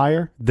saw the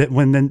fire,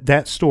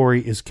 that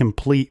story is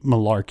complete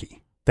malarkey.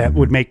 That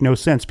would make no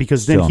sense,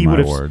 because then he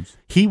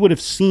would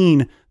have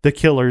seen the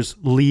killers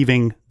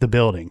leaving the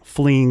building,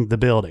 fleeing the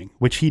building,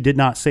 which he did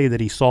not say that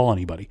he saw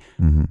anybody.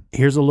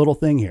 Here's a little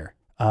thing here.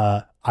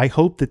 I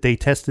hope that they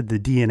tested the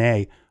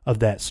DNA of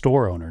that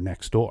store owner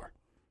next door.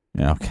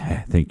 Okay,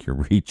 I think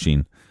you're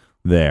reaching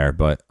there,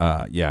 but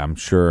yeah, I'm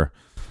sure.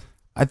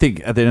 I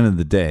think at the end of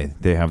the day,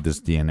 they have this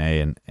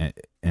DNA and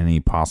any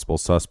possible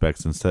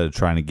suspects, instead of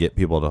trying to get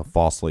people to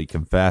falsely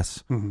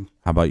confess. How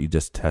about you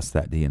just test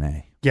that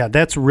DNA? Yeah,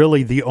 that's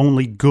really the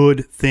only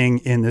good thing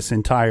in this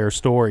entire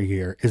story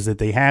here, is that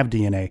they have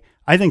DNA.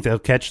 I think they'll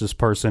catch this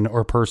person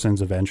or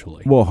persons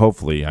eventually. Well,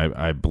 hopefully.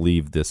 I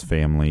believe this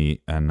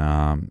family and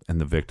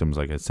the victims,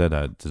 like I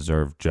said,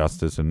 deserve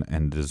justice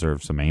and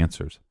deserve some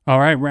answers. All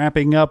right,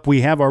 wrapping up,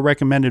 we have our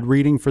recommended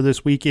reading for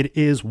this week. It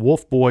is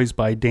Wolf Boys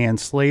by Dan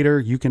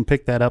Slater. You can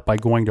pick that up by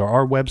going to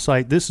our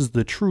website. This is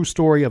the true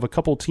story of a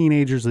couple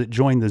teenagers that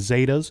joined the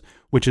Zetas,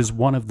 which is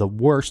one of the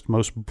worst,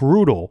 most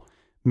brutal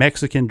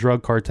Mexican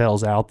drug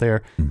cartels out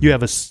there. You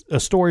have a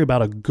story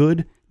about a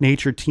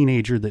good-natured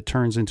teenager that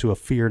turns into a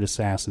feared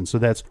assassin. So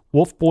that's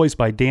Wolf Boys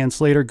by Dan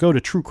Slater. Go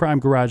to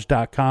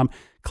truecrimegarage.com,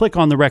 click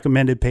on the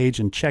recommended page,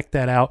 and check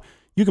that out.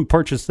 You can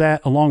purchase that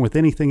along with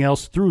anything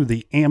else through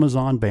the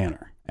Amazon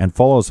banner. And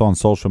follow us on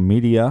social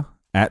media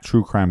at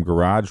True Crime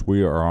Garage.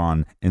 We are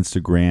on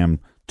Instagram,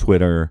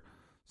 Twitter,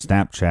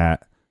 Snapchat,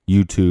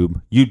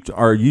 YouTube.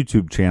 Our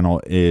YouTube channel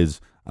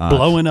is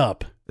blowing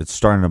up. It's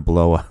starting to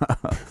blow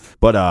up.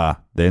 But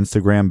the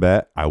Instagram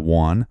bet, I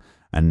won.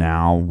 And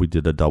now we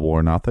did a double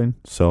or nothing.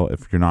 So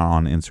if you're not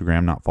on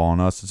Instagram, not following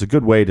us, it's a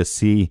good way to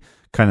see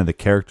kind of the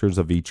characters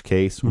of each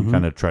case. We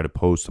kind of try to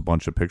post a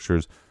bunch of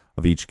pictures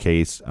of each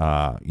case,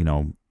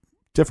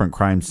 different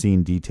crime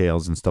scene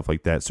details and stuff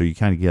like that. So you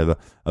kind of get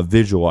a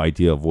visual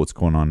idea of what's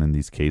going on in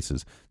these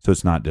cases. So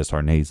it's not just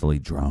our nasally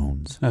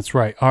drones. That's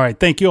right. All right.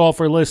 Thank you all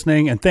for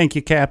listening. And thank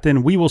you,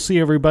 Captain. We will see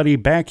everybody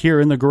back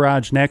here in the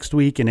garage next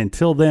week. And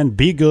until then,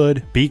 be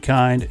good, be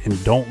kind,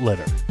 and don't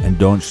litter. And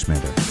don't schmitter.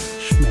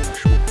 Schmitter,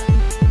 schmitter.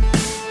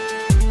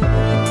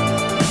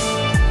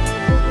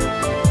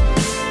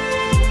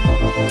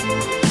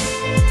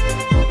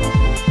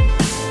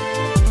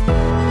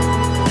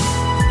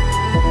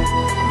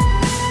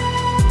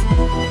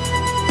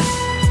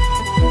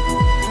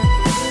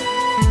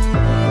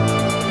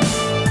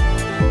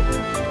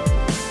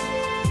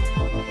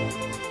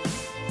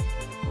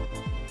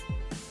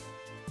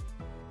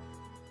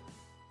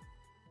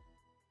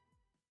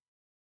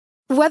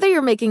 Whether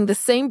you're making the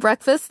same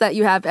breakfast that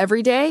you have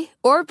every day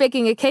or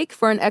baking a cake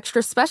for an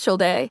extra special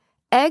day,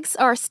 eggs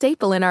are a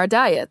staple in our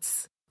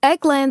diets.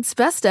 Eggland's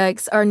Best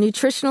Eggs are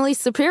nutritionally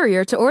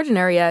superior to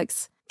ordinary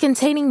eggs,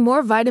 containing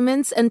more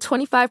vitamins and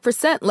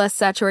 25% less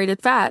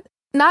saturated fat.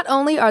 Not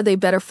only are they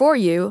better for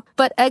you,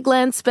 but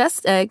Eggland's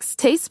Best Eggs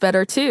taste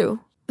better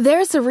too.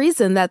 There's a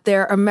reason that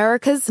they're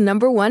America's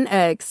 #1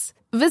 eggs.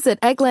 Visit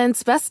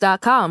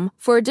egglandsbest.com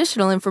for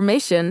additional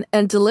information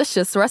and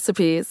delicious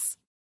recipes.